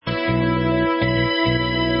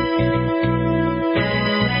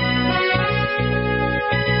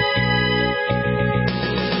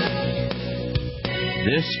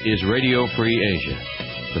is Radio Free Asia.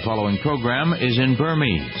 The following program is in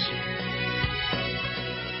Burmese.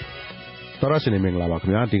 သောရရှင်မင်္ဂလာပါခင်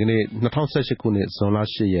ဗျာဒီကနေ့2018ခုနှစ်ဇွန်လ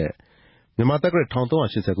10ရက်မြန်မာတက္ကရာ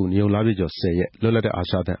1380ခုနေုံလာပြည့်ကျော်10ရက်လွတ်လပ်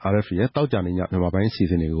တဲ့အာရှသံ RFA ရဲ့တောက်ကြနေညမြန်မာပို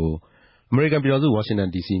င်းစီစဉ်တွေကိုအမေရိကန်ပြည်တော်စုဝါရှင်တန်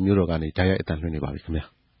DC မြို့တော်ကနေတိုက်ရိုက်အသံလွှင့်နေပါပြီခင်ဗျာ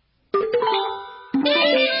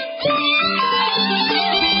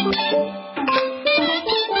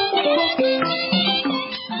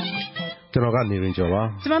ကျွန်တော်ကနေရင်ကျော်ပါ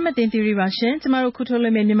ကျွန်မမတင်သီရီပါရှင်ကျွန်တော်တို့ခုထုတ်လွှ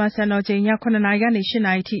င့်မယ့်မြန်မာစံတော်ချိန်ည9:00နာရီကနေ10:00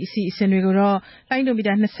နာရီထိအစီအစဉ်တွေကိုတော့လိုင်းဒိုမီ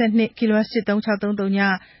တာ22 kHz 13633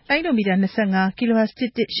ညလိုင်းဒိုမီတာ25 kHz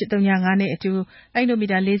 11835နဲ့အတူလိုင်း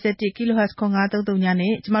ဒိုမီတာ41 kHz 9533ညနဲ့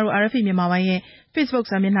ကျွန်တော်တို့ RFA မြန်မာပိုင်းရဲ့ Facebook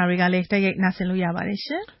စာမျက်နှာတွေကလည်းတိုက်ရိုက်နှာစင်လို့ရပါ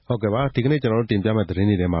တယ်ရှင်ဟုတ်ကဲ့ပါဒီကနေ့ကျွန်တော်တို့တင်ပြမယ့်သတ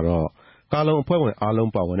င်းတွေထဲမှာတော့ကာလုံအဖွဲ့ဝင်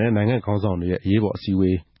အားလုံးပါဝင်တဲ့နိုင်ငံခေါင်းဆောင်တွေရဲ့အရေးပေါ်အစည်း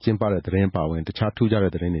အဝေးကျင်းပတဲ့သတင်းပါဝင်တခြား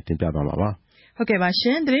ထူးခြားတဲ့သတင်းတွေတင်ပြသွားမှာပါဟုတ်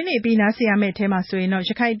ကဲ့ပါရှင်သတင်းတွေပြီးနားဆင်ရမယ့်အထဲမှာဆိုရင်တော့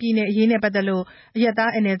ရခိုင်ပြည်နယ်အရေးနဲ့ပတ်သက်လို့အရပ်သား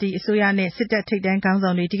NLD အစိုးရနဲ့စစ်တပ်ထိပ်တန်းခေါင်းဆော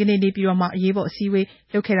င်တွေဒီကနေ့နေပြီးတော့မှအရေးပေါ်အစည်းအဝေး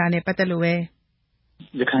လုပ်ခဲ့တာနဲ့ပတ်သက်လို့ပဲ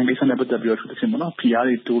ရခိုင်ကိစ္စနဲ့ပတ်သက်ပြီးတော့သူတို့ဖြစ်မနော် PR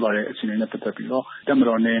တွေတိုးလာတဲ့အခြေအနေနဲ့ပတ်သက်ပြီးတော့တက်မ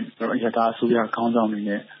တော်နဲ့အရပ်သားအစိုးရခေါင်းဆောင်တွေ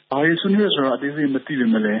နဲ့ဘာတွေဆွေးနွေးရဆိုတော့အသေးစိတ်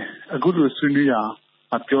မသိပေမဲ့လည်းအခုလိုဆွေးနွေးတာ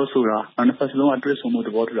ပြောဆိုတာနှစ်ဖက်စလုံးအတွေ့အကြုံမှု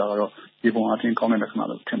သဘောတူတာကတော့ဒီပုံအပြင်ကောင်းတဲ့လက္ခဏာ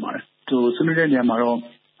လို့ထင်ပါတယ်သူဆွေးနွေးတဲ့နေရာမှာတော့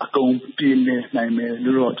အကုန်ပြင်းနေနိုင်မယ်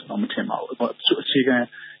လို့တော့ကျွန်တော်မထင်ပါဘူးအခြေခံ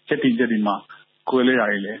ချက်တင်ချက်တွေမှာကိုယ်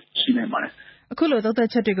လေးရာတွေလည်းရှိနေပါတယ်အခုလိုသုံး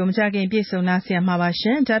သက်ချက်တွေကိုမကြခင်ပြည့်စုံနာဆင်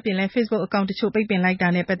မှာပါရှင်ဒါပြင်လဲ Facebook အကောင့်တချို့ပိတ်ပင်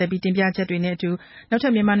လိုက်တာနဲ့ပတ်သက်ပြီးတင်ပြချက်တွေနဲ့အတူနောက်ထ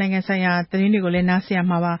ပ်မြန်မာနိုင်ငံဆိုင်ရာသတင်းတွေကိုလည်းနား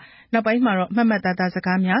ဆင်မှာပါနောက်ပိုင်းမှာတော့မှတ်မှတ်သားသား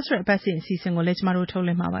စကားများဆိုတဲ့အပတ်စဉ်အစီအစဉ်ကိုလည်းကျမတို့ထုတ်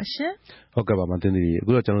လွှင့်မှာပါရှင်ဟုတ်ကဲ့ပါမတင်သေးအ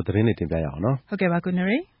ခုတော့ကျွန်တော်သတင်းတွေတင်ပြရအောင်နော်ဟုတ်ကဲ့ပါကုန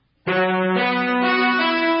ရီ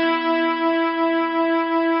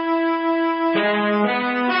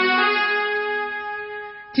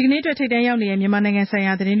ဒီကနေ့အတွက်ထိပ်တန်းရောက်နေတဲ့မြန်မာနိုင်ငံ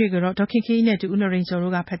ဆိုင်ရာသတင်းတွေကိုတော့ဒေါက်ခင်ခီးနဲ့တူဦးနရိန်ကျော်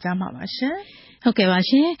တို့ကဖတ်ကြားမှာပါရှင်။ဟုတ်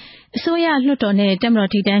ကဲ့ပါရှင်။အစိုးရလွှတ်တော်နဲ့တပ်မတော်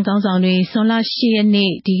ထိပ်တန်းခေါင်းဆောင်တွေဇွန်လ10ရက်နေ့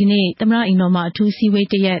ဒီကနေ့သမ္မတအိမ်တော်မှာအထူးစည်း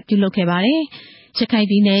ဝေးတရက်ပြုလုပ်ခဲ့ပါတယ်။ရခိုင်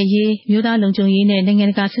ပြည်နယ်ရေးမြို့သားလုံခြုံရေးနဲ့နိုင်ငံ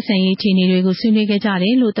တကာဆက်ဆံရေးအခြေအနေတွေကိုဆွေးနွေးခဲ့ကြတ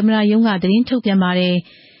ယ်လို့သမ္မတရုံးကသတင်းထုတ်ပြန်ပါတယ်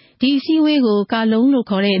။ဒီအစည်းအဝေးကိုကာ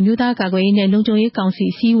လုံလို့ခေါ်တဲ့မြို့သားကာကွယ်ရေးနဲ့လုံခြုံရေး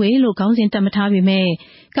ကောင်စီအစည်းအဝေးလို့ခေါင်းစဉ်တပ်မထားပေ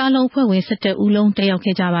မဲ့ကာလုံဖွဲ့ဝင်17ဦးလုံးတက်ရောက်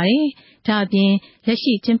ခဲ့ကြပါတယ်။ဒါအပြင်လက်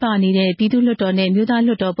ရှိကျင်းပနေတဲ့ပြည်သူ့လွှတ်တော်နဲ့မြို့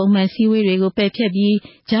သားလွှတ်တော်ပုံမှန်စည်းဝေးတွေကို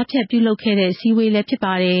ပယ်ဖျက်ပြီးကြားဖြတ်ပြုလုပ်ခဲ့တဲ့စည်းဝေးလ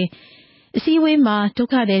ည်းဖြစ်ပါတယ်။အစည်းအဝေးမှာဒုက္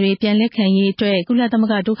ခသည်တွေပြန်လက်ခံရေးအတွက်ကုလသ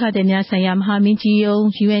မဂ္ဂဒုက္ခသည်များဆိုင်ရာမဟာမင်းကြီးရုံး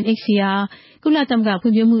UNHCR ကုလသမဂ္ဂ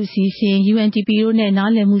ဖွံ့ဖြိုးမှုအစီအစဉ် UNDP တို့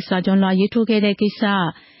နဲ့နားလည်မှုစာချွန်လွှာရေးထိုးခဲ့တဲ့ကိစ္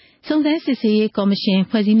စစုံစမ်းစစ်ဆေးရေးကော်မရှင်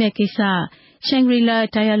ဖွဲ့စည်းမဲ့ကိစ္စ Shangri-La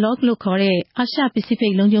Dialogue လို့ခေါ်တဲ့အာရှပစိဖိ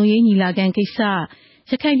တ်လုံခြုံရေးညီလာခံကိစ္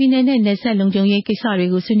စရခိုင်ပြည်နယ်နဲ့နယ်စပ်လုံခြုံရေးကိစ္စ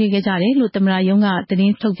တွေကိုဆွေးနွေးခဲ့ကြတယ်လို့သမ္မတရုံးကသတ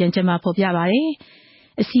င်းထုတ်ပြန်ချက်မှာဖော်ပြပါတယ်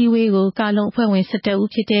။အစည်းအဝေးကိုကာလုံအဖွဲ့ဝင်17ဦး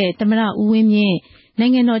ဖြစ်တဲ့သမ္မတဦးဝင်းမြင့်နို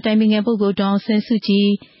င်ငံတော်တိုင်ပင်ခံပုဂ္ဂိုလ်ဒေါ်အောင်ဆန်းစုကြည်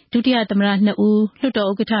ဒုတိယသမ္မတ2ဦး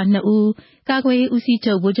လွှတ်တော်ဥက္ကဋ္ဌ2ဦးကာကွယ်ရေးဦးစီး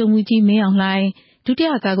ချုပ်ဗိုလ်ချုပ်မှူးကြီးမင်းအောင်လှိုင်ဒုတိ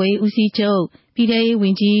ယကာကွယ်ရေးဦးစီးချုပ်ပြည်ထရေး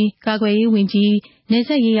ဝန်ကြီးကာကွယ်ရေးဝန်ကြီးနယ်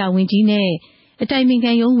စပ်ရေးရာဝန်ကြီးနဲ့အတိုင်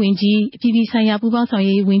ပင်ခံရုံးဝန်ကြီးအပြည်ပြည်ဆိုင်ရာပူးပေါင်းဆောင်ရွ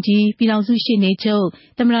က်ရေးဝန်ကြီးပြည်ထောင်စုရှေ့နေချုပ်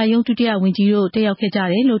သမ္မတရုံးဒုတိယဝန်ကြီးတို့တက်ရောက်ခဲ့ကြ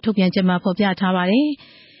တယ်လို့ထုတ်ပြန်ချက်မှာဖော်ပြထားပါတယ်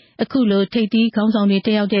။အခုလိုထိပ်သီးခေါင်းဆောင်တွေတ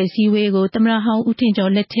က်ရောက်တဲ့အစည်းအဝေးကိုသမ္မတဟောင်းဦးထင်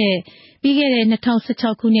ကျော်လက်ထက်ပြီးခဲ့တဲ့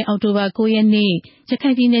2016ခုနှစ်အောက်တိုဘာ9ရက်နေ့ရခို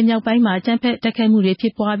င်ပြည်နယ်မြောက်ပိုင်းမှာအကြမ်းဖက်တိုက်ခိုက်မှု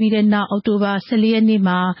တွေဖြစ်ပွားပြီးတဲ့နောက်အောက်တိုဘာ14ရက်နေ့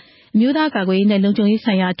မှာအမျိုးသားကာကွယ်ရေးနဲ့လုံခြုံရေး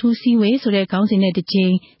ဆိုင်ရာအထူးစည်းဝေးဆိုတဲ့ခေါင်းစဉ်နဲ့တစ်ကြိ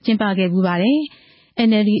မ်ကျင်းပခဲ့ပူပါတယ်။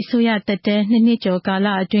 NLD အစိုးရတက်တန်း2နှစ်ကျော်ကာလ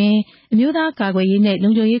အတွင်းအမျိုးသားကာကွယ်ရေး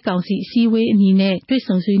နဲ့လုံခြုံရေးကောင်စီအစည်းအဝေးအမည်နဲ့တွေ့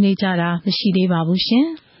ဆုံဆွေးနွေးကြတာမရှိသေးပါဘူးရှင်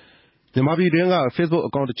။မြန်မာပြည်တွင်းက Facebook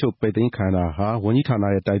အကောင့်တချို့ပိတ်သိမ်းခံတာဟာဝန်ကြီးဌာန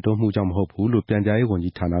ရဲ့တိုက်တွန်းမှုကြောင့်မဟုတ်ဘူးလို့ပြန်ကြားရေး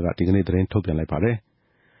ဝန်ကြီးဌာနကဒီကနေ့သတင်းထုတ်ပြန်လိုက်ပါတယ်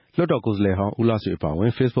။လွှတ်တော်ကိုယ်စားလှယ်ဟောင်းဦးလှဆွေအပါအ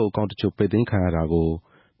ဝင် Facebook အကောင့်တချို့ပိတ်သိမ်းခံရတာကို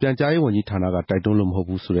ပြန်ကြားရေးဝန်ကြီးဌာနကတိုက်တွန်းလို့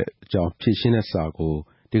မဟုတ်ဘူးဆိုတဲ့အကြောင်းဖြေရှင်းတဲ့စာကို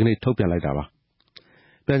ဒီကနေ့ထုတ်ပြန်လိုက်တာပါ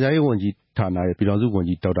။ပြန်ကြားရေးဝန်ကြီးဌာနရဲ့ပြည်ထောင်စုဝန်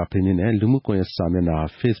ကြီးဒေါက်တာဖေမြင့်နဲ့လူမှုကွန်ရက်စာမျက်နှာ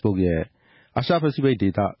Facebook ရဲ့အာရှပစိဖိတ်ဒေ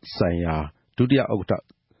သဆိုင်ရာဒုတိယဥက္ကဋ္ဌ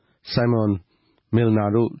Simon Milner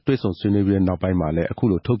တို့တွေ့ဆုံဆွေးနွေးပြီးတဲ့နောက်ပိုင်းမှာလည်း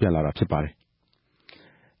အခုလိုထုတ်ပြန်လာတာဖြစ်ပါတယ်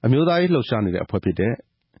။အမျိုးသားရေးလှုပ်ရှားနေတဲ့အဖွဲ့ဖြစ်တဲ့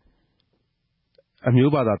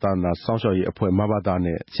အမျိုးဘာသာသာသနာစောင့်ရှောက်ရေးအဖွဲ့မဘာသာ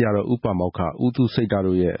နဲ့ဆရာတော်ဥပမောက္ခဦးသူစိတ်ဓာတ်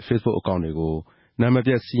တို့ရဲ့ Facebook အကောင့်တွေကိုနာမည်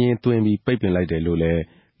ပြစီးရင်သွင်းပြီးပိတ်ပင်လိုက်တယ်လို့လည်း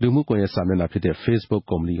လူမှုကွန်ရက်စာမျက်နှာဖြစ်တဲ့ Facebook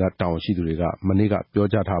ကုမ္ပဏီကတာဝန်ရှိသူတွေကမနေ့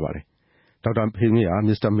ကပြောကြားထားပါတယ်။ဒေါက်တာဖေမြင့်ဟာ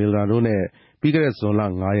Mr. Milner တို့နဲ့ပြီးခဲ့တဲ့ဇွန်လ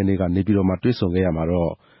9ရက်နေ့ကနေပြည်တော်မှာတွေ့ဆုံခဲ့ရမှာ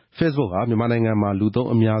တော့ Facebook ဟာမြန်မာနိုင်ငံမှာလူသုံး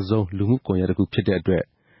အများဆုံးလူမှုကွန်ရက်တစ်ခုဖြစ်တဲ့အတွက်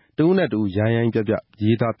တဦးနဲ့တဦးရိုင်းရို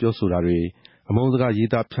င်းပြပြရေးသားပြောဆိုတာတွေအမုန်းစကားရေး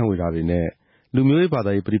သားဖြန့်ဝေတာတွေနဲ့လူမျိုးရေးဘာ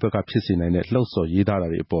သာရေးပဋိပက္ခဖြစ်စေနိုင်တဲ့လှုံ့ဆော်ရေး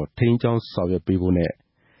သားတာတွေအပေါ်ထိန်းချောင်းဆောင်ရွက်ပေးဖို့နဲ့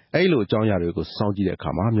အဲ့လိုအကြောင်းအရာတွေကိုစောင့်ကြည့်တဲ့အ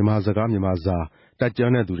ခါမှာမြန်မာစကားမြန်မာစာတက်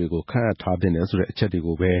ကြွတဲ့သူတွေကိုခန့်အပ်ထားတဲ့ဆိုတဲ့အချက်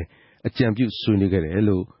တွေကိုပဲအကြံပြုဆွေးနွေးခဲ့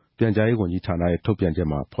တယ်လို့ပြန်ကြားရေးဝန်ကြီးဌာန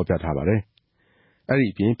ရဲ့ထုတ်ပြန်ချက်မှာဖော်ပြထားပါတယ်။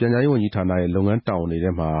အဲ့ဒီအပြင်ပြန်ကြားရေးဝန်ကြီးဌာနရဲ့လုပ်ငန်းတာဝန်တွေ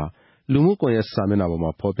ထဲမှာလူမှုကွန်ရက်စာမျက်နှာပေါ်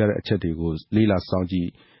မှာဖော်ပြတဲ့အချက်တွေကိုလေ့လာစောင့်ကြ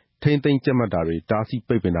ည့်ထိမ့်သိမ်းကြက်မှတ်တာတွေတားဆီး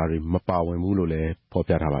ပိတ်ပင်တာတွေမပါဝင်ဘူးလို့လ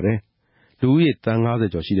ည်းဖော်ပြထားပါတယ်။လူဦးရေတန်း90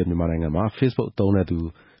ကျော်ရှိတဲ့မြန်မာနိုင်ငံမှာ Facebook သုံးတဲ့သူ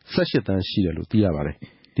18သန်းရှိတယ်လို့သိရပါတယ်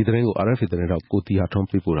။ဒီသတင်းကို RFA သတင်းတောက်ကိုတီဟာထွန်း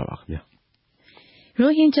ပေးပို့တာပါခင်ဗျာ။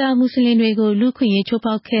ရိုဟင်ဂျာမွတ်စလင်တွေကိုလူ့ခွင့်ရေး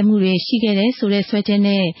ချိုးဖောက်ခဲ့မှုတွေရှိခဲ့တဲ့ဆိုတဲ့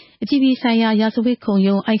ဆွဲချက်နဲ့အပြည်ပြည်ဆိုင်ရာရာဇဝတ်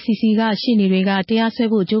ခုံရုံး ICC ကရှေ့နေတွေကတရားစွဲ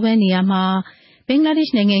ဖို့ကြိုးပမ်းနေရမှာဘင်္ဂလားဒေ့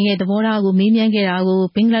ရှ်နိုင်ငံရဲ့သဘောထားကိုမေးမြန်းခဲ့တာ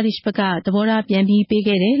ကိုဘင်္ဂလားဒေ့ရှ်ဘက်ကသဘောထားပြန်ပြီး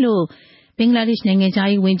ပေးခဲ့တယ်လို့ဘင်္ဂလားဒေ့ရှ်နိုင်ငံ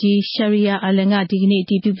သားရေးဝန်ကြီး Shahriar Alan ကဒီကနေ့အ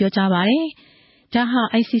တည်ပြုပြောကြားပါတယ်။ဒါဟာ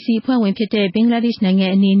ICC အဖွဲ့ဝင်ဖြစ်တဲ့ဘင်္ဂလားဒေ့ရှ်နိုင်ငံ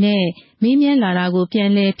အနေနဲ့မေးမြန်းလာတာ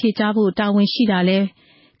ကိုပြန်လည်ဖြေကြားဖို့တာဝန်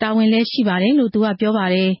လည်းရှိပါတယ်လို့သူ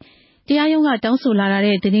ကပြောပါတယ်။တရားရုံးကတောင်းဆိုလာ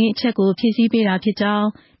တဲ့သတင်းအချက်ကိုဖြည့်ဆည်းပေးတာဖြစ်ကြော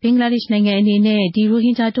င်းဘင်္ဂလားဒေ့ရှ်နိုင်ငံအနေနဲ့ဒီရိုဟ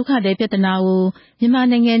င်ဂျာဒုက္ခသည်ပြဿနာ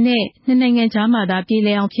ကိုမြန်မာနိုင်ငံနဲ့နှစ်နိုင်ငံကြားမှာသာပြေ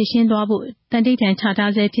လည်အောင်ဖြေရှင်းသွားဖို့တန်တိတ်ထန်ချ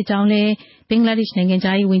ထားဆဲဖြစ်ကြောင်းလည်းဘင်္ဂလားဒေ့ရှ်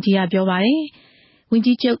နိုင်ငံသားရေးဝန်ကြီးကပြောပါတယ်။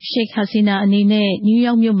ဝန်ကြီးချုပ်ရှိတ်ဟာစီနာအနေနဲ့န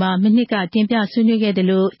ယူးယောက်မြို့မှာမနှစ်ကတင်ပြဆွေးနွေးခဲ့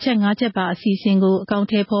တယ်လို့အချက်5ချက်ပါအစီအစဉ်ကိုအကော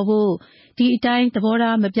င့်ထဲပေါ်ဖို့ဒီအတိုင်းသဘော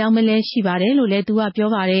ထားမပြောင်းမလဲရှိပါတယ်လို့လည်းသူ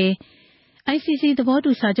ကပြောပါတယ်။ ICC သဘော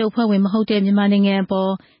တူစာချုပ်ဖွဲ့ဝင်မဟုတ်တဲ့မြန်မာနိုင်ငံအ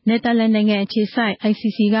ပေါ်နယ်သာလန်နိုင်ငံအခြေစိုက်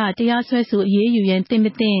ICC ကတရားစွဲဆိုအရေးယူရန်သင့်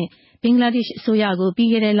မသင့်ဘင်္ဂလားဒေ့ရှ်အစိုးရကိုပြီး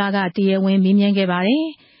ခဲ့တဲ့လကတရားဝင်မေးမြန်းခဲ့ပါတယ်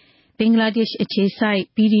။ဘင်္ဂလားဒေ့ရှ်အခြေစိုက်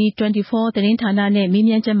BD24 သတင်းဌာနနဲ့မေး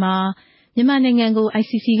မြန်းချက်မှာမြန်မာနိုင်ငံကို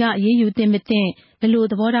ICC ကအရေးယူသင့်မသင့်ဘယ်လို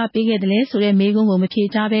သဘောထားပေးခဲ့တယ်လဲဆိုတဲ့မေးခွန်းကိုမ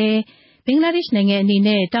ဖြေကြားဘဲဘင်္ဂလားဒေ့ရှ်နိုင်ငံ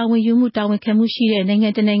အနေနဲ့တာဝန်ယူမှုတာဝန်ခံမှုရှိတဲ့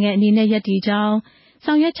နိုင်ငံတနိုင်ငံအနေနဲ့ရပ်တည်ကြောင်း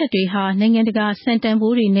ဆောင်ရွက်ချက်တွေဟာနိုင်ငံတကာစံ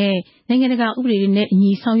တန်ဖိုးတွေနဲ့နိုင်ငံတကာဥပဒေတွေနဲ့အ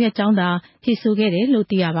ညီဆောင်ရွက်ကြောင်းသာဖြေဆိုခဲ့တယ်လို့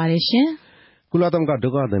သိရပါတယ်ရှင်။ကုလသမဂ္ဂဒု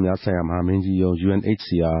က္ခသည်များဆိုင်ရာမဟာမင်းကြီးရုံး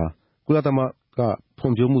UNHCR ကုလသမဂ္ဂ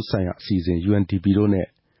ဖွံ့ဖြိုးမှုဆိုင်ရာအစီအစဉ် UNDP တို့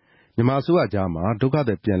နဲ့မြန်မာအစိုးရကြားမှာဒုက္ခသ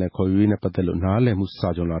ည်ပြန်လည်ခေါ်ယူရေးနဲ့ပတ်သက်လို့နားလည်မှုစာ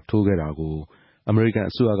ချုပ်လာထိုးခဲ့တာကိုအမေရိ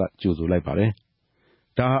ကန်အစိုးရကကြိုဆိုလိုက်ပါတယ်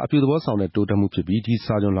။ဒါဟာအပြုသဘောဆောင်တဲ့တိုးတက်မှုဖြစ်ပြီးဒီ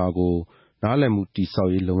စာချုပ်လာကိုနားလည်မှုတည်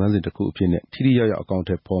ဆောက်ရေးလုပ်ငန်းစဉ်တစ်ခုအဖြစ်နဲ့ထိထိရောက်ရောက်အကော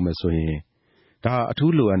င့်ထဲပေါ်မယ်ဆိုရင်ဒါဟာ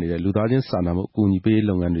အထူးလိုအပ်နေတဲ့လူသားချင်းစာနာမှုအကူအညီပေးရေး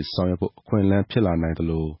လုပ်ငန်းတွေဆောင်ရွက်ဖို့အခွင့်အလမ်းဖြစ်လာနိုင်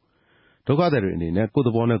သလိုဒုက္ခသည်တွေအနေနဲ့ကိုယ့်သ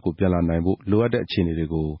ဘောနဲ့ကိုယ်ပြန်လာနိုင်ဖို့လိုအပ်တဲ့အခြေအနေ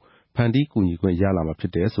တွေကိုဖန်တီးကူညီခွင့်ရလာ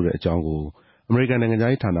မှာဖြစ်တယ်ဆိုတဲ့အကြောင်းကိုအမေရိကန်နိုင်ငံ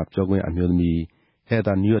သားရေးဌာနပြောခွင့်ရအမျိုးသမီး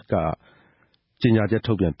Heather Nauert ကကြေညာချက်ထု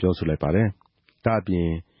တ်ပြန်ပြောဆိုလိုက်ပါတယ်။ဒါ့အပြင်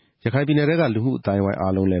ရခိုင်ပြည်နယ်ကလူမှုအတိုင်းအဝို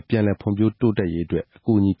င်းအားလုံးလည်းပြန်လည်ဖွံ့ဖြိုးတိုးတက်ရေးအတွက်အ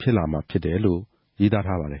ကူအညီဖြစ်လာမှာဖြစ်တယ်လို့ရေး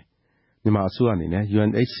သားထားပါတယ်။မြန်မာအစိုးရအနေနဲ့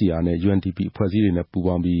UNHCR နဲ့ UNDP အဖွဲ့အစည်းတွေနဲ့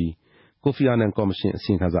ပူးပေါင်းပြီးကိုဖီအာနန်ကော်မရှင်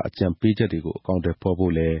အစီရင်ခံစာအကြံပေးချက်တွေကိုအကောင့်ထဲပေါ်ဖို့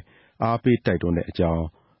လည်းအားပေးတိုက်တွန်းတဲ့အကြော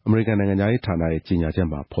င်းအမေရိကန်နိုင်ငံသားရေးဌာနရဲ့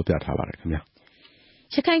ကြေညာချက်မှာဖော်ပြထားပါတယ်ခင်ဗျာ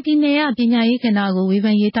။ရခိုင်ပြည်နယ်ကပညာရေးကဏ္ဍကိုဝေဖ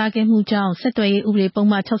န်ရေးသားခဲ့မှုကြောင့်ဆက်သွယ်ရေးဥပဒေပုံ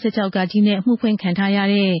မှန်66ကကြီးနဲ့အမှုဖွင့်ခံထား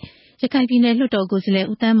ရတဲ့ရခိုင်ပြည်နယ်လွှတ်တော်ကိုယ်စားလှယ်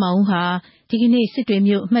ဦးသန်းမောင်ဦးဟာဒီကနေ့စစ်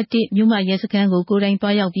တွေမြို့အမှတ်1မြို့မရဲစခန်းကိုကိုယ်တိုင်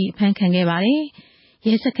သွားရောက်ပြီးအဖမ်းခံခဲ့ပါတယ်။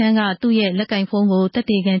ရဲစခန်းကသူ့ရဲ့လက်ကင်ဖုန်းကို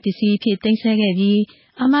တပ်တေခံပစ္စည်းဖြစ်သိမ်းဆည်းခဲ့ပြီး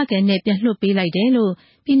အာမခံနဲ့ပြန်လွှတ်ပေးလိုက်တယ်လို့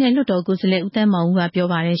ပြည်နယ်လွှတ်တော်ကိုယ်စားလှယ်ဦးသန်းမောင်ဦးကပြော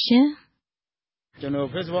ပါတယ်ရှင်။ကျွန်တော်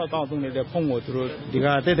Facebook အကောင့်သုံးနေတဲ့ဖုန်းကိုသူတို့ဒီ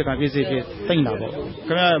ကအသက်တကပစ္စည်းဖြစ်သိမ်းတာပေါ့ခင်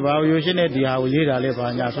ဗျားဘာရိုရှင်းနဲ့ဒီဟာကို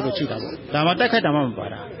ရေးတာလဲဘာညာဆိုလို့ချိတာပေါ့ဒါမှတက်ခတ်တာမှမပါ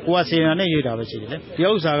တာကိုကစေနာနဲ့ရေးတာပဲရှိတယ်လေဒီ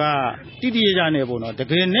ဥစ္စာကတိတိကျကျနဲ့ပေါ့နော်တ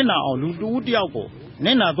ကယ်နဲ့နာအောင်လူတူတယောက်ကို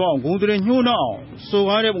နဲ့နာတော့အောင်ဂုံတွေညှိုးနှောက်အောင်စိုး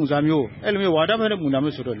ကားတဲ့ပုံစံမျိုးအဲ့လိုမျိုးဝါဒဖက်တဲ့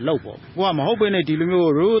ပုံစံမျိုးဆိုတော့လောက်ပေါ့ကိုကမဟုတ်ပဲနဲ့ဒီ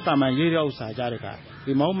လိုမျိုးရိုးတာမှန်ရေးတဲ့ဥစ္စာကြတဲ့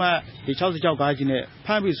ကဒီမဟုတ်မှဒီ66ကားကြီးနဲ့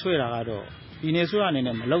ဖမ်းပြီးဆွဲတာကတော့ဒီနေဆိုရ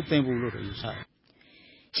အနေနဲ့မလောက်သင့်ဘူးလို့ယူဆ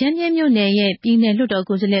တယ်ရမ်းမြမြို့နယ်ရဲ့ပြည်နယ်လွှတ်တော်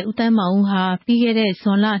ကိုယ်စားလှယ်ဦးသန်းမောင်ဦးဟာပြီးခဲ့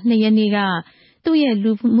တဲ့ဇွန်လ2ရက်နေ့ကသူ့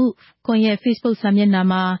ရဲ့လူမှုကွန်ရက် Facebook စာမျက်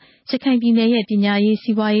နှာမှာရခိုင်ပြည်နယ်ရဲ့ပညာရေး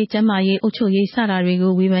စီးပွားရေးကျန်းမာရေးအုပ်ချုပ်ရေးစတာတွေ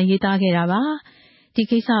ကိုဝေဖန်ရေးသား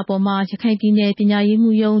ခဲ့တာပါဒီကိစ္စအပေါ်မှာရခိုင်ပြည်နယ်ပညာ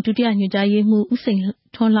ရေးမှုရုံးဒုတိယညွှန်ကြား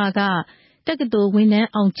ရေးမှူးဦးစိန်ထွန်းလှကတက္ကသိုလ်ဝန်ထ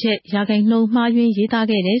မ်းအောင်ချက်ရာခိုင်နှုန်းမှားယွင်းရေးသား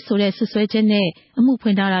ခဲ့တယ်ဆိုတဲ့ဆွဆွဲချက်နဲ့အမှုဖွ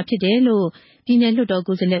င့်ထားတာဖြစ်တယ်လို့ပြည်နယ်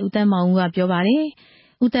လွှတ်တော်ကိုယ်စားလှယ်ဦးသန်းမောင်ဦးကပြောပါတယ်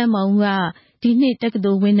ဦးသန်းမောင်ဦးကဒီနှစ်တက္က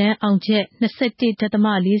သိုလ်ဝန်ထမ်းအောင်ချက်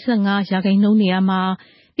 21.45 ရာခိုင်နှုန်းနေရာမှာ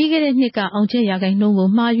ပြီးခဲ့တဲ့နှစ်ကအောင်ချက်ရာခိုင်နှုန်းကို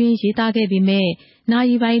မှားယွင်းရေးသားခဲ့ပေ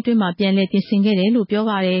မဲ့နာရီပိုင်းအတွင်းမှာပြန်လည်ပြင်ဆင်ခဲ့တယ်လို့ပြော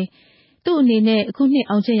ပါတယ်။သူ့အနေနဲ့အခုနှစ်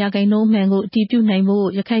အောင်ချက်ရာခိုင်နှုန်းမှန်ကိုအတည်ပြု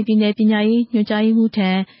နိုင်ဖို့ရခိုင်ပြည်နယ်ပညာရေးညွှန်ကြားရေးမှူး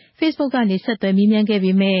ထံ Facebook ကနေဆက်သွယ်မေးမြန်း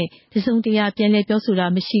ခဲ့ပေမဲ့တစုံတရာပြန်လည်ပြော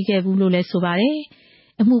ဆိုတာမရှိခဲ့ဘူးလို့လည်းဆိုပါတယ်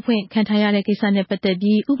။အမှုဖွင့်ခံထားရတဲ့ကိစ္စနဲ့ပတ်သက်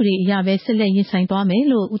ပြီးဥပဒေအရပဲဆက်လက်ရင်ဆိုင်သွား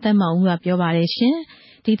မယ်လို့ဦးသန်းမောင်ဦးကပြောပါတယ်ရှင်။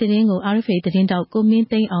ဒီသတင်းကို RFA သတင်းတောက်ကိုမ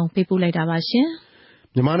င်းသိန်းအောင်ပေးပို့လိုက်တာပါရှင်။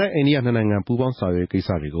 မြန်မာနဲ့အိန္ဒိယနှစ်နိုင်ငံပူးပေါင်းဆောင်ရွက်ကိစ္စ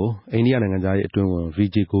တွေကိုအိန္ဒိယနိုင်ငံသားရေးအတွင်းဝန်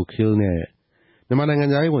Vijay Gokhale နဲ့မြန်မာနိုင်ငံ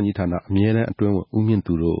သားရေးဝန်ကြီးဌာနအမြဲတမ်းအတွင်းဝန်ဦးမြင့်သူ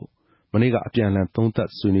တို့မနေ့ကအပြန်အလှန်သုံးသပ်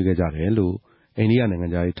ဆွေးနွေးခဲ့ကြတယ်လို့အိန္ဒိယနိုင်ငံ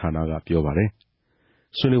သားရေးဌာနကပြောပါတယ်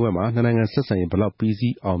။ဆွေးနွေးပွဲမှာနှစ်နိုင်ငံဆက်ဆံရေးဘယ်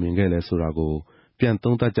လောက်ပြီးစီးအောင်မြင်ခဲ့လဲဆိုတာကိုပြန်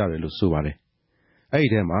သုံးသပ်ကြတယ်လို့ဆိုပါတယ်။အဲဒီ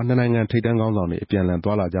ထဲမှာနှစ်နိုင်ငံထိပ်တန်းခေါင်းဆောင်တွေအပြန်အလှန်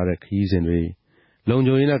သွားလာကြတဲ့ခရီးစဉ်တွေလုံ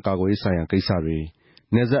ခြုံရေးနဲ့ကာကွယ်ရေးဆိုင်ရာကိစ္စတွေ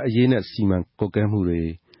နယ်စပ်အရေးနဲ့စီမံကွပ်ကဲမှု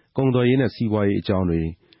တွေကုန်သွယ်ရေးနဲ့စီးပွားရေးအကြောင်းတွေ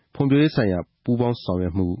ဖွံ့ဖြိုးရေးဆိုင်ရာပူးပေါင်း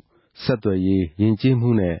ဆောင်ရွက်မှုဆက်သွယ်ရေးယဉ်ကျေးမှု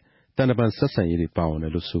နဲ့တန်တပံဆက်ဆံရေးတွေပါဝင်တ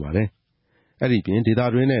ယ်လို့ဆိုပါတယ်။အဲ့ဒီပြင်ဒေသ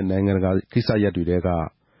တွင်းနဲ့နိုင်ငံတကာကိစ္စရပ်တွေက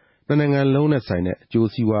နှစ်နိုင်ငံလုံးနဲ့ဆိုင်တဲ့အကျိုး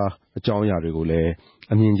စီးပွားအကြောင်းအရာတွေကိုလည်း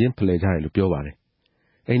အမြင်ချင်းဖလှယ်ကြတယ်လို့ပြောပါတယ်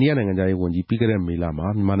။အိန္ဒိယနိုင်ငံသားရေးဝန်ကြီးပြီးခဲ့တဲ့မေလ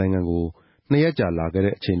မှာမြန်မာနိုင်ငံကို2ရက်ကြာလာ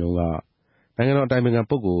ခဲ့တဲ့အချိန်တုန်းကနိုင်ငံတော်အတိုင်ပင်ခံ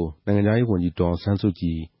ပုဂ္ဂိုလ်နိုင်ငံသားရေးဝန်ကြီးဒေါ်အောင်ဆန်းစုကြ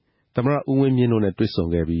ည်သမ္မတဦးဝင်းမြင့်တို့နဲ့တွေ့ဆုံ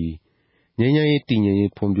ခဲ့ပြီးငြိမ်းချမ်းရေးတည်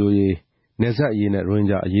ငြိမ်ရေးဖွံ့ဖြိုးရေးနယ်စပ်အရေးနဲ့ရို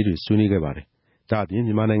ဟင်ဂျာအရေးတွေဆွေးနွေးခဲ့ပါတယ်။ဒါ့အပြင်မြ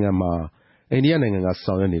န်မာနိုင်ငံမှာအိန္ဒိယနိုင်ငံ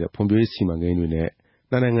ကဆောင်ရွက်နေတဲ့ဖွံ့ဖြိုးရေးစီမံကိန်းတွေနဲ့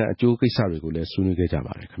နှစ်နိုင်ငံအကျိုးကိစ္စတွေကိုလည်းဆွေးနွေး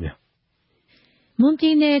ခဲ့ကြပါတယ်ခင်ဗျာ။မွန်ပြ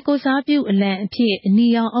ည်နယ်ကိုစားပြုအလံအဖြစ်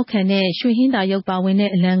အနီရောင်အောက်ခံတဲ့ရွှေဟင်းသာရုပ်ပါ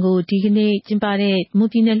ဝင်တဲ့အလံကိုဒီကနေ့ကျင်းပ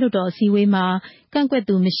တဲ့မွန်ပြည်နယ်လွှတ်တော်အစည်းအဝေးမှာက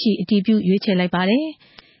န့်ကွက်သူမရှိအတည်ပြုရွေးချယ်လိုက်ပါတယ်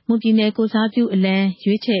။မွန်ပြည်နယ်ကိုစားပြု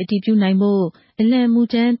အလံရွေးချယ်အတည်ပြုနိုင်ဖို့အလံမူ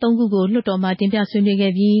တန်း3ခုကိုလွှတ်တော်မှာတင်ပြဆွေးနွေး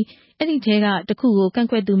ခဲ့ပြီးအဲ့ဒီထဲကတစ်ခုကိုက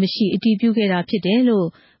န့်ကွက်သူမရှိအတည်ပြုခဲ့တာဖြစ်တယ်လို့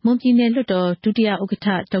မွန်ပြည်နယ်လွှတ်တော်ဒုတိယဥက္ကဋ္ဌ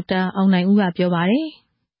ဒေါက်တာအောင်နိုင်ဦးကပြောပါတယ်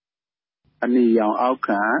။အနီရောင်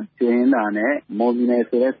အောက်ခံရွှေဟင်းသာနဲ့မွန်ပြည်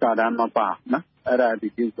နယ်ဆိုတဲ့စာတမ်းမပါနော်အဲ့ဒါအ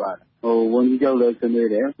တည်ပြုသွားတယ်။ဝန်ကြီးချုပ်လည်းဆွေးနွေး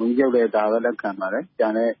တယ်ဝန်ကြီးချုပ်လည်းဒါပဲလက်ခံပါတယ်။ကျ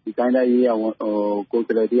န်တဲ့ဒီတိုင်းတိုင်းရေးရကိုယ်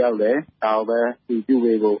စားလှယ်တယောက်လည်းဒါပဲအတည်ပြု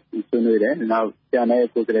ပေးဖို့ဆွေးနွေးတယ်။နောက်ကျန်တဲ့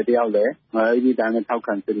ကိုယ်စားလှယ်တယောက်လည်းအဲဒီတိုင်းပဲ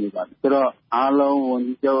ထောက်ခံဆွေးနွေးပါတယ်။ဆိုတော့အားလုံး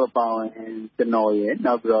ဝန်ကြီးချုပ်အပါအဝင်ကျွန်တော်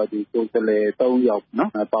ရဲ့နောက်ပြီးတော့ဒီကိုယ်စားလှယ်3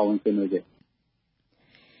ယောက်နော်ပါဝင်ဆွေးနွေး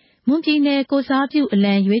တယ်မွန်ပြည်နယ်ကိုစားပြုအ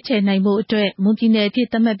လံရွေးချယ်နိုင်ဖို့အတွက်မွန်ပြည်နယ်အဖြစ်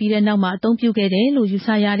သတ်မှတ်ပြီးတဲ့နောက်မှာအသုံးပြုခဲ့တယ်လို့ယူ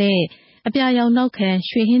ဆရတဲ့အပြာရောင်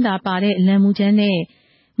နောက်ခံရွှေဟင်းသာပါတဲ့အလံမူတန်းနဲ့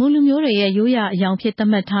မွန်လူမျိုးတွေရဲ့ရိုးရာအယောင်ဖြစ်သတ်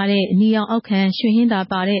မှတ်ထားတဲ့အနီရောင်အောက်ခံရွှေဟ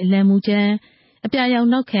င်းသာပါတဲ့အလံမူတန်းအပြာရောင်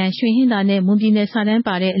နောက်ခံရွှေဟင်းသာနဲ့မွန်ပြည်နယ်စာတ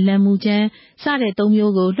န်းပါတဲ့အလံမူတန်းစတဲ့3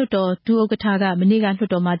မျိုးကိုလွှတ်တော်ဒုဥက္ကဋ္ဌကမနေ့က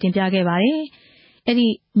လွှတ်တော်မှာတင်ပြခဲ့ပါတယ်။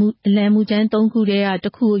အဲ့ဒီအလံမူတန်း3ခုထဲကတ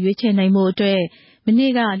စ်ခုကိုရွေးချယ်နိုင်ဖို့အတွက်မ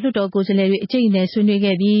နေ့ကလွှတ်တော်ကိုယ်စားလှယ်တွေအကြိတ်အနယ်ဆွေးနွေး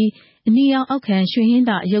ခဲ့ပြီးအနီရောင်အောက်ခံရွှေဟင်း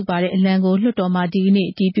သာအရုပ်ပါတဲ့အလံကိုလွှတ်တော်မှာဒီကနေ့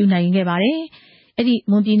အတည်ပြုနိုင်ခဲ့ပါတယ်။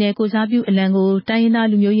အဲ့ဒီမွန်ပြည်နယ်ကိုစားပြုအလံကိုတိုင်းရင်းသား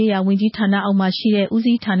လူမျိုးရေးရာဝန်ကြီးဌာနအောက်မှာရှိတဲ့ဦး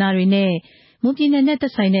စီးဌာနတွေနဲ့မွန်ပြည်နယ်နဲ့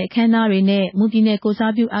သက်ဆိုင်တဲ့အခမ်းအနားတွေနဲ့မွန်ပြည်နယ်ကို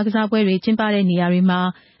စားပြုအားကစားပွဲတွေကျင်းပတဲ့နေရာတွေမှာ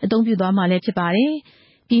အသုံးပြုသွားမှာလည်းဖြစ်ပါတယ်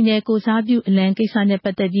။ပြည်နယ်ကိုစားပြုအလံကိစ္စနဲ့ပ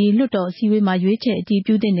တ်သက်ပြီးလွှတ်တော်အစည်းအဝေးမှာရွေးချယ်အတည်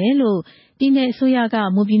ပြုသင့်တယ်လို့ပြည်နယ်အစိုးရက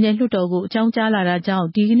မွန်ပြည်နယ်လွှတ်တော်ကိုအကြောင်းကြားလာတာကြောင့်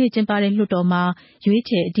ဒီကနေ့ကျင်းပတဲ့လွှတ်တော်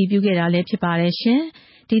မှာရွေးချယ်အတည်ပြုခဲ့တာလည်းဖြစ်ပါတယ်ရှင်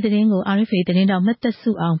။ဒီသတင်းကို RFA သတင်းတောက်မတ်သက်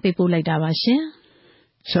စုအောင်ပေးပို့လိုက်တာပါရှင်။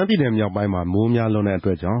ရှမ်းပြည်နယ်မြောက်ပိုင်းမှာမိုးများလွန်းတဲ့အတွ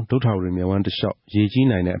က်ကြောင့်ဒုဌာဝရီမြဝန်းတစ်လျှောက်ရေကြီး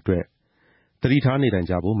နိုင်တဲ့အတွက်သတိထားနေထိုင်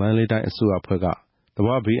ကြဖို့မန္တလေးတိုင်းအစိုးရအဖွဲ့ကသ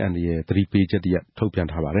ဘာဝဘေးအန္တရာယ်သတိပေးချက်တရက်ထုတ်ပြန်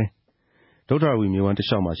ထားပါတယ်။ဒုဌာဝရီမြဝန်းတစ်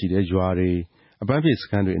လျှောက်မှာရှိတဲ့ရွာတွေအပန်းဖြေ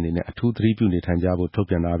စခန်းတွေအနေနဲ့အထူးသတိပြုနေ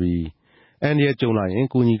ထိုင်ကြဖို့ထုတ်ပြန်ထားပြီးအန္တရာယ်ကြုံလာ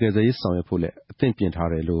ရင်ကိုကြီးကယ်ဆယ်ရေးဆောင်ရွက်ဖို့လည်းအသင့်ပြင်ထား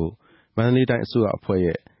တယ်လို့မန္တလေးတိုင်းအစိုးရ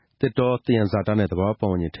အဖွဲ့ရဲ့တစ်တော်တယံဇာတနဲ့သဘာဝ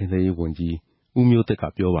ပတ်ဝန်းကျင်ထိန်းသိမ်းရေးဝန်ကြီးဦးမျိုးသစ်က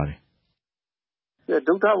ပြောပါ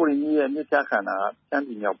တယ်ဒုဌဝရီကြီးရဲ့မြစ်ချခန္ဓာကရှ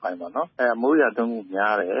မ်းပြည်မြောက်ပိုင်းပါနော်မိုးရသွန်းမှု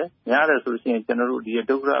များတယ်ဆိုလို့ရှိရင်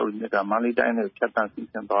ကျွန်တော်တို့ဒီဒုဌဝရီမြစ်ကမန္တလေးတိုင်းနဲ့ဖြတ်တန်း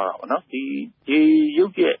စီးဆ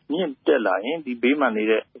င်းသွားတာပေါ့နော်ဒီရေရုပ်ရဲ့မြင့်တက်လာရင်ဒီဘေး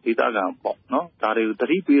မှာနေတဲ့ဒေသခံပေါ့နော်ဒါတွေကိုသ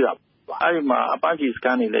တိပေးတာအဲ့ဒီမှာအပန်းဖြေစ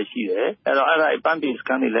ခန်းတွေလည်းရှိတယ်အဲ့တော့အပန်းဖြေစခ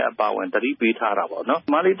န်းတွေလည်းအပါဝင်သတိပေး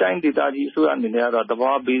ထားတာပေါ့နော်မန္တလေးတိုင်းဒေသကြီးအစိုးရအနေနဲ့ကတော့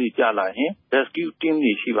တဘာဘေးတွေကြာလာရင် rescue team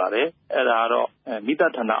တွေရှိပါတယ်အဲ့ဒါ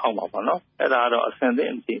ကတော့မိသားဌာနအောက်မှာပေါ့နော်အဲ့ဒါကတော့အဆင့်သင့်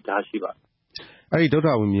အနေထားရှိပါတယ်အဲ့ဒီဒုဌ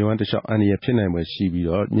ဝရီမြဝန်းတစ်လျှောက်အန္တရာယ်ဖြစ်နိုင်ွယ်ရှိပြီး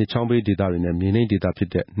တော့မြစ်ချောင်းဘေးဒေသတွေနဲ့မြေနိမ့်ဒေသဖြစ်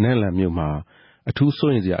တဲ့နန့်လန်မြို့မှာအထူး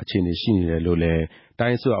စိုးရိမ်စရာအခြေအနေရှိနေတယ်လို့လည်း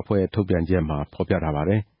တိုင်းအစိုးရအဖွဲ့ရဲ့ထုတ်ပြန်ချက်မှာဖော်ပြထားပါ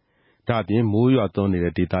တယ်။ဒါ့အပြင်မိုးရွာသွန်းနေ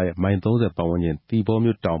တဲ့ဒေသရဲ့မိုင်30ပတ်ဝန်းကျင်တီဘော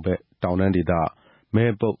မြို့တောင်ဘက်တောင်တန်းဒေ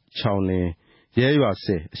သမဲပုတ်ချောင်းလင်းရဲရွာဆ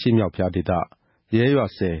ယ်အရှိမြောက်ဖျားဒေသရဲရွာ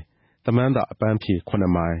ဆယ်တမန်းသာအပန်းဖြေ9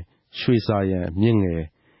မိုင်ရွှေစာရန်မြင့်င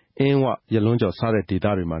ယ်အင်းဝရလွန်းကျော်စတဲ့ဒေ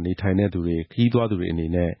သတွေမှာနေထိုင်တဲ့သူတွေခရီးသွားသူတွေအနေ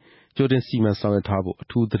နဲ့ကြိုတင်စီမံဆောင်ရွက်ထားဖို့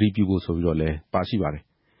အထူးသတိပြုဖို့ဆိုပြီးတော့လည်းပါရှိပါတယ်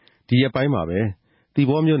။ဒီရက်ပိုင်းမှာပဲတီ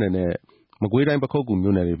ဘောမြို့နယ်နဲ့မကွေးတိုင်းပခုက္ကူ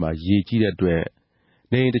မြို့နယ်တွေမှာရေကြီးတဲ့အတွက်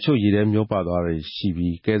နေအိမ်တချို့ရေထဲမျောပါသွားတယ်ရှိ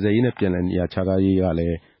ပြီးကယ်ဆယ်ရေးနဲ့ပြန်လည်နေရာချထားရေးက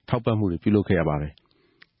လည်းထောက်ပံ့မှုတွေပြုလုပ်ခဲ့ရပါတယ်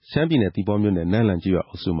။ရှမ်းပြည်နယ်တီဘောမြို့နယ်နန့်လန်ကြီး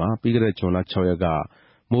ရွာအုပ်စုမှာပြီးခဲ့တဲ့ဇွန်လ6ရက်က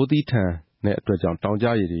မိုးသီးထန်တဲ့အတွက်ကြောင့်တောင်ကျ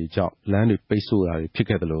ရေတွေကြောင့်လမ်းတွေပိတ်ဆို့တာတွေဖြစ်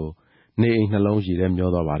ခဲ့သ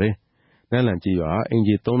လိုနေအိမ်နှလုံးရေထဲမျောသွားပါတယ်။နန့်လန်ကြီးရွာ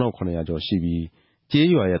အင်ဂျီ3900ကျော်ရှိပြီး ကျေး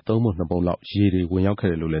ရွာရဲ့3 ပုံ 2 ပုံလောက်ရေတွေဝင်ရောက်ခဲ့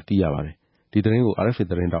တယ်လို့လည်းသိရပါတယ်ဒီသတင်းကို RFA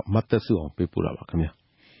သတင်းတောက်မတ်သက်စုအောင်ပေးပို့လာပါခင်ဗျာ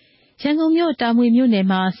ရန်ကုန်မြို့တာမွေမြို့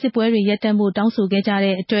နယ်မှာစစ်ပွဲတွေရပ်တန့်ဖို့တောင်းဆိုခဲ့ကြ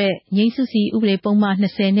တဲ့အတွက်ငြိမ်းစုစီဥပဒေပုံမှန်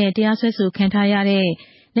20နဲ့တရားစွဲဆိုခံထားရတဲ့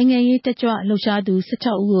နိုင်ငံရေးတက်ကြွလှုပ်ရှားသူ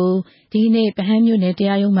16ဦးကိုဒီနေ့ဗဟန်းမြို့နယ်တ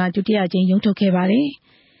ရားရုံးမှာဒုတိယကြိမ်ရုံးထုတ်ခဲ့ပါတယ်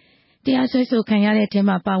။တရားစွဲဆိုခံရတဲ့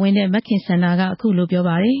အထဲမှာပါဝင်တဲ့မခင်စန္ဒာကအခုလိုပြော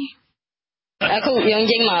ပါတယ်။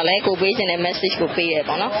အခုရုံးချင်းမှာလည်းကိုပေးခြင်းတဲ့ message ကိုပေး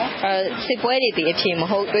ရပေါ့နော်စစ်ပွဲတွေဒီအဖြေ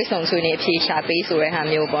မဟုတ်တွေးဆောင်ဆွေးနေအဖြေရှာပေးဆိုတဲ့ဟာ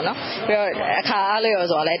မျိုးပေါ့နော်ပြီးတော့အခါအားလျော်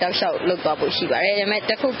စွာလည်းတောက်လျှောက်လုပ်သွားဖို့ရှိပါတယ်ဒါပေမဲ့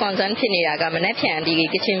တခု concern ဖြစ်နေတာကမ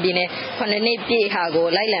နေ့ဖြန်ဒီကချင်ပြည်နယ်9နှစ်ပြည့်ဟာကို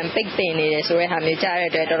လိုက်လံပိတ်ပင်နေတယ်ဆိုတဲ့ဟာမျိုးကြားရတဲ့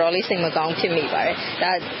အတွက်တော်တော်လေးစိတ်မကောင်းဖြစ်မိပါတယ်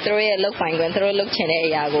ဒါသူတို့ရဲ့လုပ်ပိုင်ခွင့်သူတို့လုပ်ချင်တဲ့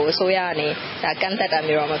အရာကိုအစိုးရကနေဒါကန့်သက်တာ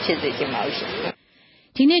မျိုးတော့မဖြစ်စေချင်ပါ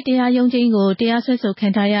ဘူးရှင်ဒီနေ့တရားရုံးချင်းကိုတရားစွဲဆို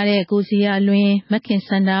ခံထားရတဲ့ကိုစီယာလွင်မခင်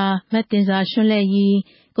စန္ဒာမတ်တင်စာရွှွန့်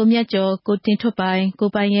လက်ရီကိုမြတ်ကျော်ကိုတင်ထွတ်ပိုင်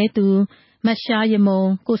ကိုပိုင်ရဲသူမတ်ရှားရ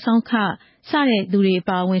မုံကိုဆောင်းခစတဲ့သူတွေ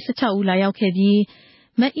အပါအဝင်16ဦးလာရောက်ခဲ့ပြီး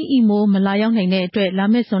မတ်အီမိုးမလာရောက်နိုင်တဲ့အတွက်လာ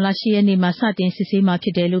မယ့်ဇွန်လ10ရက်နေ့မှာစတင်စစ်ဆေးမှာဖြ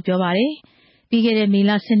စ်တယ်လို့ပြောပါတယ်ပြီးခဲ့တဲ့မေ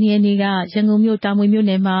လ12ရက်နေ့ကရန်ကုန်မြို့တာမွေ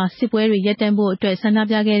မြို့နယ်မှာစစ်ပွဲတွေရပ်တန့်ဖို့အတွက်ဆန္ဒ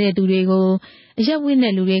ပြခဲ့တဲ့သူတွေကိုအရက်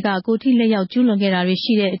ဝတ်တဲ့လူတွေကကိုထိလက်ရောက်ကျူးလွန်ခဲ့တာ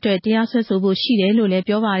တွေရှိတဲ့အတွက်တရားစွဲဆိုဖို့ရှိတယ်လို့လည်း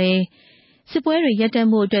ပြောပါတယ်စစ်ပွဲတွေရပ်တ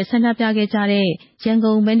န့်ဖို့အတွက်ဆန္ဒပြခဲ့ကြတဲ့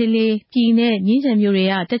ရန်ကုန်မန္တလေးပြည်내မြင်းခြံမြို့တွေ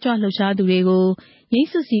ကတက်ကြွလှုပ်ရှားသူတွေကိုငြိမ်း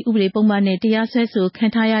စုစီဥပဒေပုံမှန်နဲ့တရားစွဲဆိုခံ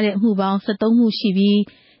ထားရတဲ့အမှုပေါင်း73မှုရှိပြီး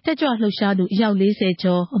တက်ကြွလှုပ်ရှားသူအယောက်40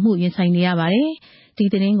ကျော်အမှုရင်ဆိုင်နေရပါ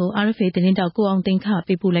တယ်ဒီသတင်းကို RFA သတင်းတောက်ကိုအောင်သိန်းခ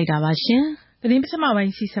ပေးပို့လိုက်တာပါရှင်သတင်းပထမ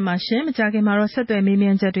ပိုင်းစီစဉ်မှာရှင်မကြခင်မှာတော့ဆက်သွယ်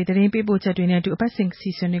မေးမြန်းချက်တွေသတင်းပေးပို့ချက်တွေနဲ့အတူအပတ်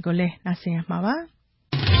စဉ်စီစဉ်တွေကိုလည်းနားဆင်ရမှာပါ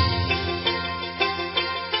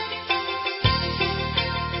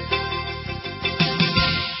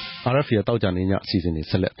RFA တောက်ကြနေညအစီအစဉ်တွေ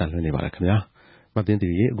ဆက်လက်တင်လွှင့်နေပါတယ်ခင်ဗျာ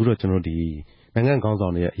မသိသေးရေအခုတော့ကျွန်တော်ဒီနိုင်ငံခေါင်းဆော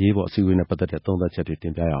င်တွေရဲ့အရေးပေါ်အစည်းအဝေးနဲ့ပတ်သက်တဲ့သုံးသပ်ချက်တွေတ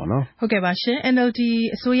င်ပြရအောင်နော်ဟုတ်ကဲ့ပါရှင် NLD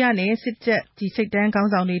အစိုးရနဲ့စစ်တပ်ဒီစိတ်တန်းခေါ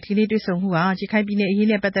င်းဆောင်တွေဒီနေ့တွေ့ဆုံမှုဟာရခိုင်ပြည်နယ်အ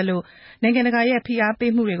ရေးနဲ့ပတ်သက်လို့နိုင်ငံတကာရဲ့ဖိအား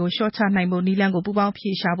ပေးမှုတွေကိုလျှော့ချနိုင်ဖို့နည်းလမ်းကိုပူးပေါ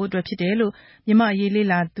င်းဖြေရှာဖို့အတွက်ဖြစ်တယ်လို့မြန်မာအရေးလေ့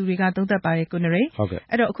လာသူတွေကသုံးသပ်ပါတယ်ကိုနရိ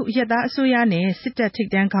အဲ့တော့အခုရက်သားအစိုးရနဲ့စစ်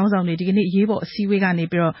တပ်ထိပ်တန်းခေါင်းဆောင်တွေဒီကနေ့အရေးပေါ်အစည်းအဝေး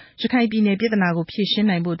ကနေပြီးတော့ရခိုင်ပြည်နယ်ပြည်ထနာကိုဖြေရှင်း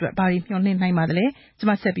နိုင်ဖို့အတွက်ဘာတွေမျှော်လင့်နိုင်ပါသလဲကျွန်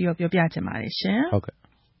မဆက်ပြီးတော့ပြောပြချင်ပါတယ်ရှင်ဟုတ်ကဲ့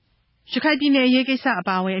ရခိုင်ပြည်နယ်အရေးကိစ္စ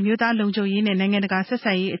အပါအဝင်အမျိုးသားလုံခြုံရေးနဲ့နိုင်ငံတကာဆက်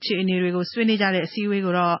ဆံရေးအခြေအနေတွေကိုဆွေးနွေးကြတဲ့အစည်းအဝေး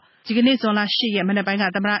ကိုတော့ဒီကနေ့ဇွန်လ10ရက်မနက်ပိုင်းက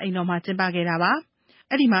သမ္မတအိမ်တော်မှာကျင်းပ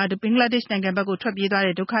ခဲ့တာပါအဲ့ဒီမှာဘင်္ဂလားဒေ့ရှ်နိုင်ငံဘက်ကိုထွက်ပြေးသွား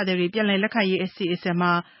တဲ့ဒုက္ခသည်တွေပြန်လည်လက်ခံရေးအစီအစဉ်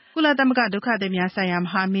မှာကုလသမဂ္ဂဒုက္ခသည်များဆိုင်ရာ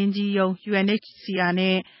မဟာမင်းကြီးရုံး UNHCR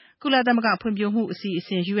နဲ့ကုလသမဂ္ဂဖွံ့ဖြိုးမှုအစီအစ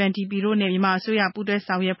ဉ် UNDP တို့နဲ့မြန်မာအစိုးရပူး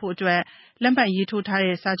တွဲဆောင်ရွက်ဖို့အတွက်လက်မှတ်ရေးထိုးထား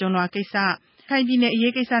တဲ့စာချုပ်လွှာကိစ္စခိုင်ပြည်နယ်အ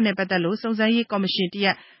ရေးကိစ္စနဲ့ပတ်သက်လို့စုံစမ်းရေးကော်မရှင်တရ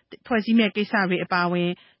က်ဖွဲ့စည်းမဲ့ကိစ္စတွေအပါအဝင်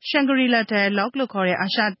Shangri-La Dialogue လို့ခေါ်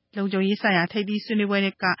တဲ့အာရှလုံခြုံရေးဆိုင်ရာထိပ်သီးဆွေးနွေးပွဲ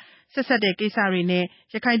ကဆက်ဆက်တဲ့ကိစ္စတွေ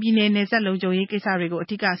နဲ့ရခိုင်ပြည်နယ်နယ်စပ်လုံခြုံရေးကိစ္စတွေကိုအ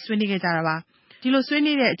ဓိကဆွေးနွေးခဲ့ကြတာပါဒီ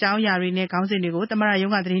လိုဆွေးနွေးတဲ့အကြောင်းအရာတွေနဲ့ခေါင်းစဉ်တွေကိုသမ္မ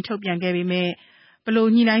တရုံးကသတင်းထုတ်ပြန်ခဲ့ပေမဲ့ဘယ်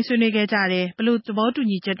လိုညှိနှိုင်းဆွေးနွေးခဲ့ကြတယ်ဘယ်လိုသ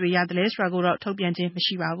ဘောတူညီချက်တွေရတယ်လဲဆိုတာကိုတော့ထုတ်ပြန်ခြင်းမ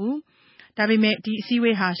ရှိပါဘူးဒါပေမဲ့ဒီအစည်း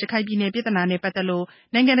အဝေးဟာရခိုင်ပြည်နယ်ပြည်ထနာနဲ့ပတ်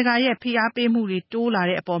သက်လို့နိုင်ငံတကာရဲ့ဖိအားပေးမှုတွေတိုးလာ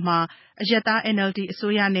တဲ့အပေါ်မှာအယက်သား NLD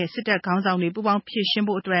အစိုးရနဲ့စစ်တပ်ခေါင်းဆောင်တွေပူးပေါင်းဖြည့်ရှင်း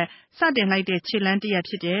ဖို့အတွက်စတင်လိုက်တဲ့ခြေလှမ်းတစ်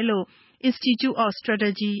ရပ်ဖြစ်တယ်လို့ Institute of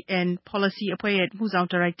Strategy and Policy အဖွဲ့ရဲ့မှုဆောင်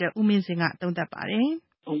ဒါရိုက်တာဦးမင်းစင်ကသုံးသပ်ပါ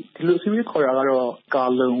တယ်ဒီလိုအစည်းအဝေးခေါ်တာကတော့ကာ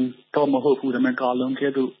လုံတော့မဟုတ်ဘူးဒါပေမဲ့ကာ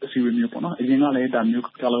လုံကဲ့သို့အစည်းအဝေးမျိုးပေါ့နော်အရင်ကလည်းဒါမျိုး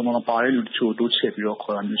ကာလုံမှာပါတဲ့လူတ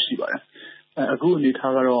ချို့တိုးချဲ့ပြီးတော့ခေါ်တာမျိုးရှိပါတယ်အခုအနေ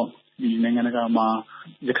ထားကတော့ဒီနိုင်ငံတကာ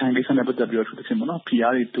မှာရခိုင်ကိစ္စနဲ့ပတ်သက်ပြီးတော့သူတစ်ချက်ပေါ့နော်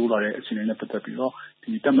PR တွေတိုးလာတဲ့အခြေအနေနဲ့ပတ်သက်ပြီးတော့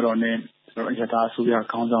ဒီတပ်မတော်နဲ့ရတာအစိုးရ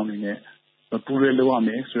ခေါင်းဆောင်တွေနဲ့ပူးရဲလောက်ရ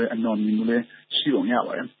မယ်ဆိုတဲ့အနော်မြင်မှုလည်းရှိပုံရ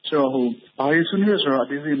ပါတယ်ဆိုတော့ဘာလို့ဆွေးနွေးရဆိုတော့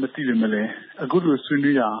အသေးစိတ်မသိပေမဲ့လည်းအခုလိုဆွေး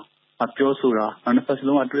နွေးတာပြောဆိုတာနှစ်ဖက်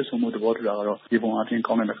စလုံးအတွဲဆုံမှုသဘောတူတာကတော့ဒီပုံအပြင်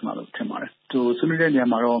ကောင်းတဲ့လက္ခဏာလို့ထင်ပါတယ်သူဆွေးနွေးတဲ့နေရာ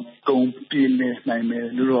မှာတော့ကုံပြင်းနေနိုင်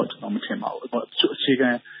မယ်လို့တော့ကျွန်တော်မထင်ပါဘူးအ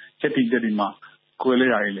ခြေခံချက်တီချက်ဒီမှာ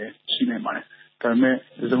ကိုယ်လဲတာတွေလည်းရှိနေပါတယ်ဒါပေ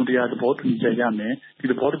မဲ့ဇုံတရားသဘောတူညီချက်ရမယ်ဒီ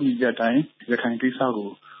သဘောတူညီချက်အတိုင်းရခိုင်ကိစ္စ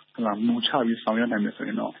ကိုမူချပြီးဆောင်ရွက်နိုင်မယ်ဆိုရ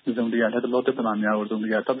င်တော့ဇုံတရားလက်တော်ပြဿနာများကိုဇုံတ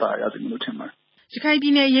ရားတတ်တာရသည်လို့ထင်ပါတယ်ရခိုင်ပြ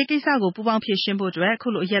ည်နယ်ရေးကိစ္စကိုပူးပေါင်းဖြေရှင်းဖို့အတွက်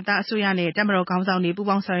အခုလိုအရက်သားအစိုးရနဲ့တပ်မတော်ခေါင်းဆောင်တွေ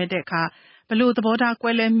ပူးပေါင်းဆောင်ရွက်တဲ့အခါဘလို့သဘောထား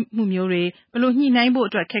ကွဲလွဲမှုမျိုးတွေဘလို့ညှိနှိုင်းဖို့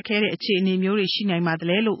အတွက်ခက်ခဲတဲ့အခြေအနေမျိုးတွေရှိနိုင်ပါ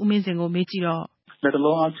သလဲလို့ဦးမင်းစင်ကိုမေးကြည့်တော့လက်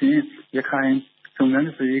တော်အချင်းရခိုင်စုံစမ်းစ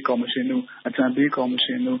စ်ဆေးရေးကော်မရှင်တို့အကြံပေးကော်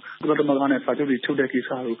မရှင်တို့ကုလသမဂ္ဂနဲ့စာချုပ်တွေချုပ်တဲ့ကိစ္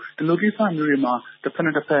စတို့ဒီလိုကိစ္စမျိုးတွေမှာတစ်ဖက်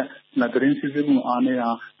နဲ့တစ်ဖက်သတင်းစစ်ဆေးမှုအားနေတာ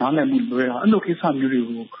နားလည်မှုလွဲတာအဲ့လိုကိစ္စမျိုး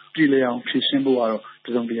တွေကိုပြည်လည်အောင်ဖြေရှင်းဖို့ကတော့တ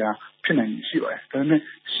စုံတရာဖြစ်နိုင်ရှိပါတယ်ဒါပေမဲ့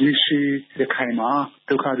ရေရှည်ရခိုင်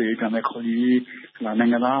မှာဒုက္ခတွေကလည်းခေါ်ကြီး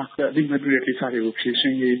နိုင်ငံသားအသိမဲ့ပြုတဲ့ကိစ္စတွေကိုဖြေရှ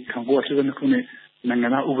င်းရေး1982ခုနှစ်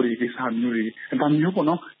နိုင်ငံသားဥပဒေကိစ္စမျိုးတွေဒါမျိုးပေါ့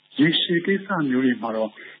နော် ရေရှည်ကိစ္စမျိုးတွေမှာတော့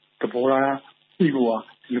သဘောထားပြီးကို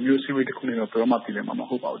ဒီလိုမျိုးစီဝေးတစ်ခုနဲ့တော့ဘယ်တော့မှပြည်လည်မှာ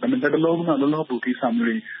မဟုတ်ပါဘူးဒါပေမဲ့တလုံးကလုံးလုံးပူကိစ္စ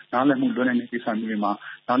မျိုးတွေနားလည်မှုလွှဲနေတဲ့ကိစ္စမျိုးတွေမှာ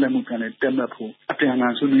နားလည်မှုပြန်လဲတက်မှတ်ဖို့အပြန်အလှ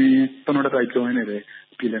န်ဆွေးနွေးတော်တော်တိုက်ပြောင်းနေ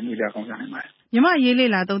တယ်ပြည်လည်မှုရကောင်းကြနိုင်ပါတယ်မြန်မာ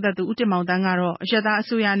ရေးလေလာသုံးသပ်သူဦးတင်မောင်တန်းကတော့အရက်သား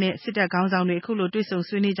အစိုးရနဲ့စစ်တပ်ခေါင်းဆောင်တွေအခုလိုတွေ့ဆုံ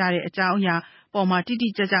ဆွေးနွေးကြတဲ့အကြောင်းအရာပေါ်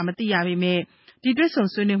မှာတိတိကျကျမသိရပေမဲ့ဒီတွေ့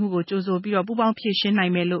ဆုံဆွေးနွေးမှုကိုကြိုဆိုပြီးတော့ပူးပေါင်းဖြည့်ရှင်းနို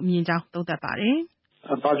င်မယ်လို့မြင်ကြောင်းသုံးသပ်ပါတယ်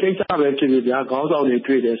။ဘာကိစ္စပဲဖြစ်ဖြစ်ဗျာခေါင်းဆောင်တွေ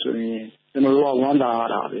တွေ့တယ်ဆိုရင်ကျွန်တော်တို့ကဝမ်းသာရ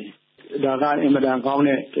တာပဲ။ဒါကအင်မတန်ကောင်း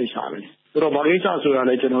တဲ့ကိစ္စပဲ။ဆိုတော့ဘာကိစ္စ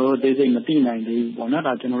ဆိုတာလဲကျွန်တော်တို့သိသိမသိနိုင်သေးဘူးပေါ့နော်။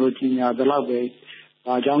ဒါကျွန်တော်တို့ကြီးညာသ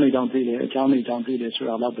လောက်ပဲအကြောင်းတွေကြောင့်သိတယ်အကြောင်းတွေကြောင့်သိတယ်ဆိုတာ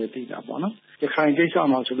တော့ပဲသိတာပေါ့နော်။ရခိုင်ကိစ္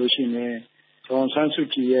စမှာဆိုလို့ရှိရင်ဂျွန်ဆန်းစု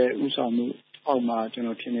ကြည်ရဲ့ဥဆောင်မှုအောက်မှာ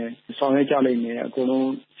ကျွန်တော်ထင်တယ်ဆောင်ရွက်ကြလိမ့်မယ်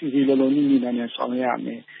အကုန်လုံးစီစီလုံးလုံးညှိနှိုင်းနဲ့ဆောင်ရွက်ရ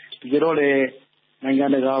မယ်ဒီတော့လေနိုင်ငံ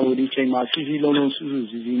တကာကိုဒီချိန်မှာစီစီလုံးလုံးစုစု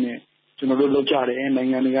စည်းစည်းနဲ့ကျွန်တော်တို့လုပ်ကြတယ်နိုင်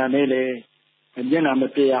ငံတကာနဲ့လည်းမျက်နှာမ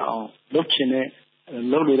ပြရအောင်လုပ်ချင်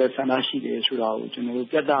တဲ့လုပ်လို့တဲ့ဆန္ဒရှိတယ်ဆိုတာကို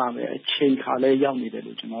ကျွန်တော်တို့ပြသရမယ်အချိန်ခါလဲရောက်နေတယ်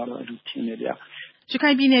လို့ကျွန်တော်ကတော့အထူးထင်နေကြရ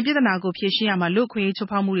ခိုင်ပြည်နယ်ပြည်ထနာကိုဖြေရှင်းရမှာလူ့ခွင့်ရေးချိုး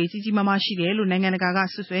ဖောက်မှုတွေကြီးကြီးမားမားရှိတယ်လို့နိုင်ငံတကာက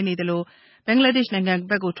ဆွဆွဲနေတယ်လို့ဘင်္ဂလားဒေ့ရှ်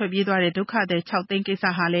နိုင်ငံဘက်ကိုထွက်ပြေးသွားတဲ့ဒုက္ခသည်6သိန်းကိစ္စ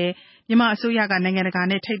ဟာလည်းမြန်မာအစိုးရကနိုင်ငံ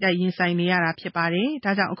တကာနဲ့ထိပ်တိုက်ရင်ဆိုင်နေရတာဖြစ်ပါတယ်။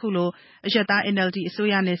ဒါကြောင့်အခုလိုအရက်သား NLD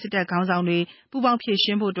အစိုးရနဲ့စစ်တပ်ခေါင်းဆောင်တွေပူးပေါင်းဖြ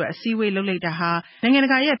ည့်ရှင်းဖို့အတွက်အစည်းအဝေးလုပ်လိုက်တာဟာနိုင်ငံ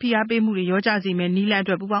တကာရဲ့ဖိအားပေးမှုတွေရောကြစေမယ့်နည်းလမ်းအ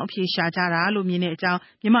တွက်ပူးပေါင်းအဖြေရှာကြတာလို့မြင်တဲ့အကြော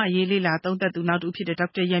င်းမြန်မာရေးလေးလာသုံးသပ်သူနောက်တူဖြစ်တဲ့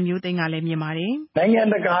ဒေါက်တာရန်မျိုးသိန်းကလည်းမြင်ပါတယ်။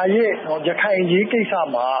နိုင်ငံတကာရဲ့ရခိုင်ရေးကိစ္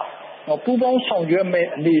စမှာပူးပေါင်းဆောင်ရွက်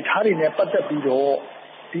မဲ့အနေအထားတွေနဲ့ပတ်သက်ပြီးတော့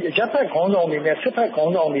ဒီအရက်ဖက်ခေါင်းဆောင်တွေနဲ့စစ်ဖက်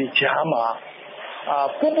ခေါင်းဆောင်တွေကြား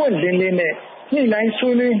မှာပွင့်ပွင့်လင်းလင်းနဲ့ညှိနှိုင်း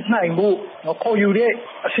ဆွေးနွေးနိုင်ဖို့ခေါ်ယူတဲ့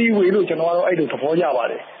အစည်းအဝေးလို့ကျွန်တော်ကတော့အဲ့လိုသဘောရပါ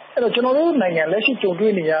တယ်အဲ့တော့ကျွန်တော်တို့နိုင်ငံလက်ရှိကြုံ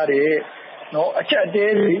တွေ့နေရတဲ့အချက်အ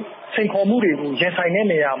သေးတွေစိန်ခေါ်မှုတွေကိုရင်ဆိုင်တဲ့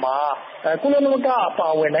နေရာမှာကုလသမဂ္ဂအပါ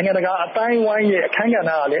အဝင်နိုင်ငံတကာအတိုင်းအဝိုင်းရဲ့အခမ်းကဏ္ဍ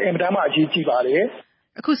ကလည်းအင်မတန်မှအရေးကြီးပါ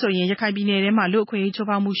တယ်အခုဆိုရင်ရခိုင်ပြည်နယ်ထဲမှာလူ့အခွင့်အရေးချိုး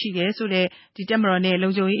ဖောက်မှုရှိတယ်ဆိုတဲ့ဒီတပ်မတော်နဲ့လုံ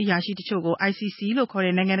ခြုံရေးအရာရှိတချို့ကို ICC လို့ခေါ်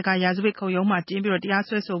တဲ့နိုင်ငံတကာရာဇဝတ်ခုံရုံးမှာတင်ပြီးတော့တရား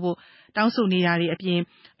စွဲဆိုဖို့တောင်းဆိုနေတာတွေ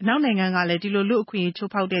အပြင်အနောက်နိုင်ငံကလည်းဒီလိုလူ့အခွင့်အ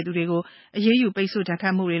ရေးချိုးဖောက်တဲ့သူတွေကိုအရေးယူပိတ်ဆို့ဒဏ်ခ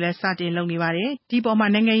တ်မှုတွေလည်းစတင်လုပ်နေပါတယ်ဒီပေါ်မှာ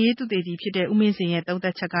နိုင်ငံရေးသုတေသီဖြစ်တဲ့ဦးမင်းစင်ရဲ့သုံးသ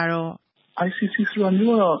ပ်ချက်ကတော့ ICC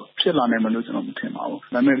ဆိုတာမျိုးတော့ဖြစ်လာနိုင်မလို့ကျွန်တော်မထင်ပါဘူး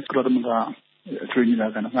ဒါပေမဲ့ကုလသမဂ္ဂအထွေထွေညီလာ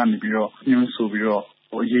ခံကနေပြီးတော့ညွှန်းဆိုပြီးတော့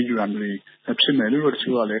အရေးယူရမျိုးတွေဖြစ်မယ်လို့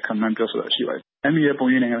တချို့ကလည်းခံမှန်းပြောဆိုတာရှိပါတယ်အဲ့ဒီ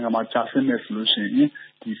ပုံရိပ်နိုင်ငံကမှာကြာဆင်းနေဆိုလို့ရှိရင်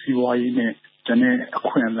ဒီစီးပွားရေးနဲ့ဂျန်နဲ့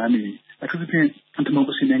အခွင့်အလမ်းတွေအထူးသဖြင့်ဒီမိုက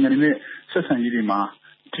ရေစီနိုင်ငံတွေနဲ့ဆက်ဆံရေးတွေ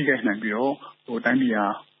မှာထိခိုက်နိုင်ပြီးတော့တို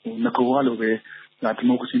င်းပြည်ဟာငကိုက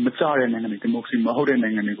လိုပဲဒီမိုကရေစီမကျတဲ့နိုင်ငံတွေဒီမိုကရေစီမဟုတ်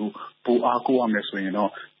တဲ့နိုင်ငံတွေကိုပိုအားကိုးရမယ်ဆိုရင်တော့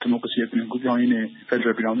ဒီမိုကရေစီအပြင်ကူးပြောင်းရေးနဲ့ဖက်ဒရ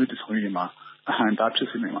ယ်ပြည်ထောင်စုတည်ဆောက်ရေးတွေမှာအဟန့်အ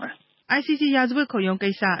တားဖြစ်စေနိုင်ပါတယ်ICC ရာဇဝတ်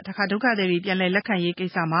ခုံရုံးကိစ္စတခါဒုက္ခသည်တွေပြန်လည်လက်ခံ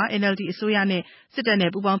ရေးကိစ္စမှာ NLD အစိုးရနဲ့စစ်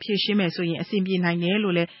တပ်နဲ့ပူးပေါင်းဖြည့်ရှင်းမယ်ဆိုရင်အဆင်ပြေနိုင်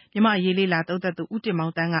တယ်လို့လည်းမြန်မာရေးလေးလာသုံးသပ်သူဦးတင်မော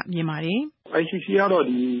င်တန်းကမြင်ပါတယ်။ ICC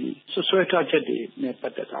ကတော့ဒီဆွဲထားချက်တွေနဲ့ပ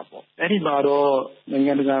တ်သက်တာပေါ့။အဲ့ဒီမှာတော့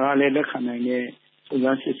နိုင်ငံတကာကလည်းလက်ခံနိုင်တဲ့စုံစ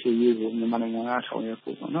မ်းစစ်ဆေးရေးကိုမြန်မာနိုင်ငံကဆောင်ရွက်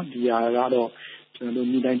ဖို့ပေါ့နော်။ဒီဟာကတော့ကျွန်တော်တို့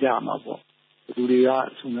ညှိနှိုင်းကြရမှာပေါ့။လူတွေက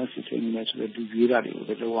စုံစမ်းစစ်ဆေးနေတယ်ဆိုတော့ဒီရွေးတာတွေ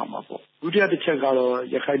ကိုလည်းလုပ်ရမှာပေါ့။ဒုတိယတစ်ချက်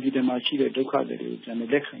ကတော့ရခိုင်ပြည်နယ်မှာရှိတဲ့ဒုက္ခသည်တွေကိုပြန်လည်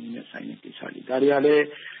လက်ခံရေးနဲ့ဆိုင်တဲ့ကိစ္စတွေဒါတွေကလ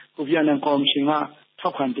ည်းကိုဖီအာနန်ကော်မရှင်ကထော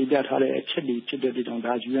က်ခံတင်ပြထားတဲ့အချက်တွေဖြစ်တဲ့ကြော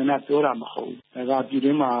င့်ဒါ UN ကပြောတာမဟုတ်ဘူး။ဒါ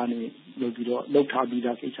ကပြည်တွင်းမှာနေလို့ပြီးတော့လောက်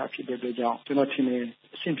ထားပြီးသားကိစ္စဖြစ်တဲ့အတွက်ကြောင့်ကျွန်တော်ထင်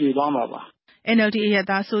တယ်အဆင်ပြေသွားမှာပါ။ NLD အရက်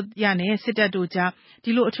သားဆိုရနဲ့စစ်တပ်တို့ကြား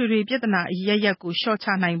ဒီလိုအထွေထွေပြဿနာအရရက်ကိုရှော့ချ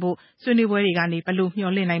နိုင်ဖို့ဆွေးနွေးပွဲတွေကနေဘယ်လို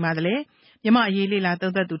မျှော်လင့်နိုင်ပါသလဲ။မြန်မာအရေး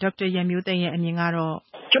လေးလာသုံးသပ်သူဒေါက်တာရန်မျိုးသိန်းရဲ့အမြင်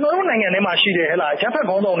ကတော့ကျွန်တော်တို့နိုင်ငံထဲမှာရှိတယ်ဟဲ့လားရပ်ဖက်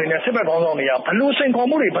ခေါင်းဆောင်တွေနဲ့စစ်ဖက်ခေါင်းဆောင်တွေက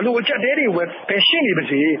ဘလို့စိန်ခေါ်မှုတွေဘလို့အချက်တဲတွေပဲရှ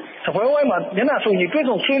င်းနေပါစေစပွဲဝိုင်းမှာမျက်နှာစုံကြီးတွေ့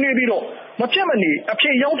ဆုံဆွေးနွေးပြီးတော့မဖြစ်မနေအဖြ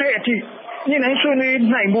စ်ရောက်တဲ့အထိညှိနှို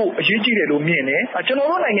င်းဆွေးနွေးနိုင်ဖို့အရေးကြီးတယ်လို့မြင်တယ်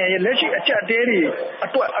ကျွန်တော်တို့နိုင်ငံရဲ့လက်ရှိအချက်တဲတွေအ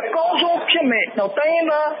တွက်အကောင်းဆုံးဖြစ်မဲ့တော့တိုင်းရင်း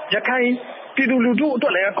သားရခိုင်ပြည်သူလူထုအတွ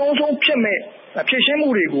က်လည်းအကောင်းဆုံးဖြစ်မဲ့ဖြည့်ရှင်း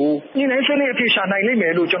မှုတွေကိုညှိနှိုင်းဆွေးနွေးအဖြေရှာနိုင်လိမ့်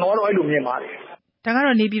မယ်လို့ကျွန်တော်ကတော့အဲ့လိုမြင်ပါတယ်ဒါ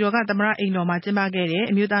ကတော့နေပြည်တော်ကသမ္မတအိမ်တော်မှာကျင်းပ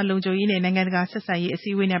ခဲ့တဲ့အမျိုးသားလုံခြုံရေးနဲ့နိုင်ငံတကာဆက်ဆံရေးအစ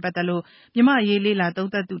ည်းအဝေးနဲ့ပတ်သက်လို့မြန်မာရေးလေးလာသုံး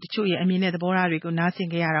သပ်သူတချို့ရဲ့အမြင်နဲ့သဘောထားတွေကိုနား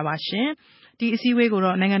ဆင်ခဲ့ရတာပါရှင်။ဒီအစည်းအဝေးကို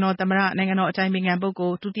တော့နိုင်ငံတော်သမ္မတနိုင်ငံတော်အတိုင်ပင်ခံပုဂ္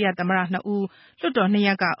ဂိုလ်ဒုတိယသမ္မတ2ဦးလွှတ်တော်2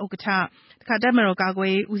ရပ်ကဥက္ကဋ္ဌတခါတပ်မတော်ကာကွယ်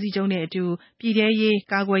ရေးဦးစီးချုပ်နဲ့အတူပြည်ထ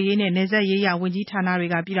ရေးကာကွယ်ရေးနဲ့နယ်စပ်ရေးရာဝန်ကြီးဌာန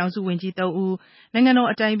တွေကပြည်ထောင်စုဝန်ကြီး3ဦး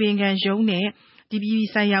နိုင်ငံတော်အတိုင်ပင်ခံရုံး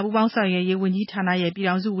နဲ့ဒီပြည်ဆိုင်ရာပူးပေါင်းဆောင်ရွက်ရေးဝန်ကြီးဌာနရဲ့ပြည်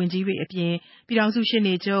ထောင်စုဝန်ကြီးတွေအပြင်ပြည်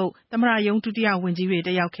ထောင်စုရှေ့နေချုပ်သမ္မတရုံးဒုတိယဝန်ကြီးတွေ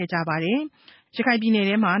တက်ရောက်ခဲ့ကြပါတယ်။ရခိုင်ပြည်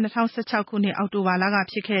နယ်ထဲမှာ2016ခုနှစ်အောက်တိုဘာလက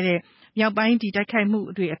ဖြစ်ခဲ့တဲ့ မြောက်ပိုင်းတိုက်ခိုက်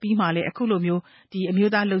မှုတွေအပြီးမှာလည်းအခုလိုမျိုးအ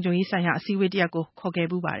မျိုးသားလုံခြုံရေးဆိုင်ရာအစည်းအဝေးတစ်ရပ်ကိုခေါ်ခဲ့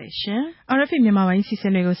ပူးပါတယ်ရှင်။ RFA မြန်မာပိုင်းစီ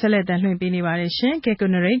စဉ်တွေကိုဆက်လက်တင်လွှင့်ပေးနေပါတယ်ရှင်။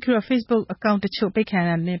 Facebook account တချို့ပိတ်ခံ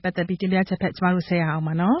ရတာနဲ့ပတ်သက်ပြီးတင်ပြချက်ဖက်ကျမတို့ဆက်ရအောင်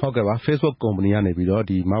ပါနော်။ ဟုတ်ကဲ့ပါ Facebook ကုမ္ပဏီကနေပြီးတော့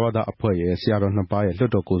မဘသအဖွဲ့ရဲ့ဆရာတော်2ပါးရဲ့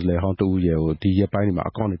လွှတ်တော်ကိုယ်စားလှယ်ဟောင်းတဦးရဲ့ကိုဒီရက်ပိုင်းမှာ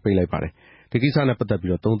အကောင့်တွေပိတ်လိုက်ပါတယ်။ဒီကိစ္စနဲ့ပတ်သက်ပြီး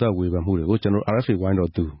တော့သုံးသပ်ဝေဖန်မှုတွေကိုကျွန်တော် RFA ဝိုင်းတော်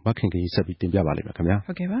သူမခင်ခင်ကြီးဆက်ပြီးတင်ပြပါလိမ့်မယ်ခင်ဗျာ။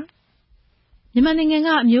ဟုတ်ကဲ့ပါ။မြန်မာနိုင်ငံက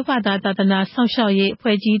အမျိုးဘာသာသာသနာစောင့်ရှောက်ရေး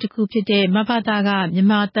အဖွဲ့ကြီးတစ်ခုဖြစ်တဲ့မဘသ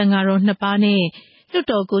ကမြန်မာတန်ဃာတော်2ပါးနဲ့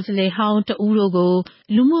လွှတ်တော်ကိုယ်စားလှယ်ဟောင်းတဦးတို့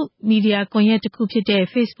ကိုလူမှုမီဒီယာကွန်ရက်တစ်ခုဖြစ်တဲ့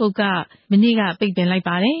Facebook ကမနေ့ကပိတ်ပင်လိုက်ပါ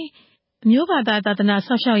တယ်။အမျိုးဘာသာသာ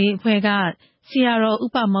သနာစောင့်ရှောက်ရေးအဖွဲ့ကဆရာတော်ဥ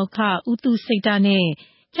ပမောက္ခဦးသူစိတ်တ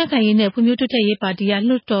နဲ့ကြံ့ခိုင်ရေးနဲ့ဖွံ့ဖြိုးတိုးတက်ရေးပါတီက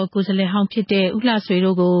လွှတ်တော်ကိုယ်စားလှယ်ဟောင်းဖြစ်တဲ့ဦးလှ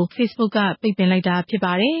ဆွေတို့ကို Facebook ကပိတ်ပင်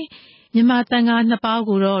လိုက်တာဖြစ်ပါတယ်။မြန်မာတန်ဃာ2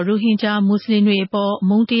ပါးကိုတော့ရိုဟင်ဂျာမွတ်စလင်တွေအပေါ်အ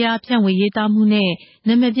မုန်းတရားဖြန့်ဝေရေးသားမှုနဲ့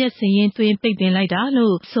နာမည်ပြစာရင်းသွင်းပိတ်ပင်လိုက်တာ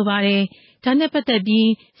လို့ဆိုပါတယ်။ဒါနဲ့ပတ်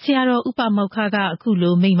သက်ပြီးဆရာတော်ဥပမောက္ခကအခု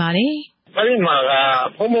လိုမိန့်ပါတယ်။အဲ့ဒီမှာ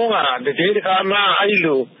ကဘုံဘုံကတကယ်တခါမှအဲ့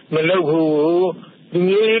လိုမလုပ်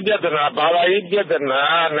ဘူးလူမျိုးရေးပြဿနာဘာသာရေးပြဿ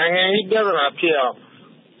နာနိုင်ငံရေးပြဿနာဖြစ်အောင်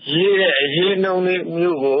ရေးတဲ့အရေးနှုန်း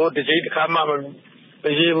လေးမျိုးကိုတကယ်တခါမှ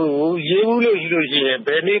မရေးဘူးရေးဘူးလို့ရှိလို့ရှိရင်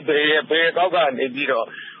ဘယ်နေ့ဘယ်ကောက်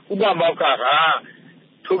ကနေပြီးတော့ဥပမောက္ခက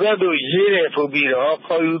ထိုကဲ့သို့ရေးတယ်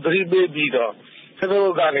ဆိုပြီးတော့ခေါ်ယူသတိပေးပြီးတော့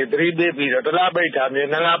Facebookကနေသတိပေးပြီးတော့တစ်လပိတ်ထား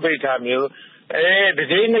မျိုးနှစ်လပိတ်ထားမျိုး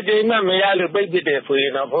တစ်ချိန်နှစ်ချိန်မှမရလို့ပိတ်ပစ်တယ်ဆို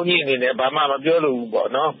ရင်တော့ဘုန်းကြီးအနေနဲ့ဘာမှမပြောလို့ဘူးပေါ့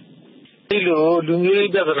နော်ဒီလိုလူမျိုး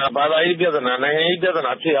ရေးပြဿနာဘာသာရေးပြဿနာနိုင်ငံရေးပြ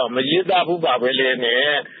ဿနာဖြစ်အောင်မရေးသားဘူးပါပဲလေ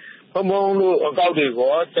နဲ့ဘုံဘုံတို့အကောက်တွေ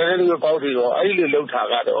ကောကျန်တဲ့လူအကောက်တွေကောအဲ့လိုလုပ်တာ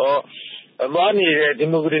ကတော့သွားနေတဲ့ဒီ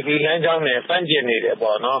မိုကရေစီလမ်းကြောင်းနဲ့စန့်ကျင်နေ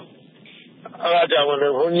တယ်ပေါ့နော်အဲ့ဒါကြော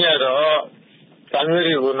င့်ဘုန်းကြီးကတော့တန်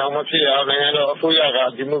မျိုးတွေကိုနောက်မဖြစ်အောင်နိုင်ငံတော်အစိုးရက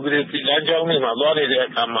ဒီမိုကရေစီလမ်းကြောင်းတွေမှာသွားနေတဲ့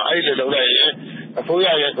အခါမှာအဲ့လိုလုပ်လိုက်ရင်အစိုးရ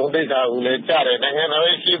ရဲ့ဂုဏ်သိက္ခာကိုလည်းကြားတယ်နိုင်ငံတော်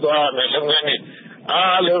ရဲ့ရှိသွားမယ်လုပ်ငန်းတွေ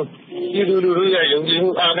အားလုံးဒီလူတွေရဲ့ယုံကြည်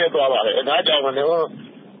မှုအားနဲ့သွားပါတယ်ဒါကြောင့်မလို့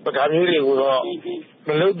ဒါမျိုးတွေကိုတော့မ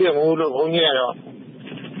လုပ်သင့်ဘူးလို့ဘုန်းကြီး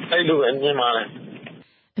ကတော့အဲ့လိုအမြင်ပါ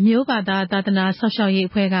တယ်အမျိုးဘာသာသာသနာစောင့်ရှောက်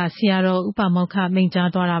ရေးအဖွဲ့ကဆရာတော်ဥပမောက္ခမိ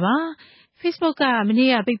န့်ကြားသွားတာပါ။ Facebook ကမ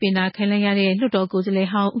နေ့ကပိတ်ပင်တာခံလိုက်ရတဲ့လွှတ်တော်ကိုယ်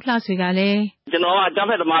စားလှယ်ဟောင်းဦးလှဆွေကလည်းကျွန်တော်ကအကြ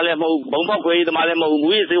မ်းဖက်သမားလည်းမဟုတ်ဘူးဘုံပေါက်ခွဲရေးသမားလည်းမဟုတ်ဘူးမူ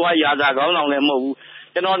ရေးစေဝါရာဇာခေါင်းဆောင်လည်းမဟုတ်ဘူး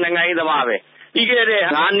ကျွန်တော်နိုင်ငံရေးသမားပဲပြီးခဲ့တဲ့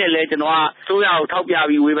9နှစ်လဲကျွန်တော်ကဆိုးရကို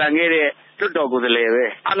ထောက်ပြပြီးဝေဖန်ခဲ့တဲ့လွှတ်တော်ကိုယ်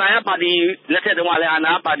စားလှယ်ပဲအာဏာရပါတီလက်ထက်တုန်းကလည်းအာ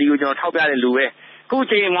ဏာရပါတီကိုကျွန်တော်ထောက်ပြ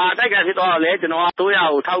တဲ့လူပဲခုချိန်မှာတိုက်ခိုက်ဖြစ်တော့လဲကျွန်တော်ကဆိုးရ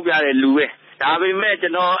ကိုထောက်ပြတဲ့လူပဲဒါပေမဲ့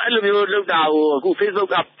ကျွန်တော်အဲ့လိုမျိုးလုပ်တာကိုအခု Facebook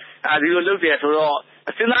ကဒီလိုလုပ်တယ်ဆိုတော့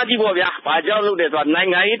စဉ်းစားကြည့်ပေါ့ဗျာဘာကြောင့်လုပ်တယ်ဆိုတာ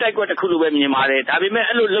နိုင်ငံရေးတိုက်ကွက်တစ်ခုလိုပဲမြင်ပါတယ်ဒါပေ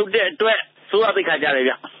မဲ့အဲ့လိုလုပ်တဲ့အတွက်ဆိုးရသိက္ခာကြ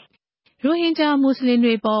တယ်ဗျရိုဟင်ဂျာမွတ်စလင်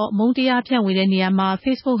တွေပေါ်အမုန်းတရားဖြန့်ဝေတဲ့နေရာမှာ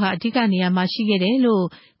Facebook ဟာအဓိကနေရာမှာရှိခဲ့တယ်လို့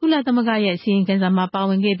ကုလသမဂ္ဂရဲ့အစီရင်ခံစာမှာပါ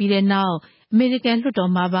ဝင်ခဲ့ပြီးတဲ့နောက်အမေရိကန်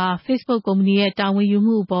လွှတ်တော်မှာပါ Facebook ကုမ္ပဏီရဲ့တာ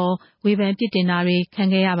ဝန်ယူမှုအပေါ်ဝေဖန်ပြစ်တင်တာတွေခံ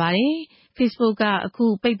ခဲ့ရပါတယ်။ Facebook ကအ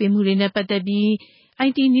ခုပိတ်ပင်မှုတွေနဲ့ပတ်သက်ပြီး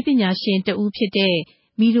IT နည်းပညာရှင်တဦးဖြစ်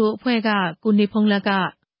တဲ့မီဒိုအဖွဲ့ကကိုနေဖုံးလက်က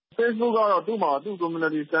Facebook ကတော့သူ့မှာသူ့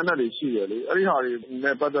community standard တွေရှိတယ်လေအဲ့ဒီဟာ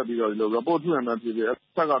တွေနဲ့ပတ်သက်ပြီးတော့report ထုတ်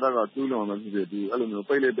ရမှဖြစ်ဖြစ်ဆက်ကကျူးလွန်မှဖြစ်ဖြစ်ဒီအဲ့လိုမျိုး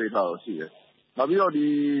ပိတ်ထားတော့ရှိတယ်နောက်ပြီးတော့ဒီ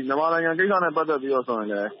မြန်မာနိုင်ငံကိစ္စနဲ့ပတ်သက်ပြီးတော့ဆို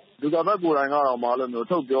ရင်လည်းလူကဘက်ကိုယ်တိုင်ကတော့မအဲ့လိုမျိုး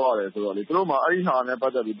ထုတ်ပြောရတယ်ဆိုတော့လေသူတို့မှအဲ့ဒီဟာနဲ့ပ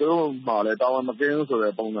တ်သက်ပြီးသူတို့မှလည်းတာဝန်မကင်းဘူး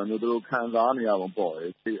ဆိုတဲ့ပုံစံမျိုးသူတို့ခံစားနေရ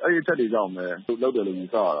ပုံပေါ့လေအဲ့ဒီအချက်တွေကြောင့်ပဲသူလုပ်တယ်လို့ယူ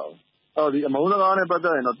ဆရတာအဲ့တော့ဒီအမုန်းစကားနဲ့ပတ်သ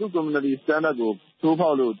က်ရင်တော့သူ့ community standard ကိုသိုးဖော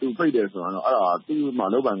က်လို့သူပိတ်တယ်ဆိုတော့အဲ့ဒါသူ့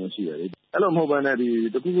မှာလုပ်ပိုင်ခွင့်ရှိတယ်လေအဲ့လိုမဟုတ်ဘဲ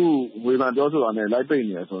နဲ့ဒီတခုခုဝေဖန်ပြောဆိုတာနဲ့လိုက်ပိတ်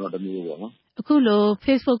နေရဆိုတော့တမျိုးပေါ့နော်အခုလို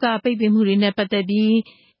Facebook ကပိတ်ပင်မှုတွေနဲ့ပတ်သက်ပြီး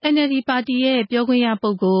NLD ပါတီရဲ့ပြောခွင့်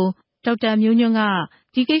ရပုဂ္ဂိုလ်ဒေါက်တာမျိုးညွန့်က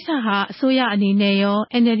ဒီကိစ္စဟာအစိုးရအနေနဲ့ရော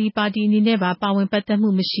NLD ပါတီအနေနဲ့ပါဝင်ပတ်သက်မှု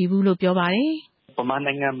မရှိဘူးလို့ပြောပါတယ်။မြန်မာ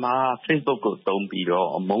နိုင်ငံမှာ Facebook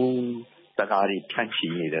ကိုသုံးပြီးတော့အမုန်းစကားတွေဖြန့်ချီ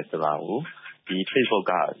နေတယ်ဆိုတာကိုဒီ Facebook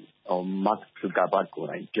ကMark Zuckerberg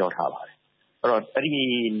ကိုယ်တိုင်ပြောထားပါတယ်။အဲ့တော့အဲ့ဒီ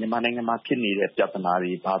မြန်မာနိုင်ငံမှာဖြစ်နေတဲ့ပြဿနာ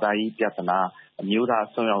တွေဘာသာရေးပြဿနာအမျိုးသား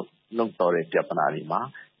အစွန်းရောက်လုံတော်တဲ့ပြဿနာတွေမှာ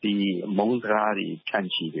ဒီအမုန်းစကားတွေဖြန့်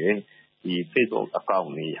ချီတဲ့ဒီ Facebook account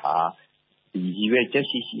တွေဟာဒီရည်ရွယ်ချက်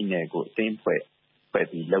ရှိနဲ့ကိုအသိဖွဲ့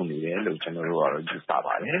ပြီးလုပ်နေတယ်လို့ကျွန်တော်တို့ကတော့ယူဆပါ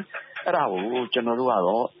တယ်။အဲ့ဒါကိုကျွန်တော်တို့က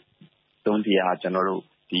တော့တုံးတရား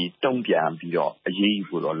ကျွန်တော်တို့ဒီတုံ့ပြန်ပြီးတော့အ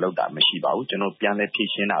ရေးယူဖို့တော့လုပ်တာမရှိပါဘူးကျွန်တော်ပြန်လဲဖြည့်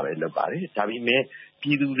ရှင်းတာပဲလုပ်ပါတယ်ဒါပေ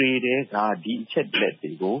မဲ့ပြည်သူတွေကဒီအချက်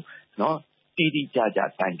လက်တွေ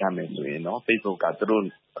ကိုနော်တိတိကျကျတိုင်တတ်မယ်ဆိုရင်နော် Facebook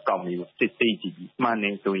ကသူတို့အကောင့်တွေကိုစစ်ဆေးကြ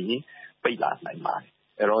ည့်ပြီးမှန်နေဆိုရင်ပိတ်လာနိုင်ပါ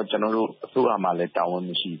တယ်အဲ့တော့ကျွန်တော်တို့အစိုးရမှာလည်းတာ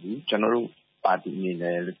ဝန်မရှိဘူးကျွန်တော်တို့ပါတီအနေ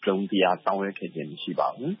နဲ့တုံးတရားဆောင်ရွက်ခဲ့ခြင်းမရှိပါ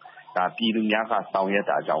ဘူးဒါပြည်သူများက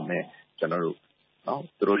ဆောင်ရွက်တာကြောင့်ပဲ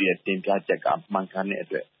ကျွန်တော်တို့နော်သူတို့ရဲ့တင်ပြချက်ကမှန်ကန်တဲ့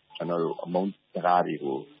အတွက်ကျွန်တော်တို့အမုန်းစကား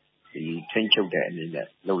တွေကို ထိန်းချုပ်တဲ့အနေ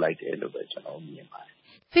နဲ့လုပ်လိုက်တယ်လို့ပဲကျွန်တော်မြင်ပါတယ်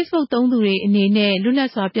Facebook သုံးသူတွေအနေနဲ့လွတ်လပ်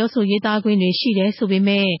စွာပြောဆိုရေးသားခွင့်တွေရှိတယ်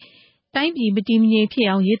ဆိုပေမဲ့တိုင်းပြည်မတည်မငြိမ်ဖြစ်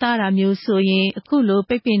အောင်ရေးသားတာမျိုးဆိုရင်အခုလို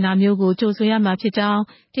ပိတ်ပင်တာမျိုးကိုကြိုဆိုရမှာဖြစ်ကြော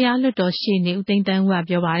င်းတရားလွှတ်တော်ရှေ့နေဦးသိန်းသန်းဦးက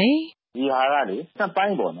ပြောပါတယ်ဒီဟာကလေနှစ်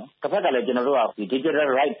ပိုင်းပေါ့နော်တစ်ဖက်ကလည်းကျွန်တော်တို့ကဒီ digital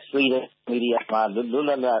rights freedom media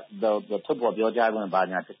မှာလွတ်လပ်ထုတ်ဖော်ပြောကြားခွ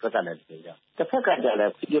င့်ဘာညာတစ်ဖက်ကလည်းပြောကြတစ်ဖက်ကကြလ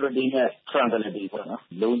ည်း security နဲ့ tranquility ပေါ့နော်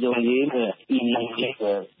လုံခြုံရေးနဲ့ email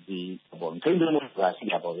ရဲ့ဒီပေါ့ထိန်းသိမ်းမှုကရှိ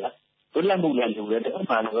တာပေါ့ဗျာလွတ်လပ်မှုလည်းလိုတယ်တစ်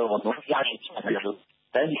ဖက်မှာလည်းတော့ရရှိချင်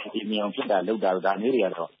တယ်လို့တိုင်းပြည်မြေအောင်ဖြစ်တာလောက်တာဒါမျိုးတွေ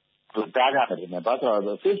ကတော့သူတားကြတယ်နဲ့ဘာလို့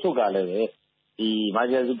ဆိုတော့ Facebook ကလည်းဒီ Mark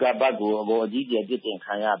Zuckerberg ကိုအကြီးကျယ်ပြစ်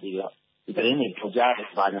တင်ခံရပြီးတော့ဒီတိုင်းနေထုတ်ကြ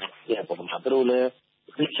တယ်ဘာညာတဲ့ပုံမှာသူတို့လည်း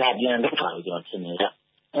သိချပြန်လုပ်တာလို့ကျွန်တော်ထင်နေကြ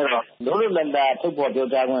အဲ့တော့လွတ်လပ်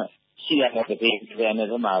လပ်ထုတ်ဖော်ပြောကြားခွင့်ရှိရတဲ့ပြည်နယ်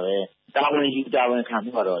နဲ့တော့မှာပဲတာဝန်ယူတာဝန်ခံ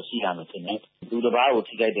မှုကတော့ရှိရမှာထင်တယ်လူတစ်ပါးကို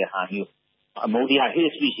ထိခိုက်တဲ့ဟာမျိုးအမုန်းတရား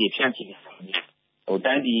hate speech ဖြန့်ချိနေတာ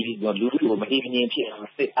တိုင်းပြည်လူထုကိုမတည်မငြိမ်ဖြစ်အောင်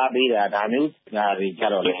စစ်အားပေးတာဒါမျိုးညာ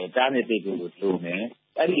တွေကြတော့လေတားနေသိကိုလို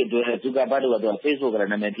မယ်အဲ့ဒီအတွက်သူကဘာလို့တော့ Facebook ကလ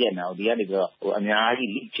ည်းနာမည်ပြက်နေအောင်ဒီကနေပြီးတော့အများကြီး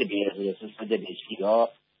leak ဖြစ်တယ်ဆိုတဲ့ဆွဆွချက်တွေ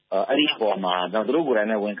ရှိတော့အဲ့ဒီပေါ်မှာတော့သူတို့ကိုယ်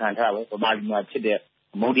တိုင်လည်းဝန်ခံထားပဲဗမာပြည်မှာဖြစ်တဲ့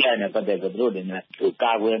အမုန်းတရားနဲ့ပတ်သက်ပြီးသူတို့အနေ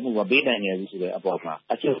နဲ့ကာကွယ်မှုမပေးနိုင်ရဘူးဆိုတဲ့အပေါ်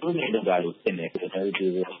မှာအချက်ဆုံးနေလုပ်တာလို့ဖြစ်နေတယ်ကျွန်တော်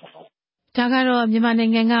တို့ဒါကတော့မြန်မာနို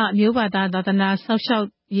င်ငံကမျိုးဘာသာသာသနာစော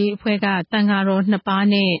င့်ရှောက်ရေးအဖွဲ့ကတန်ဃာတော်2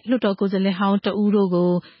ပါးနဲ့လွှတ်တော်ကိုယ်စားလှယ်ဟောင်းတဦးတို့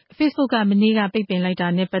ကို Facebook ကမနေ့ကပိတ်ပင်လိုက်တာ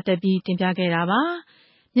နဲ့ပတ်သက်ပြီးတင်ပြ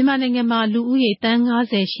ခဲ့တာပါမြန်မာနိုင်ငံမှာလူဦးရေတန်း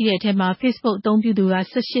90ရှိတဲ့အထက်မှာ Facebook အသုံးပြုသူက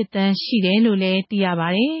18တန်းရှိတယ်လို့လည်းသိ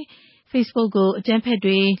ရပါတယ်။ Facebook ကိုအကြမ်းဖက်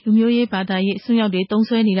တွေလူမျိုးရေးဘာသာရေးအစွန်းရောက်တွေသုံး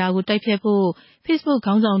စွဲနေတာကိုတိုက်ဖျက်ဖို့ Facebook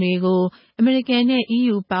ခေါင်းဆောင်တွေကိုအမေရိကန်နဲ့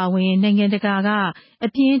EU ပါဝင်နိုင်ငံတကာက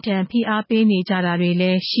အပြင်းထန်ဖိအားပေးနေကြတာတွေ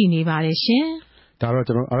လည်းရှိနေပါတယ်ရှင်။ဒါတော့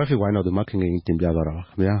ကျွန်တော် RFA ဝိုင်းတော်သူမခင်ခင်တင်ပြသွားတာပါ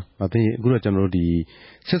ခင်ဗျာ။အသိအခုတော့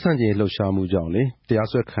ကျွန်တော်တို့ဒီဆက်ဆံခြင်းလှုပ်ရှားမှုကြောင့်လေတရား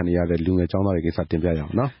စွဲခံရတဲ့လူငယ်ចောင်းသားတွေကိစ္စတင်ပြရအော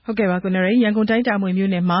င်နော်။ဟုတ်ကဲ့ပါကိုနေရရန်ကုန်တိုင်းတာမွေမြို့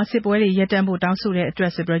နယ်မှာစစ်ပွဲတွေရပ်တန့်ဖို့တောင်းဆိုတဲ့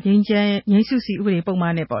အတွက်ဆိုပြီးငင်းစုစီဥပဒေ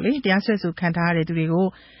ပုံမှန်နဲ့ပေါ့လေတရားစွဲဆိုခံထားရတဲ့သူတွေ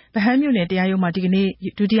ကိုဗဟန်းမြို့နယ်တရားရုံးမှာဒီက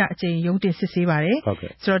နေ့ဒုတိယအကြိမ်ရုံးတင်စစ်ဆေးပါတယ်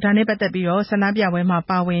။ဆိုတော့ဒါနဲ့ပတ်သက်ပြီးတော့ဆန္ဒပြပွဲမှာ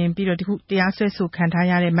ပါဝင်ပြီးတော့ဒီခုတရားစွဲဆိုခံထား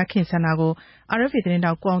ရတဲ့မခင်ဆန္ဒကို RFA သတ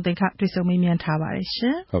င်းတောက်ကိုအောင်သိန်းခတွေ့ဆုံမေးမြန်းထားပါ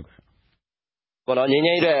တယ်ရှင်။ဟုတ်ကဲ့ပေါ့နော်ငင်းင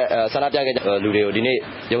င်းတဲ့ဆန္ဒပြခဲ့တဲ့လူတွေကိုဒီ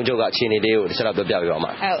နေ့ရုံးချုပ်ကအခြေအနေလေးကိုတစ်ချက်တော့ပြောပြပေးပါ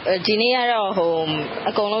ဦး။ဒီနေ့ကတော့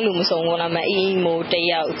အကုန်လုံးလူမစုံဘူးလားမအီမိုတ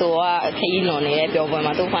ယောက်သူကခရီးလွန်နေတဲ့ပြောပွဲ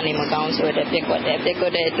မှာသူ့ဖာနေမကောင်းဆို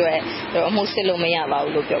တဲ့ပြက်ကွက်တဲ့အတွက်အမှုစစ်လို့မရပါ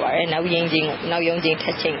ဘူးလို့ပြောပါတယ်။နောက်ရုံးချင်း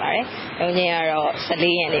ထပ်ချိန်ပါတယ်။ရုံးချင်းကတော့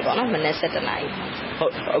14ရက်နေ့ပေါ့နော်မနက်7:00နာရီ။ဟု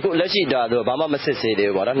တ်အခုလက်ရှိဒါဆိုဘာမှမစစ်ဆေးသေး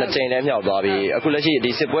ဘူးပေါ့နော်နှစ်ချိန်လည်းမြောက်သွားပြီအခုလက်ရှိ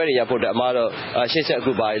ဒီစစ်ပွဲတွေရပ်ဖို့အတွက်အမားတို့ရှေ့ဆက်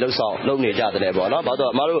အခုပါလုပ်နေကြတယ်ပေါ့နော်ဘာလို့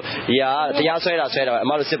အမားတို့ဒီဟာတရားစွဲတာအ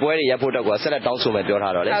မားတို့စစ်ပွဲတွေရပ်ဖို့အတွက်ကဆက်လက်တောင်းဆို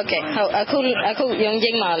မယ်ပြောထားတော့လေဟုတ်ကဲ့ဟုတ်အခုရုံးချ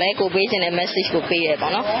င်းမှာလည်းကိုပေးခြင်းတဲ့ message ကိုပေး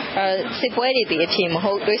ရပေါ့နော်စစ်ပွဲတွေဒီအဖြစ်မဟု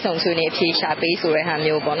တ်တွေးဆုံဆွေးနေအဖြစ်ရှာပေးဆိုတဲ့ဟာ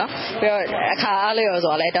မျိုးပေါ့နော်ပြီးတော့အခါအားလျော်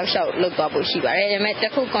စွာလည်းတောက်လျှောက်လုပ်သွားဖို့ရှိပါတယ်ဒါပေမဲ့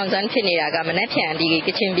တခု concern ဖြစ်နေတာကမနေ့ဖြန်ဒီက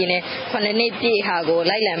ချင်ပြည်နယ်9နှစ်ပြည့်ဟာကို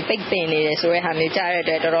လိုက်လံပိတ်ပင်နေတယ်ဆိုတဲ့ဟာမျိုးကြား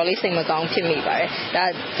ရတဲ့တော်တော်လေးစိတ်မကောင်းဖြစ်မိပါ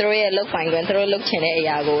တယ်ဒါသူတို့ရဲ့လုပ်ပိုင်ခွင့်သူတို့လုပ်ချင်တဲ့အ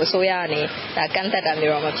ရာကိုအစိုးရကနေဒါကန့်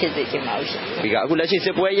သက်တာမျိုးတော့မဖြစ်စေချင်ပါဘူးရှင်ဒီကအခုလက်ရှိ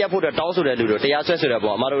စစ်ပွဲရပ်ဖို့အတွက်တောင်းဆိုတဲ့လူတွေတရားစွဲဆိုတဲ့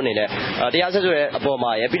အပေါ်အမတို့အနေနဲ့တရားစွဲဆိုတဲ့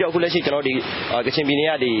အပေါ်မှာရပြီးတော့အခုလက်ရှိကျွန်တော်ဒီကချင်ပြည်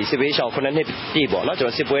နယ်ကဒီစစ်ဘေးရှောင်9နှစ်ပြည့်ပေါ့နော်ကျွန်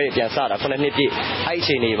တော်စစ်ပွဲတွေပြန်စတာ9နှစ်ပြည့်အဲ့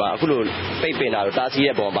အချိန်တွေမှာအခုလိုပိတ်ပင်တာလို့တား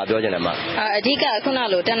ဆီးတဲ့ပုံမှာပြောချင်တယ်မှာအဓိကခု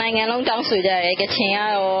နလိုတနိုင်ငံလုံးတောင်းဆိုကြရဲကချင်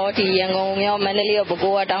ရောဒီရန်ကုန်ရောမန္တလေး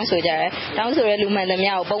ရောပဲခူးရောတောင်းဆိုကြရဲတောင်းဆိုတဲ့လူမှန်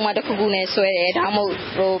သမျှကိုပုံမှန်တစ်ခုခုနဲ့ဆွဲတယ်ဒါမှ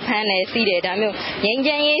မဟုတ်ဖမ်းတယ်စီးတယ်ဒါမျိုးင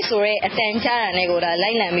င်းချမ်းရေးဆိုရဲအတန်ကြားတာနဲ့ကိုဒါ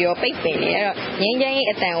လိုက်လံပြီးတော့ပိတ်ပင်နေအဲ့တော့ငင်းချမ်း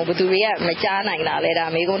ရေးအတန်ကိုဘယ်သူတွေကမကြား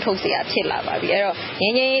နိုင်တာလဲဒါမေကုန်းထုတ်เสียဖြစ်လာပါပြီအဲ့တော့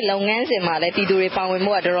ငင်းချမ်းရေးလုပ်ငန်းစဉ်မှာလည်းပြည်သူတွေပါဝင်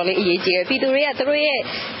မှုကတော်တော်လေးအရေးကြီးတယ်ပြည်သူတွေကသူတို့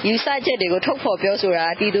ရဲ့ယူဆချက်တွေကိုထုတ်ဖော်ပြော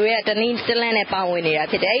ဆိုတာပြည်သူတွေကတနည်းတလန့်နဲ့ပါ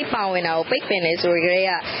ဝင်နေတာဖြစ်တယ်အဲ့ပါဝင်တာကိုပိတ်ပင်နေဆိုကြတဲ့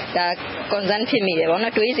ကဒါ concern ဖြစ်မိတယ်ဗော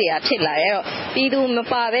နော်တွေးเสียဖြစ်လာတယ်အဲ့တော့ပြည်သူ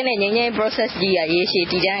မပါဘဲနဲ့ငင်းချမ်းရေး process ကြီး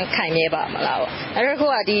ကရေရှည်တည်တံ့ခိုင်မြဲပါမလားဗော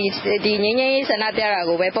အဲ့တော့ခုကဒီငင်းချမ်းရေးဆန္ဒပြတာ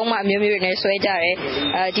ကိုပဲပုံမှန်အမျိုးမျိုးနဲ့ဆွဲကြတယ်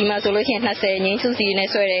ဒီမှာဆိုလို့ရှိရင်20ငင်းစုစီ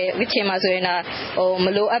နဲ့ဆွဲတယ်ဝစ်ချင်မှာဆိုရင်မ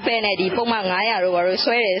လိုအပ်ပဲနဲ့ဒီပုံမှန်900တို့ဘာလို့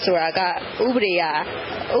ဆွဲတယ်ဆိုတာကဥပဒေ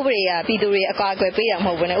ကပြည်သူတွေအကာအကွယ်ပေးရ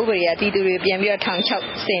မဟုတ်ဘူးနဲ့ဥပဒေကပြည်သူတွေပြန်ပြီးတော့ထောင်ချောက်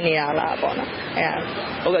ဆင်နေတာလားပေါ့နော်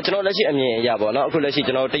အဲ့ဒါဟုတ်ကဲ့ကျွန်တော်လက်ရှိအမြင်အရပေါ့နော်အခုလက်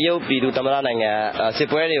ရှိကျွန်တော်တရုတ်ပြည်သူသမ္မတနိုင်ငံစစ်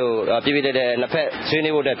ပွဲတွေကိုပြည်တဲ့နှစ်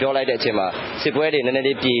ဖက်ဆွေးနွေးဖို့အတွက်ပြောလိုက်တဲ့အချိန်မှာစစ်ပွဲတွေနည်းနည်း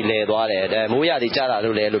လေးပြည်လည်သွားတယ်မိုးရ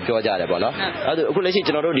သည်ကြားတာလို့လည်းလို့ပြောကြတယ်ပေါ့နော်အဲ့ဒါအခုလက်ရှိ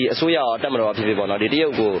ကျွန်တော်တို့ဒီအစိုးရရောတက်မတော်ဖြစ်ပေါ့နော်ဒီ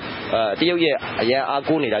တရုတ်ရဲ့အရန်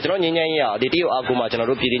အားကိုးနေတာကျွန်တော်ငင်းငင်းရဒီတရုတ်အားကိုးမှာ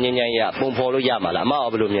ကျွန်တော်တို့ပြည်ငင်းငင်းရပုံဖော်လို့ရမှာလားအမ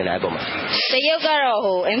ရောဘယ်လိုမြင်လဲပုံမှာတရုတ်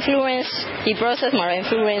ကတော့influence ဒီ process မှာ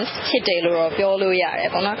influence ဖြစ်တယ်လို့တော့ပြောလို့ရ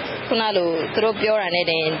တယ်ပေါ့နော်ခုနလိုသူတို့ပြောတာနဲ့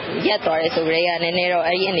တင်ရက်သွားတယ်ဆိုကြတဲ့ကနည်းနည်းတော့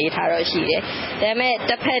အဲ့ဒီအနေထားတော့ရှိတယ်ဒါပေမဲ့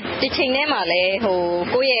တစ်ဖက်တစ်ချိန်ထဲမှာလည်းဟို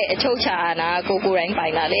ကိုယ့်ရဲ့အချုပ်ချာအာဏာကိုယ်တိုင်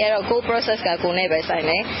ပိုင်တာလေအဲ့တော့ကိုယ် process ကကိုယ်နဲ့ပဲဆိုင်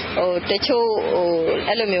တယ်ဟိုတချို့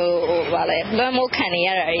ဟိုအဲ့လိုမျိုးဟိုဗာလဲလွှမ်းမိုးခံနေရ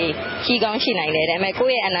တာကြီးကောင်းရှိနိုင်တယ်ဒါပေမဲ့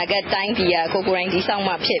ကိုယ့်ရဲ့အနာဂတ်တိုင်းပြည်ကကိုယ်တိုင်ဒီ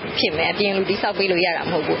ဆောက်မှဖြစ်မယ်အပြင်လူဒီဆောက်ပေးလို့ရတာ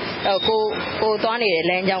မဟုတ်ဘူးအဲ့တော့ကိုသွားနေ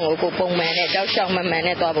တဲ့လမ်းကြောင်းကိုကိုပုံမှန်နဲ့တောက်လျှောက်မှန်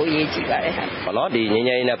နဲ့သွားဖို့အရေးကြီးပါတယ်ဟာဟုတ်နော်ဒီငင်း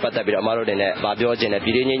ငင်းနဲ့ပတ်သက်ပြီးတော့အမတို့အနေနဲ့ဗာပြောချင်တယ်ပြ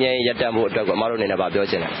ည်တွင်းငင်းငင်းရပ်တန့်မှုအတွက်ကအမတို့အနေ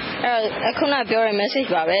နဲ့ဗာပြောချင်တယ်အဲ့ခုနပြောတဲ့ message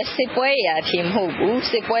ပါပဲစစ်ပွဲရအဖြစ်မဟုတ်ဘူး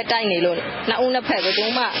စစ်ပွဲတိုက်နေလို့နှစ်ဦးနှစ်ဖက်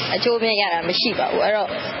ဘယ်သူမှအကျိုးမြတ်ရတာမရှိပါဘူးအဲ့တော့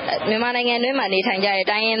မြန်မာနိုင်ငံတွင်းမှာနေထိုင်ကြ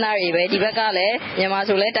တဲ့တိုင်းရင်းသားတွေပဲဒီဘက်ကလ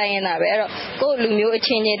ည်းမြန်မာဆိုလဲတိုင်းရင်းသားပဲအဲ့တော့ကိုယ့်လူမျိုးအချ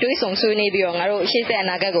င်းချင်းတွေးဆုံဆွေးနွေးပြီးတော့ငါတို့ရှေ့ဆက်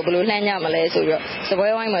အနာဂတ်ကိုဘယ်လိုလှမ်းကြမလဲဆိုပြီးတော့စပွဲ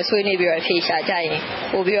ဝိုင်းမှာဆွေးနွေးပြီးတော့အဖြေရှာကြ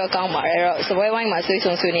ရင်ပို့ပြီးတော့ကောင်းပါတယ်အဲ့တော့စပွဲဝိုင်းမှာဆွေး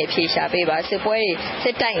ဆုံဆွေးနွေးအဖြေရှာပေးပါစစ်ပွဲတွေ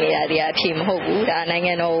စစ်တိုက်နေတာတွေအဖြေမဟုတ်ဘူးဒါနိုင်ငံ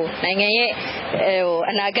တော်နိုင်ငံရဲ့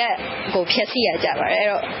ဟိုအနာဂတ်ကိုဖျက်ဆီးရကြပါတယ်အဲ့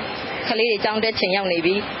တော့ကလေးတွေကြောင်းတက်ချင်ရောက်နေ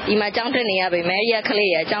ပြီဒီမှာကြောင်းတက်နေရပြီမယ်ရကလေး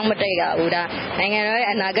တွေအကြောင်းမတိတ်ကဘူးဒါနိုင်ငံတော်ရဲ့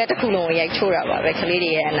အနာဂတ်တစ်ခုလုံးကိုရိုက်ချိုးတာပါပဲကလေး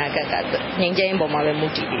တွေရဲ့အနာဂတ်ကငြိမ်းချမ်းပုံမှာပဲမူ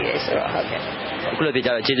တည်နေတယ်ဆိုတော့ဟုတ်ကဲ့အခုလိုပြကြ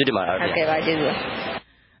တော့ကျေးဇူးတင်ပါတယ်ဟုတ်ကဲ့ပါကျေးဇူး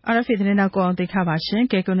RFA သတင်းတောက်ကိုအောင်သိ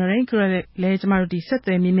ခပါရှင်ကဲကွန်ရင်ကလည်းကျမတို့ဒီ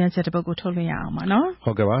ဆက်သွယ်မြင်းမြန်းချက်တစ်ပုဒ်ကိုထုတ်လွှင့်ရ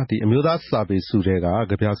အောင်ပါနော်ဟုတ်ကဲ့ပါဒီအမျိုးသားစာပေစုတွေ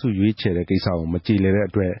ကကြပြစုရွေးချယ်တဲ့ကိစ္စကိုမကြည်လည်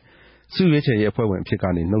တဲ့အတွက်စုရွေးချယ်ရေးအဖွဲ့ဝင်အဖြစ်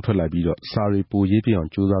ကနေနှုတ်ထွက်လိုက်ပြီးတော့စာရီပိုရေးပြအောင်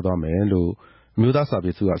ကြိုးစားသွားမယ်လို့အမျိုးသားစာပေ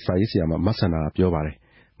စုကစာရေးဆရာမမတ်ဆန္ဒကပြောပါ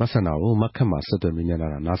တယ်မတ်ဆန္ဒကိုမတ်ခတ်မှာဆက်သွယ်မြင်းမြ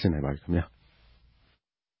န်းလာတာနားဆင်နိုင်ပါပြီခင်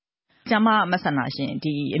ဗျာကျမမဆန္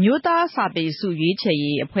ဒရှင်ဒီအမျိုးသားစာပေစုရွေးချယ်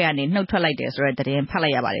ရေးအဖွဲ့ကနေနှုတ်ထွက်လိုက်တယ်ဆိုတဲ့သတင်းဖတ်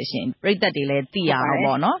လိုက်ရပါတယ်ရှင်ပရိသတ်တွေလည်းသိရအောင်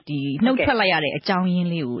ပေါ့နော်ဒီနှုတ်ထွက်လိုက်ရတဲ့အကြောင်းရင်း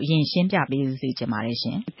လေးကိုအရင်ရှင်းပြပေးစေချင်ပါ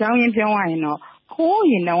တယ်ရှင်အကြောင်းရင်းပြောရ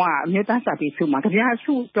ရင်တော့ခိုးရင်တော့အမျိုးသားစာပေစုမှာကြပြ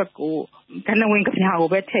စုအတွက်ကိုကဏ္ဍဝင်ကြပြကို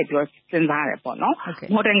ပဲထည့်ပြီးစဉ်းစားရ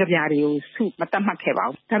တယ်ပေါ့နော်မော်ဒန်ကြပြတွေကိုစုမတတ်မှတ်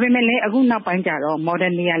ခဲ့ပါဘူးဒါပေမဲ့လည်းအခုနောက်ပိုင်းကျတော့မော်ဒန်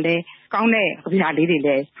တွေကလည်းကောင်းတဲ့ကြပြလေးတွေလ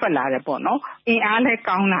ည်းထွက်လာတယ်ပေါ့နော်အင်အားလည်း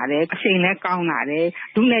ကောင်းလာတယ်အချိန်လည်းကောင်းလာတယ်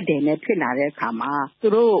ဒုနဲ့တယ်နဲ့ဖြစ်လာတဲ့အခါမှာသူ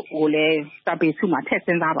တို့ကိုလည်းစာပေစုမှာထည့်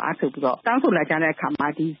စဉ်းစားပါဆိုပြီးတော့တောင်းဆိုလာကြတဲ့အခါမှာ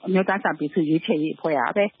ဒီအမျိုးသားစာပေစုရွေးချယ်ရေး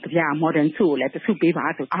အဖွဲ့ကပဲကြပြမော်ဒန်စုကိုလည်းတစုပေး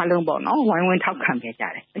ပါဆိုအားလုံးပေါ့နော်ဝိုင်းဝန်းထောက်ခံခဲ့ကြ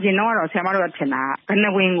တယ်အရင်တော့ဆရာမတို့ကထင်တာကဏ္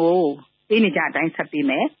ဍဝင်ကိုပေးနေကြအတိုင်းဆက်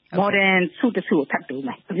ပေးမယ်မော်ဒန်စုတစုကိုထပ်တိုး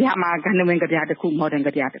မယ်ကြပြမှာကဏ္ဍဝင်ကြပြတစ်ခုမော်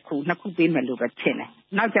ဒန်ကြပြတစ်ခုနှစ်ခုပေးမယ်လို့ပဲထင်တယ်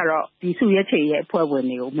နောက်ကြတော့ဒီစုရွေးချယ်ရေးအဖွဲ့ဝင်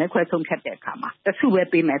တွေကိုမဲခွဲဆုံးဖြတ်တဲ့အခါမှာ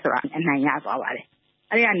တစုပဲပေးမယ်ဆိုတာအနိုင်ရသွားပါတယ်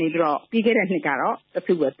အဲ့ဒီကနေပြီးတော့ပြီးခဲ့တဲ့နှစ်ကတော့တ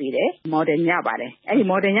စုပဲပေးတယ်မော်ဒန်ရပါတယ်အဲ့ဒီ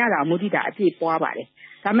မော်ဒန်ရတာမူတည်တာအပြည့်ပွားပါတယ်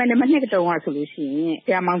ဒါမဲ့မနှစ်တုန်းကဆိုလို့ရှိ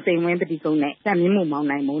ရင်ဆရာမောင်စိန်ဝင်းပတိကုန်းနဲ့ဆရာမြင့်မှုမောင်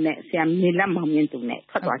နိုင်မိုးနဲ့ဆရာမြေလက်မောင်မြင့်သူနဲ့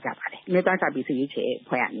ထွက်သွားကြပါတယ်မြို့သားစာပေစုရွေးချယ်အ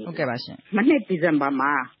ဖွဲ့ကနေဟုတ်ကဲ့ပါရှင်မနှစ်ဒီဇင်ဘာ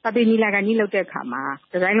မှာစာပေညီလာခံကြီးလုပ်တဲ့အခါမှာ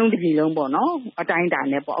ဒီဇိုင်းလုံးတစ်ပြည်လုံးပေါ့နော်အတိုင်း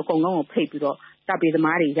အတာနဲ့ပေါ့အကုန်လုံးကိုဖိတ်ပြီးတော့စာပေ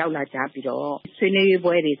သမားတွေရောက်လာကြပြီးတော့ဆွေးနွေး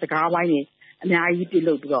ပွဲတွေစကားဝိုင်းတွေအများကြီး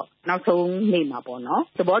ပြုလုပ်ပြီးတော့နောက်ဆုံးနေ့မှာပေါ့နော်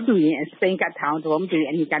သဘောတူရင်စပိန်ကတ်ထောင်သဘောမတူရင်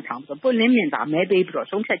အနီကတ်ထောင်ဆိုပွင့်လင်းမြင်သာမဲပေးပြီးတော့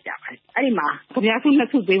ဆုံးဖြတ်ကြပါတယ်အဲ့ဒီ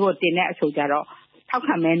မှာကြပြစုနှစ်စုပေးဖို့တင်တဲ့အဆိုကြတော့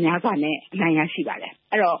ထောက်ခံမဲများစွာနဲ့အနိုင်ရရှိပါတယ်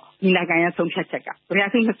အဲ့တော့ညီလာခံရဲ့ဆုံးဖြတ်ချက်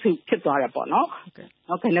ကကြပြစုနှစ်စုဖြစ်သွားတယ်ပေါ့နော်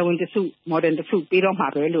ကဏ္ဍဝင်တစုမော်ဒန်တစုပြီးတော့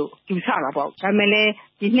မှာပဲလို့ယူဆတာပေါ့ဒါပေမဲ့လ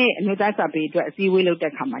ည်းဒီနေ့အမျိုးသားစာပေအတွက်အစည်းအဝေးလုပ်တဲ့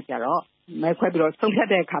အခါမှာကျတော့မဲ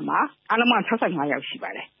ခွဲပြီးတော့ဆုံးဖြတ်တဲ့အခါမှာအားလုံးက65ရောက်ရှိပါ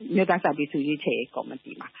တယ်မြို့သားစာပေစုရွေးချယ်ရေးကော်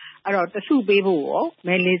မတီမှာအဲ့တော့တစုပေးဖို့ရော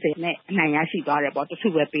မဲ40နဲ့အနိုင်ရရှိသွားတယ်ပေါ့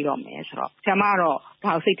တစုပဲပေးတော့မယ်ဆိုတော့ဆရာမ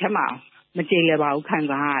ကတော့ဒါစိတ်ထဲမှာမကြေလည်ပါဘူးခံ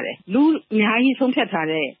စားရတယ်လူအများကြီးဆုံးဖြတ်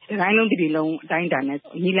ထားတဲ့ဒီတိုင်းလုံးဒီလုံးအတိုင်းအတာ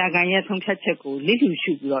နဲ့ညီလာခံရဲ့ဆုံးဖြတ်ချက်ကိုလစ်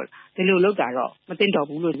လျူရှုပြီးတော့ဒီလိုလုပ်တာတော့မ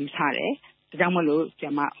တင်တော်ဘူးလို့ယူဆတယ်ဒါကြောင့်မလို့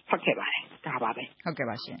ဆရာမဖတ်ခဲ့ပါတယ်ဒါပါပဲဟုတ်ကဲ့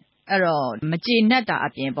ပါရှင်အဲ့တော့မကြေနပ်တာ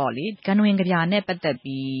အပြင်ပေါ့လေကဏ္ဍဝင်ကြပြနဲ့ပတ်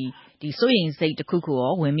သက်ပြီးဒီစိုးရိမ်စိတ်တစ်ခုခု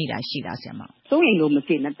ရောဝင်မိတာရှိလားဆရာမစိုးရိမ်လို့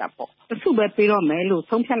မကြေနပ်တာပေါ့တစုပဲပေးတော့မယ်လို့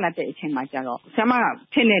ဆုံးဖြတ်လိုက်တဲ့အချိန်မှာကျတော့ဆရာ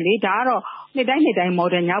မထင်တယ်လေဒါကတော့နေ့တို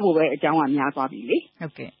င်းမော်ဒန်ရဖို့ပဲအကြောင်းကများသွား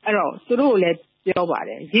ပြီလေဟုတ်ကဲ့အဲ့တော့သူတို့လည်းပြောပါတ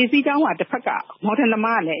ယ်ရေစီးကြောင်းကတစ်ဖက်ကမော်ဒန်သ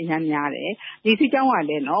မားကလည်းအများများတယ်ရေစီးကြောင်း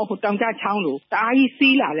ကလည်းနော်ဟိုတောင်ကျချောင်းလိုတ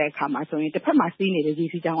အားကြီးစီးလာတဲ့အခါမှာဆိုရင်တစ်ဖက်မှာစီးနေတဲ့ရေ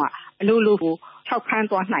စီးကြောင်းကအလိုလိုကို၆ခန်း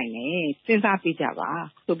သွားနိုင်တယ်စဉ်း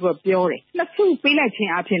စားပြကြပါဆိုပြီးပြောတယ်နှစ်ခုပေးလိုက်ခြင်း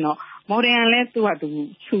အပြင်တော့မော်ဒန်လည်းသူ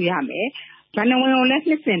ကသူဆူရမယ်ဘဏ္ဍဝင်ကိုလ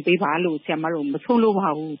ည်းနှစ်စင်ပေးပါလို့ဆရာမတို့မဆိုးလို့ပါ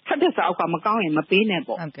ဘူးဖတ်တဲ့စာအုပ်ကမကောင်းရင်မပေး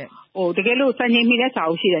နဲ့ပေါ့ဟုတ်ကဲ့ဟိုတကယ်လို့စံချိန်မိ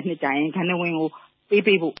တဲ့စာအုပ်ရှိတဲ့နှစ်ကြရင်ဘဏ္ဍဝင်ကို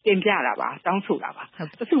ပေးဖို့တင်ပြတာပါတောင်း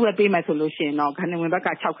ဆိုတာပါတစုပဲပေးမယ်ဆိုလို့ရှိရင်တော့ဘဏ္ဍဝင်ဘက်က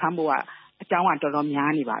6ခန်းဖို့ကအကြောင်းကတော်တော်များ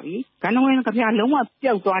နေပါပြီဘဏ္ဍဝင်ကဗျာလုံး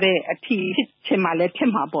ဝပျောက်သွားတဲ့အထီးချင်မှလည်းဖြ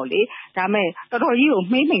စ်မှာပေါ့လေဒါမဲ့တော်တော်ကြီး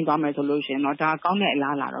ကိုမှိမ့်မိန်သွားမယ်ဆိုလို့ရှိရင်တော့ဒါကောင်းတဲ့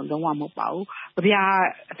အလားလာတော့လုံးဝမဟုတ်ပါဘူးကြဗျာ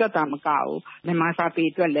အတွက်တာမကဘူးမြန်မာစာပေ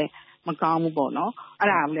အတွက်လည်း မကောင်းဘူးပေါ့နော်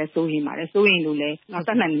အဲ့ဒါကိုလည်းစိုးရင်ပါတယ်စိုးရင်လို့လည်းတော့တ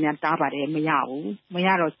က်နိုင်များတားပါတယ်မရဘူး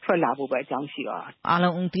မရတော့ထွက်လာဖို့ပဲအကြောင်းရှိတော့အား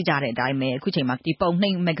လုံးသိကြတဲ့အတိုင်းပဲအခုချိန်မှာဒီပုံ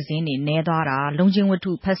နှိပ်မဂ္ဂဇင်းတွေနဲသွားတာလုံချင်း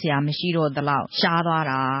ဝတ္ထုဖတ်စရာမရှိတော့သ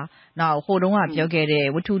လောက်ရှားသွားတာနောက်ဟိုတုန်းကပြောခဲ့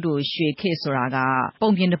တဲ့ဝတ္ထုတို့ရွှေခေတ်ဆိုတာက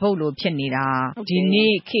ပုံပြင်တစ်ပုတ်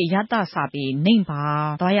လိုဖြစ်နေတာဒီနေ့ခေတ်ရတစာပေ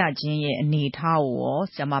နှိမ်ပါသွားရခြင်းရဲ့အနေထားကိုရော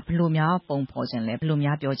ဆရာမဘယ်လိုများပုံဖော်ခြင်းလဲဘယ်လို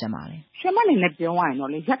များပြောခြင်းပါလဲဆရာမလည်းလည်းပြောရ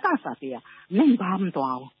ရင်တော့လေရတစာပေကနှိမ်ပါမ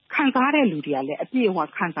သွားဘူးခံစားတဲ့လူတွေကလည်းအပြည့်အ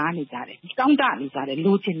ဝခံစားနေကြတယ်တောင်းတနေကြ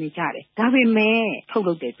တယ်လိုချင်နေကြတယ်ဒါပေမဲ့ထုတ်လု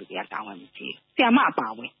ပ်တဲ့သူတွေကတောင်းဝင်မကြည့်ဆရာမ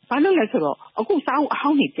အပါဝင်ဘာလို့လဲဆိုတော့အခုစာအုပ်အဟော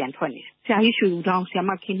င်းတွေပြန်ထွက်နေတယ်ဆရာကြီးရွှေဦးတောင်း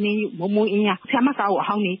ဆရာမခင်နှင်းမမိုးအင်းရဆရာမစာအုပ်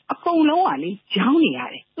အဟောင်းတွေအကုန်လုံးကလေရောင်းနေရတ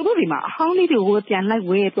ယ်သူတို့တွေမှာအဟောင်းလေးတွေကိုပြန်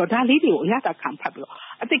လိုက်ဝဲပြီးတော့ဒါလေးတွေကိုအရသာခံ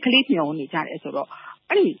ဖတ်ပြီးတော့အသစ်ကလေးမျောနေကြတယ်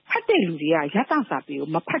ဆိုတော့အဲ့ဒီဖတ်တဲ့လူတွေကရတစာပေ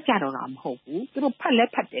ကိုမဖတ်ကြတော့တာမဟုတ်ဘူးသူတို့ဖတ်လဲ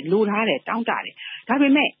ဖတ်တယ်လိုထားတယ်တောင်းတ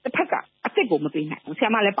တယ်ဒါပေမဲ့တစ်ဖက်ကအစ်စ်ကိုမပေးနိုင်ဘူးဆရာ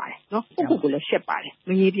မလည်းပါတယ်နော်ပုဂ္ဂိုလ်ကိုလည်းရှက်ပါ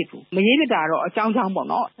တယ်မရေးဖြစ်ဘူးမရေးဖြစ်တာတော့အကြောင်းကြော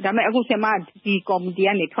င်းပေါ့နော်ဒါပေမဲ့အခုဆရာမဒီကော်မတီ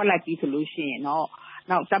ကနေထွက်လိုက်ပြီဆိုလို့ရှိရင်တော့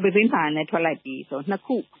နောက်စာပေပင်ဖာနဲ့ထွက်လိုက်ပြီဆိုနှစ်ခု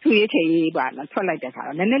သူ့ရေးချေရေးပါထွက်လိုက်တဲ့ခါ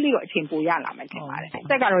တော့နည်းနည်းလေးတော့အချိန်ပိုရလာမယ်ထင်ပါတယ်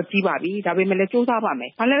တက်ကတော့ကြီးပါပြီဒါပေမဲ့လည်းစူးစမ်းပါမယ်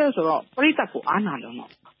ဘာလဲလို့ဆိုတော့ပရိသတ်ကို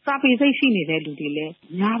အားနာလုံးတော့စာပေစိတ်ရှိနေတဲ့လူတွေလည်း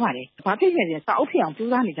များပါတယ်ဘာဖြစ်လဲစာအုပ်ဖြစ်အောင်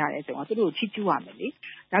စူးစမ်းနေကြတယ်ဆိုတော့သူတို့ကိုချီးကျူးရမယ်လေ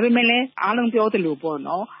ဒါပေမဲ့လည်းအားလုံးပြောသလိုပေါ့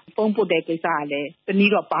နော်ပုံပုတ်တဲ့ကိစ္စကလည်းတန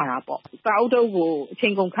ည်းတော့ပါတာပေါ့စာအုပ်တို့ကိုအချိ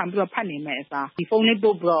န်ကုန်ခံပြီးတော့ဖတ်နေမယ်အစားဒီဖုန်းလေးပု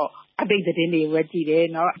တ်ပြီးတော့အပိတ်သတင်းတွေဝယ်ကြည့်တယ်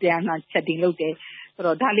နော်ပြန်လာချက်တင်လုပ်တယ်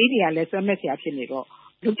ဆိုတော့ဒါလေးတွေကလည်းဆွဲမဲ့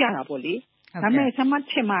ဆရာဖြစ်နေတော့လုပ်ကြတာပေါ့လေဒါပေမဲ့ဆမ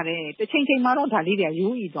ထင်ပါတယ်တစ်ချိန်မှာတော့ဒါလေးတွေက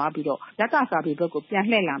ရိုးရီသွားပြီးတော့ရတစာပေဘက်ကိုပြန်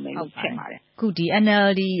လှည့်လာမယ်လို့ထင်ပါတယ်အခုဒီ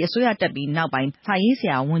NLD အစိုးရတက်ပြီးနောက်ပိုင်းစာရေးဆ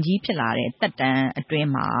ရာဝန်ကြီးဖြစ်လာတဲ့တက်တန်းအတွ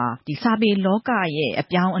င်းမှာဒီစာပေလောကရဲ့အ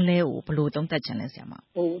ပြောင်းအလဲကိုဘယ်လိုသုံးသပ်ချင်လဲဆရာမ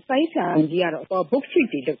စာရေးဆရာဝန်ကြီးကတော့ book sheet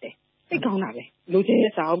တွေလုပ်တယ်သိကောင်းတာပဲလူချ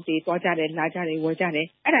င်းရဲ့စာအုပ်တွေတွားကြတယ်လာကြတယ်ဝယ်ကြ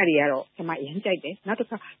တယ်အဲ့ဒါတွေကတော့ကျွန်မအရင်ကြိုက်တယ်နောက်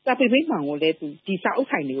တစ်ခါစာပေပိမှန်ကိုလည်းသူဒီစာအုပ်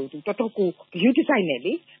ဆိုင်တွေကိုသူတော်တော်ကိုယူဒီဇိုင်း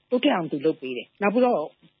နဲ့လေတိုးတက်အောင်သူလုပ်ပေးတယ်နောက်ပြီး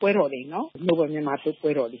တော့ပွဲတော်တွေနော်နိုဘယ်မြန်မာ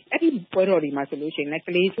ဆိုပွဲတော်တွေအဲ့ဒီပွဲတော်တွေမှာဆိုလို့ရှိရင်လည်း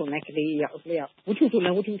ကလေးဆိုလည်းကလေးရောက်လျောက်ဝတ္ထုဆို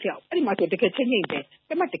လည်းဝတ္ထုလျောက်အဲ့ဒီမှာဆိုတကယ်ချင်းနေတယ်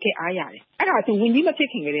တမတ်တကယ်အားရတယ်အဲ့ဒါသူဝင်ကြီးမဖြစ်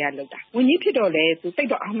ခင်ကလေးကလုပ်တာ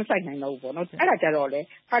ဝင်ကြီးဖြစ်တော့လေသူတိတ်တော့အားမဆိုင်နိုင်တော့ဘူးပေါ့နော်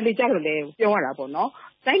အဲ့ဒါကြတော့လေခါလေးကြတော့လေပြော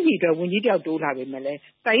ရတာပေါ့နော်တိုင်းပြည်အတွက်ဝင်ကြီးတယောက်တိုးလာပေမဲ့လည်း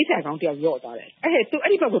စာရေးဆရာကောင်းတယောက်ရော့သွားတယ်သူအဲ့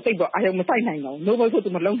ဒီဘက်ကိုသိတော့အာရုံမဆိုင်နိုင်တော့ဘူးနိုဘယ်ဆိုသူ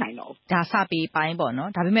မလုံနိုင်တော့ဘူးဒါစာပေပိုင်းပေါ့နော်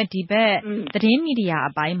ဒါပေမဲ့ဒီဘက်သတ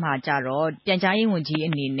င်းမီဒီယာအပိုင်းမှာကြတော့ပြန်ကြားရေးဝန်ကြီးအ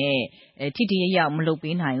နေနဲ့ထိထိရောက်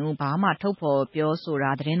မလုပ်ပေးနိုင်ဘူးဘာမှထုတ်ဖော်ပြော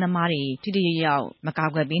ဆိုတာသတင်းသမားတွေထိထိရောက်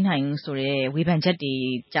မကာကွယ်ပေးနိုင်ဘူးဆိုတော့ဝေဖန်ချက်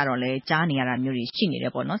တွေကြတော့လဲကြားနေရတာမျိုးတွေရှိနေတ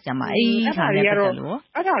ယ်ပေါ့နော်ဆရာမအဲ့ဒီဟာနဲ့ပတ်သက်လို့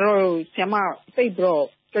အဲ့ဒါတော့ဆရာ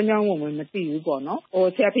မသိပြီးတော့ကျောင်းကျောင်းဝင်မသိဘူးပေါ့နော်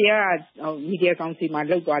ဆရာဖေကမီဒီယာကောင်စီမှာ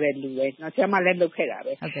လှုပ်သွားတဲ့လူပဲဆရာမလည်းလှုပ်ခဲ့တာပဲ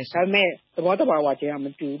ဒါပေမဲ့သဘောတဘာဝချင်းကမ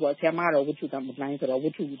တူဘူးပေါ့ဆရာမကတော့ဝတ္ထုတမလိုင်းဆိုတော့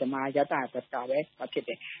ဝတ္ထုဓမ္မရတတာပဲဖြစ်တ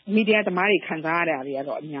ယ်မီဒီယာသမားတွေခံစားရတာတွေ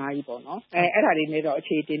ကတော့အများကြီးပေါ့နော်အဲ့ဒါတွေနဲ့တော့အ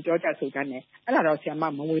ခြေတင်ပြောကြဆိုကြတယ်အဲ့ဒါတော့ဆရာ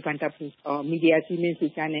မမဝေဖန်တတ်ဘူးမီဒီယာစီမ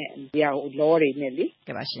င်းစီကန်းနဲ့ဒီဟာလောတွေ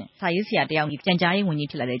နဲ့လေကဲပါရှင်စာရေးဆရာတယောက်ပြန်ကြားရေး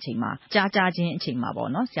ဝန်ကြီးဖြစ်လာတဲ့အချိန်မှာကြားချင်းအချိန်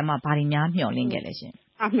မှာပေါ့နော်ဆရာမဘာတွေများမျှော်လင့်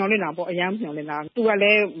ခဲ့လဲရှင်မျောလင့်တာပေါ့အရင်မျောလင့်တာသူက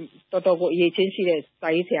လည်းတော်တော်ကိုအရေးချင်းရှိတဲ့စာ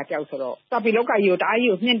ရေးဆရာတယောက်ဆိုတော့စာပေလောကကြီးကိုတအားကြီး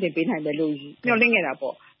ကိုမြင့်တင်ပေးနိုင်တယ်လို့မျောလင့်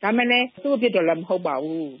ခဲ့တာပေါ့ဒါမှလည်းသူ့အဖြစ်တော့လည်းမဟုတ်ပါ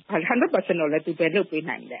ဘူး 100% တော့လည်းသူပဲလုပ်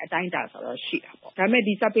ပေးနိုင်တယ်အတိုင်းတာဆိုတော့ရှိတာပေါ့ဒါပေ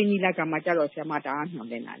မဲ့ဒီစာပေညီလာခံမှာကြတော့ဆရာမတအားမျော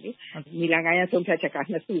လင့်တာလေညီလာခံရဲ့ဆုံးဖြတ်ချက်က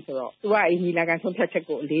2စုဆိုတော့သူက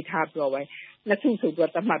အဲ့ညီလာခံဆုံးဖြတ်ချက်ကိုအလေးထားပြီးတော့ပဲ2စု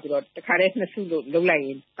ဆိုပြီးတော့သတ်မှတ်ပြီးတော့တခါတည်း2စုလို့လုပ်လိုက်ရ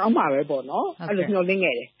င်ကောင်းပါပဲပေါ့နော်အဲ့လိုမျောလင့်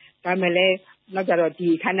ခဲ့တယ်ဒါမှလည်း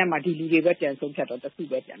နောက်ကြတော့ဒီခန်းထဲမှာဒီလူတွေပဲပြန်ဆုံးဖြတ်တော့တစ်ခု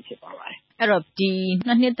ပဲပြန်ဖြစ်သွားပါတယ်အဲ့တော့ဒီ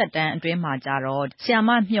2နှစ်သက်တမ်းအတွင်းမှာကြတော့ဆရာမ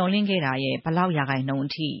မျှော်လင့်ခဲ့တာရဲ့ဘယ်လောက်ရာခိုင်နှုန်းအ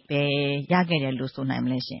ထိပဲရခဲ့တယ်လို့ဆိုနိုင်မ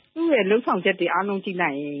လဲရှင်သူ့ရဲ့လုံဆောင်ချက်တွေအားလုံးကြည့်လို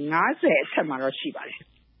က်ရင်90အထက်မှာတော့ရှိပါ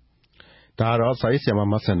တယ်ဒါတော့စာရေးဆရာမ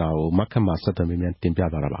မဆန္ဒကိုမခက်မှာဆက်သွယ်မြင်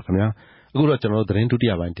တင်ပြသွားတာပါခင်ဗျာအခုတော့ကျွန်တော်တို့သတင်းဒုတိ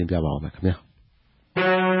ယပိုင်းတင်ပြပါအောင်မယ်ခင်ဗျာ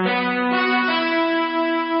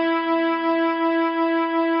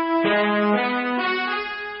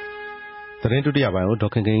သတင်းဒုတိယပိုင်းကိုဒေါ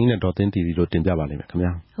က်ခင်ခင်ကြီးနဲ့ဒေါ်သိန်းတီတီတို့တင်ပြပါလိမ့်မယ်ခင်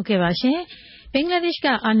ဗျာဟုတ်ကဲ့ပါရှင်ဘင်္ဂလားဒေ့ရှ်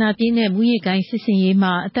ကအာဏာပြင်းတဲ့မူးယစ်ဂိုဏ်းစစ်ဆင်ရေး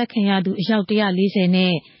မှာအသက်ခံရသူအယောက်140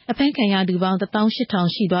နဲ့အဖမ်းခံရသူပေါင်း18000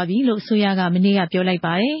ရှိသွားပြီလို့အစိုးရကမနေ့ကပြော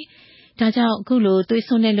လိုက်ပါတယ်ဒါကြောင့်အခု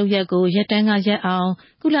လိုသွေးစွန်းတဲ့လုပ်ရက်ကိုရပ်တန်းကရပ်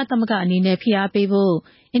အောင်ကုလသမဂ္ဂအနေနဲ့ဖိအားပေးဖို့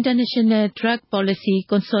International Drug Policy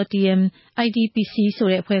Consortium IDPC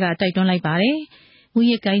ဆိုတဲ့အဖွဲ့ကတိုက်တွန်းလိုက်ပါတယ်မူ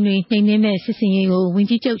ရစ်ကိုင်းတွေနှိမ်နင်းမဲ့စစ်စင်ရေးကို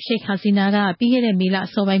ဝန်ကြီးချုပ်ရှိတ်ဟာစီနာကပြီးခဲ့တဲ့မေလအ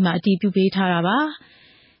စောပိုင်းမှာအတည်ပြုပေးထားတာပါ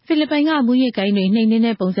။ ဖိလစ်ပိုင်ကမူရစ်ကိုင်းတွေနှိမ်နင်း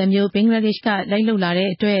တဲ့ပုံစံမျိုးဘင်္ဂလားဒေ့ရှ်ကလိုက်လုပ်လာတဲ့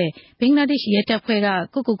အတွက်ဘင်္ဂလားဒေ့ရှ်ရဲတပ်ဖွဲ့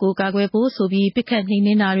ကကိုကာကွယ်ဖို့ဆိုပြီးပစ်ခတ်နှိမ်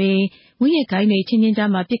နင်းတာတွေမူရစ်ကိုင်းတွေချင်းချ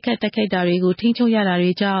င်းကြားမှာပစ်ခတ်တိုက်ခိုက်တာတွေကိုထိန်းချုပ်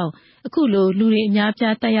ရတာတွေကြောင့်အခုလိုလူတွေ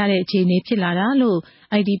အများပြားတိုက်ရတဲ့အခြေအနေဖြစ်လာတာလို့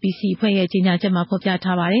IDPC အဖွဲ့ရဲ့ကြေညာချက်မှာဖော်ပြ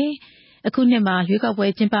ထားပါတယ်။အခုနှစ်မှာရွေးကောက်ပွဲ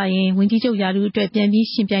ကျင်းပရင်ဝန်ကြီးချုပ်ရာထူး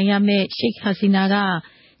အတွက်ပြန်ပြီးရှင်ပြိုင်ရမယ့်ရှိတ်ဟာစီနာက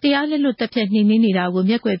တရားလက်လွတ်တပ်ဖြတ်နှိမ်နင်းနေတာကို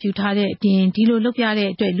မျက်ကွယ်ပြုထားတဲ့အပြင်ဒီလိုလုပ်ပြတဲ့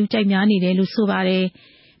အတွက်လူကြိုက်များနေတယ်လို့ဆိုပါတယ်။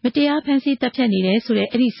မတရားဖန်ဆီးတပ်ဖြတ်နေတယ်ဆို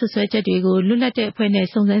တဲ့အဲ့ဒီဆွဆွဲချက်တွေကိုလွတ်လပ်တဲ့အဖွဲ့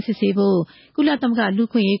နဲ့စုံစမ်းစစ်ဆေးဖို့ကုလသမဂ္ဂ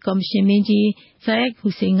လူ့ခွင့်ရေးကော်မရှင်မင်းကြီး Zeid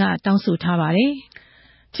Hussein ကတောင်းဆိုထားပါတယ်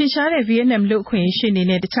။ထင်ရှားတဲ့ဗီယက်နမ်လူ့အခွင့်အ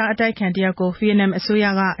ရေးရှေ့နေနဲ့တခြားအတိုက်ခံတယောက်ကိုဗီယက်နမ်အစိုးရ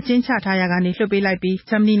ကအကျဉ်းချထားရာကနေလွှတ်ပေးလိုက်ပြီး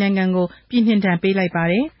ဂျာမနီနိုင်ငံကိုပြည်နှင်ဒဏ်ပေး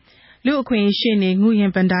လိုက်ပါတယ်။လူ့အခွင့်အရေးရှေ့နေငူရ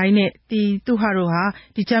င်ဗန်ဒိုင်းနဲ့သူဟာတို့ဟာ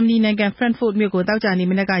ဒီဂျာမနီနိုင်ငံဖရန့်ဖို့မြို့ကို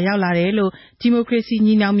တောက်ကြနေမနက်ကရောက်လာတယ်လို့ဒီမိုကရေစီ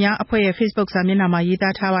ညီနောင်များအဖွဲ့ရဲ့ Facebook စာမျက်နှာမှာ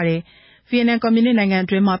ရေးသားထားပါတယ်။ဗီယက်နမ်ကွန်မြူနစ်နိုင်ငံအ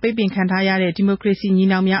တွင်းမှာပိတ်ပင်ခံထားရတဲ့ဒီမိုကရေစီညီ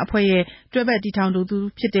နောင်များအဖွဲ့ရဲ့တွဲဘက်တည်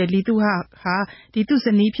ထောင်သူဖြစ်တဲ့လီသူဟာ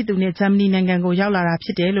သူ့ဇနီးဖြစ်သူနဲ့ဂျာမနီနိုင်ငံကို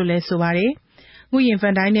ရောက်လာတာဖြစ်တယ်လို့လည်းဆိုပါတယ်။ငူရင်ဗ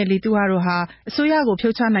န်ဒိုင်းနဲ့လီသူဟာတို့ဟာအစိုးရကို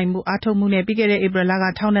ဖြုတ်ချနိုင်မှုအားထုတ်မှုနဲ့ပြီးခဲ့တဲ့ဧပြီလက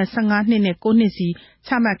ထောင်ဒဏ်15နှစ်နဲ့9နှစ်စီချ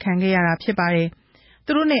မှတ်ခံခဲ့ရတာဖြစ်ပါတယ်။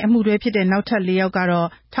သူတို့နဲ့အမှုတွဲဖြစ်တဲ့နောက်ထပ်4ယောက်ကတော့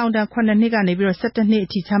ထောင်ဒဏ်9နှစ်ကနေပြီးတော့17နှစ်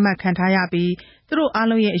အထိချမှတ်ခံထားရပြီးသူတို့အား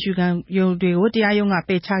လုံးရဲ့အယူခံရုံတွေကိုတရားရုံးက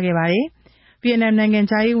ပယ်ချခဲ့ပါတယ်။ဗီယက်နမ်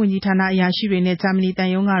နိုင်ငံသားရေးဝန်ကြီးဌာနအရာရှိတွေနဲ့ဂျာမနီတန်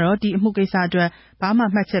ယုံကတော့ဒီအမှုကိစ္စအတွက်ဘာမှ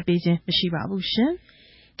မှတ်ချက်ပေးခြင်းမရှိပါဘူးရှင်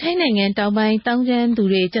။ထိုင်းနိုင်ငံတောင်ပိုင်းတောင်ကျမ်းသူ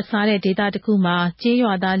တွေကျဆားတဲ့ဒေသတစ်ခုမှာကျေး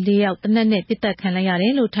ရွာသား4ယောက်တနက်နဲ့ပစ်တက်ခံလိုက်ရ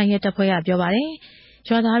တယ်လို့ထိုင်းရဲတပ်ဖွဲ့ကပြောပါတယ်။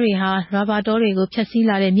ရွာသားတွေဟာရာဘာတောတွေကိုဖျက်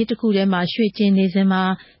ဆီးလာတဲ့မြစ်တစ်ခုထဲမှာရွှေ့ကျင်နေစဉ်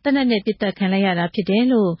မှာတနက်နဲ့ပစ်တက်ခံလိုက်ရတာဖြစ်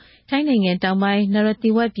တယ်လို့ထိုင်းနိုင်ငံတောင်ပိုင်းန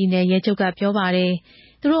ရသီဝတ်ပြည်နယ်ရဲချုပ်ကပြောပါတယ်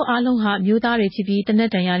။သူတို့အားလုံးဟာမျိုးသားတွေဖြစ်ပြီးတနက်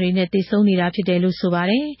တန်ရာတွေနဲ့တေဆုံးနေတာဖြစ်တယ်လို့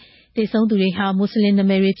ဆိုပါတယ်။တေဆုံးသူတွေဟာမွတ်စ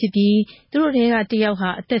လင်နာမည်တွေဖြစ်ပြီးသူတို့တွေကတ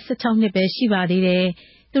ယောက်ဟာအသက်16နှစ်ပဲရှိပါသေးတယ်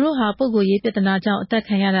။သူတို့ဟာပုဂ္ဂိုလ်ရေးပြဿနာကြောင့်အသက်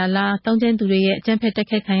ခံရတာလားတောင်းကျမ်းသူတွေရဲ့အကြမ်းဖက်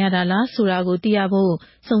တိုက်ခိုက်ခံရတာလားဆိုတာကိုသိ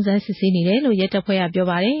ရဖို့စုံစမ်းစစ်ဆေးနေတယ်လို့ရဲတပ်ဖွဲ့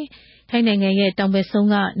ကပြောပါတယ်။ထိုင်းနိုင်ငံရဲ့တောင်ဘက်ဆုံး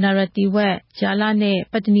ကနာရတီဝတ်ဂျာလနဲ့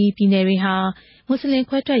ပတ်တနီပြည်နယ်တွေဟာမွတ်စလင်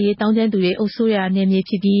ခွဲထွက်ရေးတောင်းကျမ်းသူတွေအုပ်စိုးရာနယ်မြေ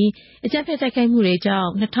ဖြစ်ပြီးအကြမ်းဖက်တိုက်ခိုက်မှုတွေကြောင့်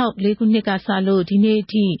2004ခုနှစ်ကစလို့ဒီနေ့အ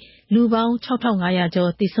ထိလူပေါင်း6500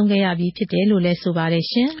ကျော်သေဆုံးခဲ့ရပြီးဖြစ်တယ်လို့လည်းဆိုပါတယ်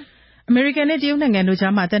ရှင်။အမေရိကန်နဲ့တရုတ်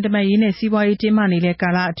နိုင်ငံတို့ကြားမှာတန်တမာရေးနဲ့စီးပွားရေးတင်းမာနေ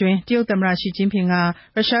တဲ့ကာလအတွင်းတရုတ်သမ္မတရှီကျင်းဖျင်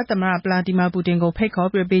ကရုရှားသမ္မတဗလာဒီမာပူတင်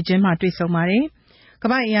ကိုဖိတ်ခေါ်ပြီးဘေကျင်းမှာတွေ့ဆုံပါတယ်။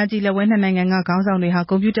ကမ္ဘာ့အင်အားကြီးလက်ဝဲနှစ်နိုင်ငံကခေါင်းဆောင်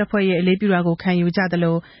တွေဟာကွန်ပျူတာဖွဲ့ရဲ့အလေးပြုတာကိုခံယူကြသ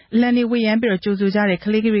လိုအလံတွေဝှေ့ယမ်းပြီးကြိုဆိုကြတဲ့က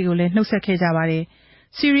လေးတွေကိုလည်းနှုတ်ဆက်ခဲ့ကြပါတယ်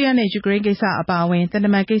။ဆီးရီးယားနဲ့ယူကရိန်းကိစ္စအပါအဝင်တန်တ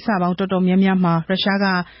မာကိစ္စပေါင်းတော်တော်များများမှာရုရှားကအ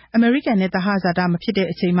မေရိကန်နဲ့သဟဇာတမဖြစ်တဲ့အ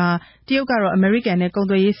ချိန်မှာတရုတ်ကတော့အမေရိကန်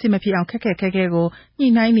နဲ့ကုန်သွယ်ရေးစစ်မဖြစ်အောင်ခက်ခဲကိုညှိ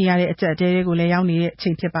နှိုင်းနေရတဲ့အကြက်အတဲတွေကိုလည်းရောက်နေတဲ့အ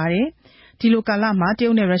ချိန်ဖြစ်ပါတယ်။ဒီလိုကာလမှာတ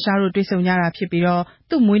ရုတ်နဲ့ရုရှားတို့တွေ့ဆုံကြတာဖြစ်ပြီးတော့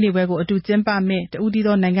သူ့မွေးနေ့ပွဲကိုအတူကျင်းပမယ့်တဦးတည်း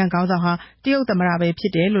သောနိုင်ငံခေါင်းဆောင်ဟာတရုတ်သမ္မ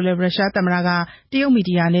တပဲဖြစ်တယ်လို့လည်းရုရှားသမ္မတက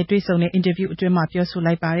တရုတ်မီဒီယာနဲ့တွေ့ဆုံတဲ့အင်တာဗျူးအတွင်းမှာပြော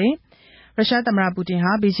ဆိုလိုက်ပါတယ်။ရုရှားသမ္မတပူတင်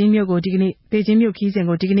ဟာဘေကျင်းမြို့ခီးစဉ်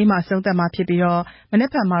ကိုဒီကနေ့မှဆုံးသက်မှာဖြစ်ပြီးတော့မ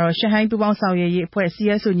နက်ဖြန်မှာတော့ရှန်ဟိုင်းပူးပေါင်းဆောင်ရွက်ရေးအဖွဲ့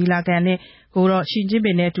CSO ညီလာခံနဲ့ကိုတော့ရှီကျင်း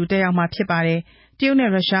ပင်နဲ့အတူတက်ရောက်မှာဖြစ်ပါတယ်။တရုတ်နဲ့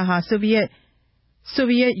ရုရှားဟာဆိုဗီယ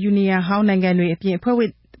က်ယူနီယံဟောင်းနိုင်ငံတွေ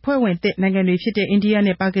အပြင်ဖွဲ့ဝင်သစ်နိုင်ငံတွေဖြစ်တဲ့အိန္ဒိ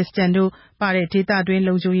ယနဲ့ပါကစ္စတန်တို့ပါတဲ့ဒေသတွင်း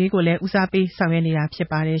လုံခြုံရေးကိုလည်းဦးစားပေးဆောင်ရွက်နေတာဖြစ်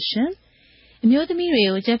ပါတယ်ရှင်။အမျိုးသမီး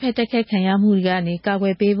တွေကိုအကြမ်းဖက်တိုက်ခိုက်ခံရမှုတွေ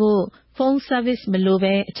ကနေကာကွယ်ပေးဖို့ဖုန်း service မလို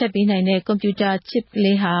ဘဲအချက်ပေးနိုင်တဲ့ကွန်ပျူတာ chip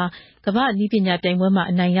ကလေးဟာကမ္ဘာ့နည်းပညာပြိုင်ပွဲ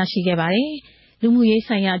မှာအနိုင်ရရှိခဲ့ပါတယ်။လူမှုရေး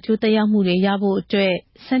ဆိုင်ရာအကျိုးသက်ရောက်မှုတွေရဖို့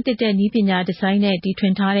အတွက်စမ်းသစ်တဲ့နည်းပညာဒီဇိုင်း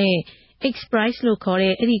နဲ့တီထွင်ထားတဲ့ X-Prize လို့ခေါ်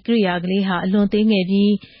တဲ့အဲ့ဒီကိရိယာကလေးဟာအလွန်သေး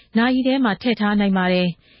ငယ်ပြီးနာရီထဲမှာထည့်ထားနိုင်ပါတယ်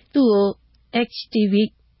။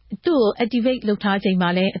သူ့ကို activate လုပ်ထားချိန်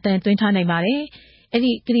မှာလည်းအသံသွင်းထားနိုင်ပါတယ်။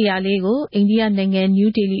အဲ့ဒီကိရိယာလေးကိုအိန္ဒိယနိုင်ငံန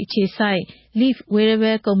ယူးဒေလီအခြေစိုက် Leaf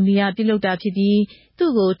Wearable ကုမ္ပဏီက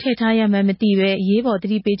ပြုလုပ်တာဖြစ်ပြီးသူ့ကိုထည့်ထားရမှန်းမသိဘဲအရေးပေါ်သ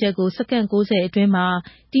တိပေးချက်ကိုစက္ကန့်60အတွင်း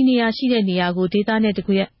မှာတည်နေရာရှိတဲ့နေရာကိုဒေတာနဲ့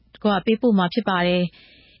တကွပေးပို့မှာဖြစ်ပါတယ်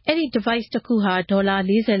။အဲ့ဒီ device တစ်ခုဟာဒေါ်လာ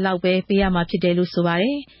40လောက်ပဲပေးရမှာဖြစ်တယ်လို့ဆိုပါ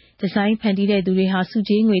တယ်။ဒီဇိုင်းဖန်တီးတဲ့သူတွေဟာစု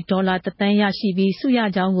ကြေးငွေဒေါ်လာ1 သန်းရရှိပြီးစု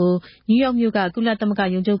ရကြောင်းကိုနယူးယောက်မြို့ကကုလသမဂ္ဂ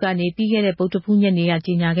ရုံးချုပ်ကနေပြီးခဲ့တဲ့ဗုဒ္ဓဟူးညနေက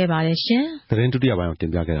ကြေညာခဲ့ပါတယ်ရှင်။သတင်းဒုတိယပိုင်းကိုတ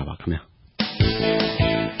င်ပြခဲ့တာပါခင်ဗျာ။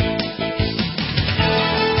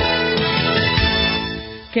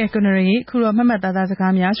ကဲကိုနရီခုတော့မှတ်သားသား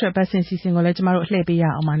စကားများဆိုပတ်စင်စီစဉ်ကိုလည်းကျမတို့လှည့်ပေး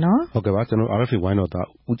ရအောင်ပါနော်ဟုတ်ကဲ့ပါကျွန်တော် RFA ဝိုင်းတော်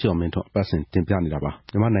သားဦးကျော်မင်းထွန်းပတ်စင်တင်ပြနေတာပါ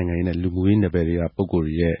မြန်မာနိုင်ငံရေးနဲ့လူမှုရေးနယ်ပယ်တွေကပုံ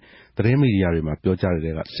ကိုယ်တွေရဲ့သတင်းမီဒီယာတွေမှာပြောကြ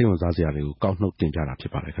တဲ့ကစိတ်ဝင်စားစရာတွေကိုကောက်နှုတ်တင်ပြတာဖြ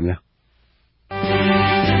စ်ပါတယ်ခင်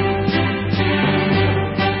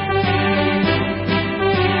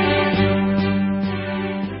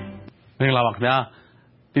ဗျာမင်္ဂလာပါခင်ဗျာ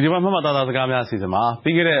ဒီမှာမှတ်မှတ်သားသားစကားများစီစဉ်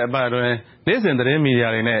မှာပြီးခဲ့တဲ့အပတ်အတွင်းနေ့စဉ်သတင်းမီဒီယာ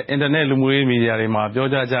တွေနဲ့အင်တာနက်လူမှုရေးမီဒီယာတွေမှာပြော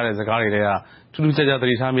ကြားကြတဲ့စကားတွေကထူးထူးခြားခြားသ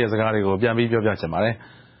တိထားမိတဲ့စကားတွေကိုပြန်ပြီးပြောပြချင်ပါတယ်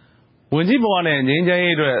။ဝန်ကြီးဘဝနဲ့ငြိမ်းချ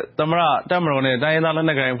မ်းရေးအတွက်သမရတက်မတော်နဲ့တိုင်းရင်းသား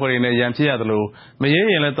လက်နက်ကိုင်အဖွဲ့တွေနဲ့ရန်ဖြစ်ရသလိုမရေး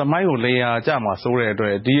ရင်လည်းသမိုင်းကိုလေယာကြမှာစိုးတဲ့အတွ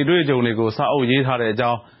က်ဒီအတွေ့အကြုံတွေကိုစာအုပ်ရေးထားတဲ့အကြော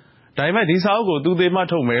င်းဒါပေမဲ့ဒီစာအုပ်ကိုသူသေးမှ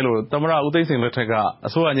ထုတ်မယ်လို့သမရဦးသိန်းစိန်လက်ထက်က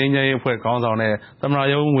အစိုးရငြိမ်းချမ်းရေးအဖွဲ့ခေါင်းဆောင်နဲ့သမရ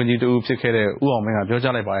ရုံးဝန်ကြီးတဦးဖြစ်ခဲ့တဲ့ဦးအောင်မင်းကပြော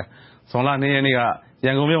ကြားလိုက်ပါတယ်။ဇွန်လ2ရက်နေ့ကရ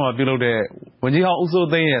န်ကုန်မြို့မှာပြုလုပ်တဲ့ဝန်ကြီးဟော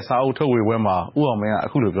င်းဦးစိုးသိန်းရဲ့စာအုပ်ထုတ်ဝေပွဲမှာဦးအောင်မင်းကအ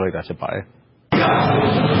ခုလိုပြောလိုက်တာဖြစ်ပါ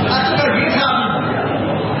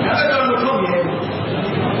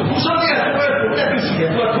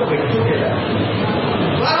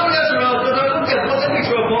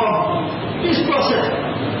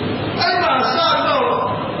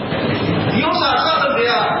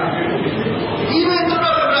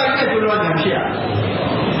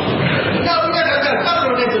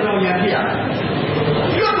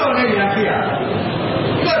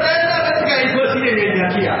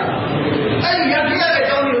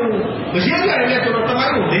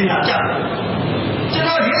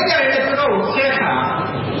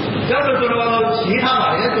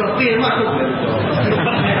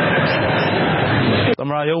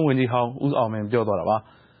မရယုံဝန်ကြီးဟောင်းဦးအောင်မ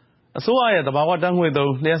င်းပြောသွားတာပါအစိုးရရဲ့တဘာဝတန်း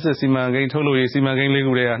ငွေသုံးလျှက်စစ်စီမံကိန်းထုတ်လုပ်ရေးစီမံကိန်း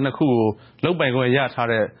လေးခုတည်းကနှစ်ခုကိုလုတ်ပိုင်ခွင့်ရ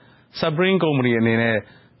ထားတဲ့ Spring Company အနေနဲ့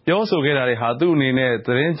ပြောဆိုခဲ့တာတွေဟာသူ့အနေနဲ့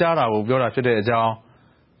သတင်းကြားတာကိုပြောတာဖြစ်တဲ့အကြော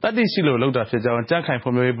င်းတတိရှိလို့လုပ်တာဖြစ်ကြောင်းကြံ့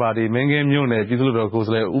ခိုင်ဖွံ့ဖြိုးရေးပါတီမင်းကင်းမြို့နယ်ပြည်သူ့လွှတ်တော်ကိုယ်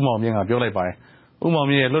စားလှယ်ဦးမောင်မြင့်ကပြောလိုက်ပါတယ်ဦး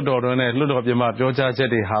မောင်မြင့်ရဲ့လွှတ်တော်တွင်းနဲ့လွှတ်တော်ပြင်ပပြောကြားချက်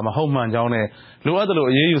တွေဟာမဟုတ်မှန်ကြောင်းနဲ့လိုအပ်သလို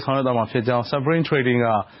အရေးယူဆောင်ရွက်သွားမှာဖြစ်ကြောင်း Spring Trading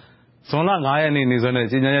ကဇွန်လ9ရက်နေ့နေ့စွဲ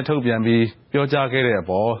နဲ့ကြေညာချက်ထုတ်ပြန်ပြီးပြောကြားခဲ့တဲ့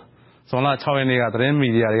အပေါ်ဇွန်လ6ရက်နေ့ကသတင်းမီ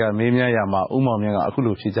ဒီယာတွေကမေးမြန်းရာမှာဦးမောင်မြင့်က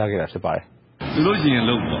အခုလိုဖြေကြားခဲ့တာဖြစ်ပါ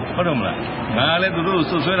တယ်သူတို့ရှင်လို့ပေါ့ဟုတ်တယ်မလားငါလည်းသူတို့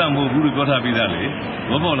ဆွဆွဲတာမဟုတ်ဘူးလို့ပြောထားပြီး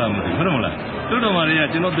သားလေဘောပေါ်လာမသိဟုတ်တယ်မလားတို့တော်မတွေ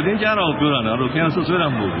ကကျွန်တော်သတင်းကြားတော့ပြောတာတော့ခင်ဗျာဆွဆွဲတာ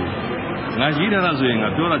မဟုတ်ဘူးငါရေးထားတာဆိုရင်ငါ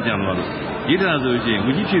ပြောတာကြံတော့ရေးထားတာဆိုရင်ဝ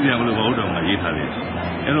ကြီးဖြစ်ပြန်မလို့ဘာဟုတ်တော့ငါရေးထားတယ်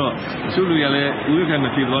အဲ့တော့အချို့လူတွေကလည်းဦးရခိုင်မ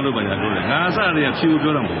ဖြစ်သွားလို့ပါညာပြောတယ်ငါအစတည်းက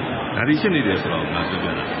ဖြေဖို့ပြောတာမဟုတ်ဒါဒီရှင်းနေတယ်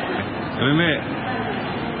ဆိုတော့ငါပြောပြတာဒါပေမဲ့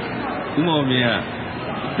ဦးမောင်မြင့်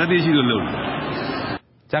ကတတိရှိလို့လုပ်တယ်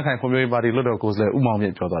ကြံ့ခိုင်ဖွံ့ဖြိုးရေးပါတီလွှတ်တော်ကိုယ်စားလှယ်ဦး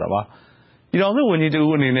မောင်မြင့်ပြောသွားတာပါပြည်တော်စုဝန်ကြီးတ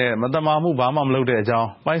ဦးအနေနဲ့မတမာမှုဘာမှမလုပ်တဲ့အကြော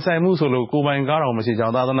င်းပိုင်ဆိုင်မှုဆိုလို့ကိုယ်ပိုင်ကားတော်မရှိကြော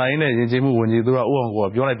င်းသာသနာရေးနဲ့ယဉ်ကျေးမှုဝန်ကြီးသူကဦးအောင်ကို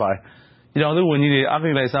ပြောလိုက်ပါတယ်ပြည်တော်စုဝန်ကြီးတွေ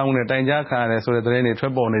အဖိလိုက်စားမှုနဲ့တိုင်ကြားခံရတယ်ဆိုတဲ့သတင်းတွေထွ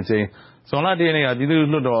က်ပေါ်နေချိန်ဇွန်လ1ရက်နေ့ကပြည်သူ့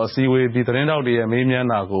လွှတ်တော်အစည်းအဝေးပြီးသတင်းတောက်တွေရဲ့မေးမြန်း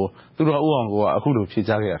တာကိုသူတော်ဦးအောင်ကိုအခုလိုဖြေ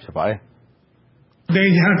ကြားခဲ့တာဖြစ်ပါတယ်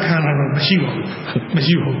တိုင်ကြားခံရတော့မရှိပါ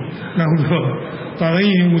ဘူးနောက်တော့သာ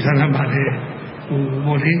သနာရေးဝန်ကြီးဌာနမှာလ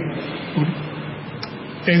ည်းဟိုလေ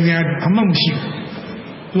တိုင်ကြားအမှမရှိ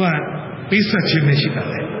ဘူးသူကပိဿချင်းနဲ့ရှိတာ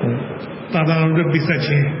လေသာသနာ့ရဲ့ပိဿချ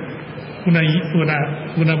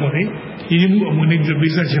င်းခုနပေါ့လေဒီမှုအမွေနဲ့ပိ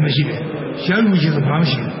ဿချင်းမရှိတယ်ရလူချင်းဘာမှမ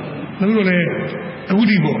ရှိဘူးနောက်တော့လေအခု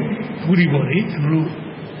ဒီပေါ့လေ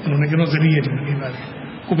ကျွန်တော်ဇနီးရ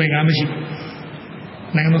တယ်နေပါလေကိုယ်ပိုင်ကားမရှိ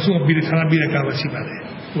ဘူးနိုင်ငံတော်ဆိုပြီးထားပြီးတဲ့ကားပဲရှိပါတယ်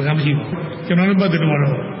ဟိုကမရှိဘူးကျွန်တော်တို့ပတ်သက်တော့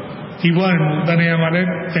ဒီဘဝတန်ရာမှာလည်း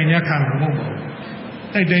တိုင်ကြားခံမှာမဟုတ်ပါဘူး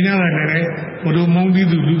အဲ့တိုင်ကြားရတယ်လေဘုလိုမုန်းပြီး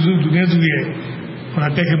သူလူစုသူငယ်စုရဲ့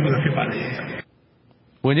တက်ခဲ့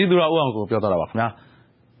မှုဖြစ်ပါလေဝန်ကြီးသူရဦးအောင်ကိုပြောသွားတာပါခင်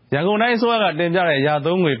ဗျာရန်ကုန်တိုင်းအစိုးရကတင်ပြ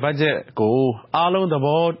တဲ့ရာသုံးငွေဘတ်ဂျက်ကိုအားလုံးသ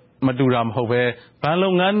ဘောမတူတာမဟုတ်ပဲဘဏ်လု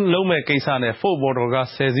ပ်ငန်းလုံးမဲ့ကိစ္စနဲ့ဖို့ဘော်တော်က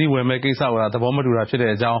10စီးဝယ်မဲ့ကိစ္စကသဘောမတူတာဖြစ်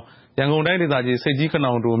တဲ့အကြောင်းရန်ကုန်တိုင်းဒေသကြီးစိတ်ကြီးခ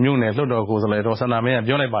နောင်တူမြို့နယ်လွှတ်တော်ကိုယ်စားလှယ်ဒေါ်စန္ဒာမင်းက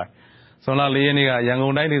ပြောလိုက်ပါတယ်ဇွန်လ4ရက်နေ့ကရန်ကု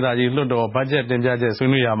န်တိုင်းဒေသကြီးလွှတ်တော်ဘတ်ဂျက်တင်ပြချက်ဆွေး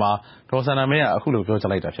နွေးရာမှာဒေါ်စန္ဒာမင်းကအခု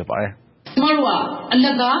လိုပြောကြားလိုက်တာဖြစ်ပါတယ်ကျမတို့ကအ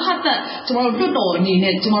လကားဟတ်သက်ကျမတို့လွတ်တော်အနေ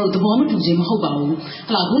နဲ့ကျမတို့သဘောမတူခြင်းမဟုတ်ပါဘူး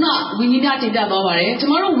ဟလာခုနဝင်းကြီးများတင်ပြသွားပါတယ်ကျ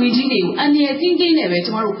မတို့ဝင်းကြီးတွေကိုအန်ရကင်းကင်းနဲ့ပဲကျ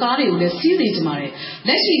မတို့ကားတွေကိုလည်းစီးစေချင်ပါတယ်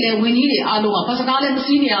လက်ရှိလည်းဝင်းကြီးတွေအားလုံးကဘတ်စကားလည်း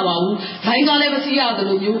မစီးနေရပါဘူးဘိုင်းကားလည်းမစီးရ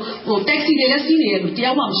သလိုမျိုးတက္ကစီတွေလည်းစီးနေရလို့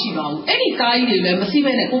တရားမှမရှိပါဘူးအဲ့ဒီကားကြီးတွေလည်းမစီး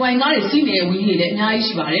ဘဲနဲ့ကိုယ်ပိုင်ကားတွေစီးနေတဲ့ဝင်းကြီးတွေလည်း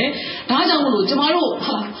အများကြီးရှိပါတယ်ဒါကြောင့်မလို့ကျမ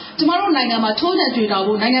တို့နိုင်ငံမှာထိုးနှက်တွေ့တာ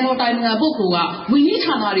ဖို့နိုင်ငံတော်တိုင်ပင်ခံပုဂ္ဂိုလ်ကဝ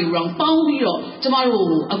င်းကြီးဌာနတွေကိုတောင်ပေါင်းပြီးတော့ကျမတို့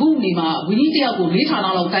အခုနေမှာဝင်းကြီးတယောက်ကို4ဌာ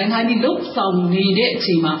နလောက်တိုင်ခိုင်းပြီးလှုပ်ဆောင်နေတဲ့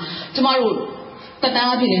အချိန်မှာကျမတို့တက်တ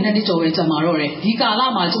န်းအဖြစ်နဲ့နှစ်ကျော်ပဲကြာမှာတော့တယ်ဒီကာလ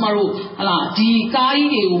မှာကျမတို့ဒီ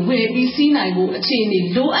ကားကြီးတွေကိုဝယ်ပြီးစီးနိုင်ဖို့အခြေ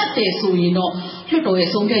အနေလိုအပ်တယ်ဆိုရင်တော့လွှတ်တော်ရဲ့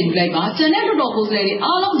ဆုံးဖြတ်ယူလိုက်ပါကျန်တဲ့လွှတ်တော်ကိုယ်စားလှယ်တွေ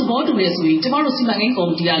အားလုံးသဘောတူတယ်ဆိုရင်ကျမတို့စီမံကိန်းကော်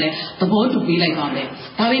မတီကလည်းသဘောတူပေးလိုက်ပါ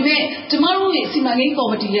မယ်ဒါပေမဲ့ကျမတို့ရဲ့စီမံကိ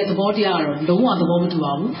န်းကော်မတီရဲ့သဘောတရားကတော့လုံးဝသဘောမတူ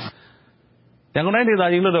ပါဘူးရန်ကုန်တိုင်းဒေ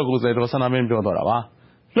သကြီးလွှတ်တော်ကိုယ်စားလှယ်ဒေါ်စန္ဒာမ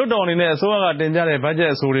င်းပြောသွားတာပါလွှတ်တော်အနေနဲ့အစိုးရကတင်ပြတဲ့ဘတ်ဂျက်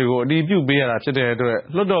အဆိုတွေကိုအတည်ပြုပေးရတာဖြစ်တဲ့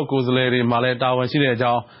အတွက်လွှတ်တော်ကိုယ်စားလှယ်တွေမှာလည်းတာဝန်ရှိတဲ့အ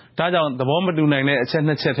ကြောင်းဒါကြောင့်သဘောမတူနိုင်တဲ့အချက်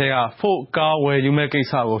2ချက်ထဲကဖို့ကားဝယ်ယူမဲ့ကိစ္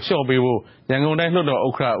စကိုလျှော့ပေးဖို့ရန်ကုန်တိုင်းလွှတ်တော်ဥ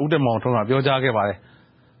က္ကဋ္ဌဦးတင်မောင်ထွန်းကပြောကြားခဲ့ပါတယ်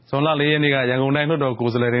ဇ ဇွန်လ 4 ရက်နေ့ကရန်ကုန်တိုင်းလွှတ်တော်ကို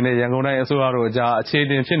ယ်စားလှယ်တွေနဲ့ရန်ကုန်တိုင်းအစိုးရတို့အကြားအခြေ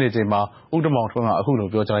တင်ဖြစ်နေချိန်မှာဦးတင်မောင်ထွန်းကအခုလို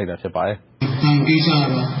ပြောကြားလိုက်တာဖြစ်ပါတယ်။ကိစ္စ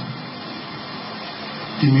တော့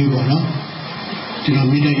ဒီမျိုးပေါ့နော်ကျွန်တော်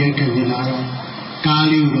မိတဲ့ရိုက်ခဲ့နေတာတော့ကား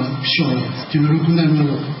လေးကိုတော့ရှော့တယ်ကျွန်တော်တို့ခုနက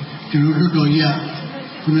လို့ကျွန်တော်တို့တော်ကြီးက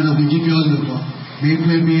ခုနကဘုကြီးပြောလို့တော့မေး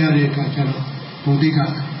ခွန်းပေးရတဲ့အခါကျတော့ဘုံတိတ်က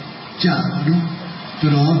ကြာနော်ကျွ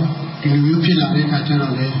န်တော်ဒီလိုမျိုးဖြစ်လာတဲ့အခါကျ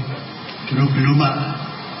တော့လေကျွန်တော်ဘယ်လိုမှမ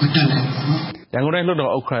တတ်နိုင်ဘူးနော်ရန်ကုန်တိုင်းလွှတ်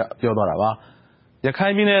တော်ဥက္ကဋ္ဌပြောသွားတာပါရခို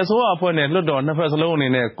င်ပြည်နယ်အစိုးရအဖွဲ့နဲ့လွှတ်တော်နှစ်ဖက်စလုံးအနေ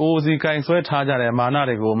နဲ့ကိုယ်စီကင်ဆွဲထားကြတဲ့မာန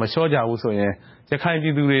တွေကိုမလျှော့ကြဘူးဆိုရင်ရခိုင်ပြ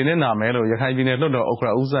ည်သူတွေနဲ့နာမယ်လို့ရခိုင်ပြည်နယ်လွှတ်တော်ဥက္က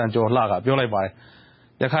ဋ္ဌဦးစံကျော်လှကပြောလိုက်ပါတယ်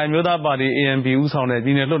ရခိုင်မျိုးသားပါတီ ANP ဦးဆောင်တဲ့ပြ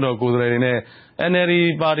ည်နယ်လွှတ်တော်ကိုယ်စားလှယ်တွေနဲ့ NLD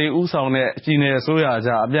ပါတီဦးဆောင်တဲ့ပြည်နယ်အစိုးရအ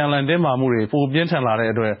ကြားအပြန်အလှန်တင်းမာမှုတွေပိုပြင်းထန်လာတဲ့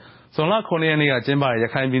အတွက်ဇွန်လ 9 ရက်နေ့ကကျင်းပတဲ့ရ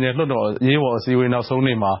ခိုင်ပြည်နယ်လွှတ်တော်ရေးပေါ်အစည်းအဝေးနောက်ဆုံး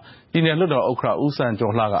နေ့မှာပြည်နယ်လွှတ်တော်ဥက္ကဋ္ဌဦးစံ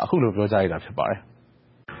ကျော်လှကအခုလိုပြောကြားလိုက်တာဖြစ်ပါတယ်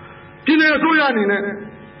ပြည်နယ်အစိုးရအနေနဲ့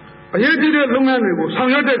အရေးကြီးတဲ့လုပ်ငန်းတွေကိုဆောင်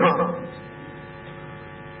ရွက်တဲ့အခါ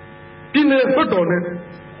ပြည်နယ်လွှတ်တော်နဲ့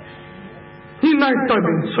ညှိနှိုင်းတိုင်ပ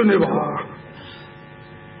င်ဆွေးနွေးပါ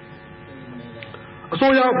အ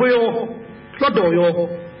စိုးရအဖွဲ့ရောလွှတ်တော်ရော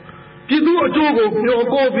ပြည်သူအကျိုးကိုမျှော်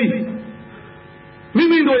ကိုပြီးမိ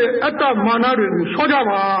မိတို့ရဲ့အတ္တမာနတွေကိုလျှော့ကြ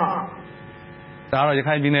ပါဒါကတော့ရ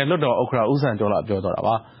ခိုင်ပြည်နယ်လွှတ်တော်ဥက္ကဋ္ဌဦးစံကျော်လှပြောသွားတာ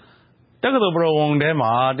ပါတက္ကသိုလ်ပရဝုံထဲ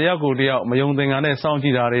မှာတယောက်ကိုတယောက်မယုံသင်္ကာနဲ့စောင့်ကြ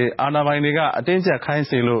ည့်တာတွေအာဏာပိုင်တွေကအတင်းကျပ်ခိုင်း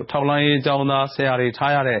စေလို့ထောက်လိုင်းရေးအကြောင်းသားဆရာတွေ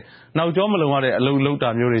ထားရတဲ့နောက်ကျောမလုံရတဲ့အလုပ်လုပ်တာ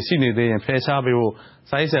မျိုးတွေရှိနေသေးရင်ဖယ်ရှားပေးဖို့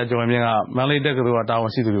စိုင်းဆရာကျော်မြင့်ကမန္တလေးတက္ကသိုလ်ကတာဝ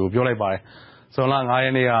န်ရှိသူတွေကိုပြောလိုက်ပါတယ်ဇွန်လ 9 ရ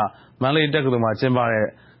က်နေ့ကမန္တလေးတက္ကသိုလ်မှာကျင်းပတဲ့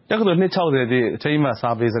တက္ကသိုလ်နှစ် 60 ပြည့်အထိမ်းအမှတ်စာ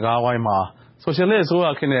ပေစကားဝိုင်းမှာဆိုရှယ်လစ်အစိုးရ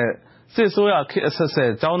ခေတ်နဲ့စစ်အစိုးရခေတ်အဆက်ဆ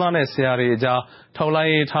က်ကျောင်းသားနဲ့ဆရာတွေအကြားထောက်လို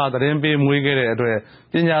င်းရေးထားသတင်းပေးမွေးခဲ့တဲ့အတွက်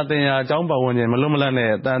ပညာသင်ရာအကြောင်းပတ်ဝန်းကျင်မလွတ်မလပ်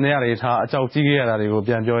နဲ့တန်တရားတွေထားအကြောက်ကြီးခဲ့ရတာတွေကို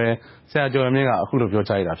ပြန်ပြောရင်ဆရာကျော်မြင့်ကအခုလိုပြော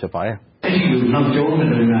ကြားလိုက်တာဖြစ်ပါတယ်အဲ့ဒီလိုနောက်ကျောင်းတဲ့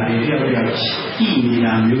လူတွေတယောက်ယောက်ကြည့်နေ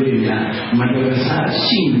တာမျိုးတွေကမတော်ဆ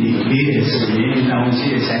ရှိနေသေးတယ်ဆိုရင်တောင်းရှိ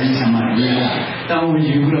တဲ့ဆိုင်ဆံမကြီးကတောင်း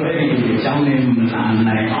ယူပြီးတော့အဲ့ဒီလိုကျောင်းနေမလာ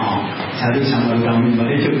နိုင်အောင်ဇာတိဆံမတောင်းပြီးဗ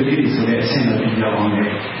လေချုပ်ကလေးဆိုတဲ့အဆင့်တော်ပြောင်းအောင်လေ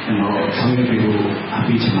ကျွန်တော်ဆောင်းရပြီးကိုအ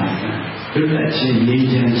ပိချမှာလွတ်လပ်ခြင်းငြိမ်း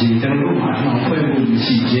ချမ်းခြင်းကျွန်တော်တို့မှာတော့ဖွဲ့မှုမ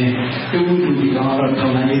ရှိခြင်းတူတူကတော့ထော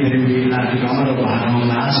င်နိုင်တဲ့တွေလားဒီကောင်တော့ဘာအောင်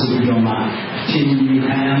လားဆိုပြီးတော့မှချင်းကြီး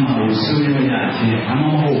ခံရမှာကိုဆွေးနွေးရခြင်းအမ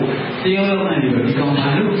ဟုတ်တရားတော်နဲ့ဒီကောင်ဘာ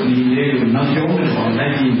လို့ဒီလေနောက်ကျောင်းတဲ့ကောင်လို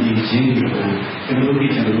က်ပြီးနေခြင်းတွေကိုကျွန်တော်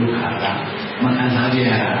တို့ခါတာမခံစားကြရ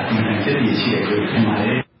တာအမှန်တကယ်တည်ရှိတယ်လို့ထင်ပါတ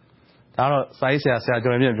ယ်ဒါတော့စိုင်းဆရာ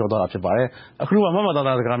ကျော်မြင့်ပြောသွားတာဖြစ်ပါတယ်အခုမှမမ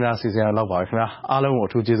သားစကားများစီစဉ်ရတော့ပါပဲခင်ဗျာအားလုံးကို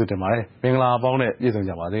အထူးကျေးဇူးတင်ပါတယ်မင်္ဂလာပေါင်းနဲ့ပြည့်စုံ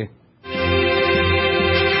ကြပါစေ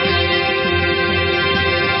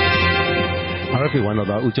RFA ဝန်တော်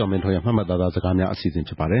သားဦးကျော်မင်းထွန်းရဲ့မှတ်မှတ်သားစကားများအစီအစဉ်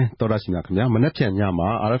ဖြစ်ပါတယ်တော်ရရှိမြခင်ဗျာမနေ့ဖြန်ညမှာ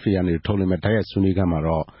RFA ကနေထုတ်လွှင့်မဲ့ဓာတ်ရိုက်ဆွေးနွေးခန်းမှာ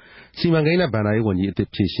တော့စီမံကိန်းနဲ့ဗဏ္ဍာရေးဝန်ကြီးအသစ်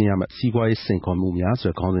ဖြည့်ရှင်းရမယ့်စီးပွားရေးစိန်ခေါ်မှုများဆို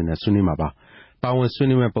တဲ့ခေါင်းစဉ်နဲ့ဆွေးနွေးမှာပါပါဝင်ဆွေး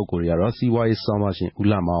နွေးမဲ့ပုဂ္ဂိုလ်တွေကတော့စီးပွားရေးစောင့်မရှင်ဦး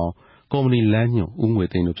လမောင်ကုမ္ပဏီလမ်းညွှန်ဦးငွေ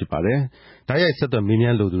သိန်းတို့ဖြစ်ပါတယ်ဓာတ်ရိုက်ဆက်သွယ်မေးမြ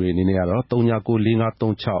န်းလိုသူတွေအနေနဲ့ကတော့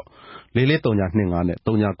399536 443925နဲ့399536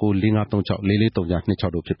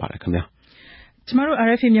 443926တို့ဖြစ်ပါတယ်ခင်ဗျာကျမတို့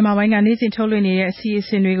RFA မြန်မာပိုင်းကနေ့စဉ်ထုတ်လွှင့်နေတဲ့အစီအစ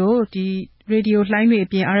ဉ်တွေကိုဒီရေဒီယိုလှိုင်းတွေအ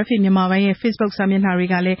ပြင် RFA မြန်မာပိုင်းရဲ့ Facebook စာမျက်နှာတွေ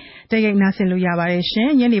ကလည်းတိုက်ရိုက်နားဆင်လို့ရပါတယ်ရှင်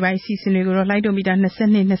။ညနေပိုင်းအစီအစဉ်တွေကိုတော့လှိုင်းဒိုမီတာ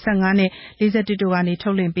22 25နဲ့41တို့ကနေထု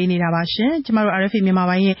တ်လွှင့်ပေးနေတာပါရှင်။ကျမတို့ RFA မြန်မာ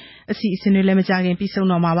ပိုင်းရဲ့အစီအစဉ်တွေလည်းမကြခင်ပြီးဆုံး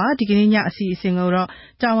တော့မှာပါ။ဒီကနေ့ညအစီအစဉ်ကိုတော့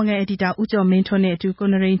တာဝန်ခံအက်ဒီတာဦးကျော်မင်းထွန်းနဲ့အတူကို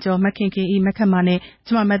နရိန်ကျော်မခင်ခင်မခက်မာနဲ့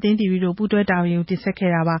ကျမမတ်သိန်းတီဗီတို့ပူးတွဲတာဝန်ယူတင်ဆက်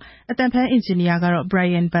ခဲ့တာပါ။အတန်ဖန်အင်ဂျင်နီယာကတော့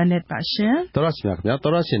Brian Burnett ပါရှင်။တော်ရရှိမြခင်ဗျာ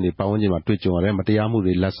တော်ရရှင်တွေပတ်ဝန်းကျင်မှာတွေ့ကြုံရတဲ့မတရားမှု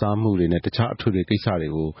တွေလက်စားမှုတွေနဲ့တခြားအထွေထွေကိစ္စတွေ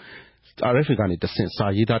ကိုRFA ကနေတဆင့်စာ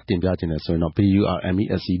ရေးသားတင်ပြခြင်းနဲ့ဆိုရင်တော့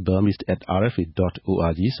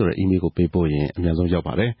burmese@rfa.org ဆိုတဲ့ email ကိုပေးပို့ရင်အများဆုံးရောက်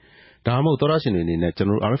ပါတယ်။ဒါမှမဟုတ်သောရရှင်တွေအနေနဲ့ကျွန်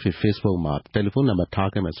တော်တို့ RFA Facebook မှာတယ်လီဖုန်းနံပါတ်ထား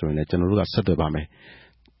ခဲ့မယ်ဆိုရင်လည်းကျွန်တော်တို့ကဆက်သွယ်ပါမယ်။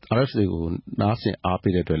 RFA ကိုနားဆင်အား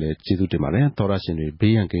ပေးတဲ့အတွက်လည်းကျေးဇူးတင်ပါတယ်။သောရရှင်တွေ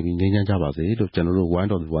ဘေးရန်ကင်းပြီးငြိမ်းချမ်းကြပါစေလို့ကျွန်တော်တို့ဝိုင်း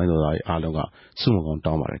တော်သားအားလုံးကဆုမွန်ကောင်း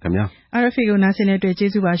တောင်းပါတယ်ခင်ဗျာ။ RFA ကိုနားဆင်တဲ့အတွက်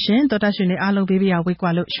ကျေးဇူးပါရှင်။သောရရှင်တွေအားလုံးဘေးပြာဝေးကွာ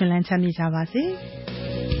လို့ရှင်လန်းချမ်းမြေ့ကြပါစေ။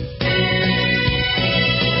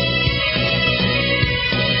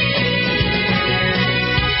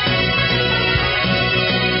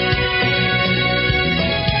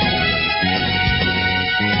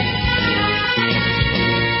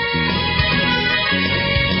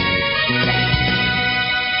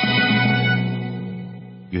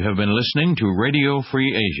 You have been listening to Radio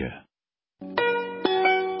Free Asia.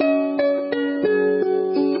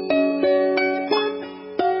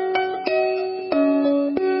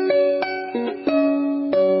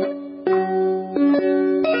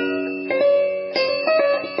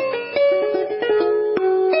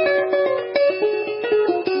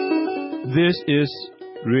 This is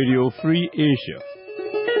Radio Free Asia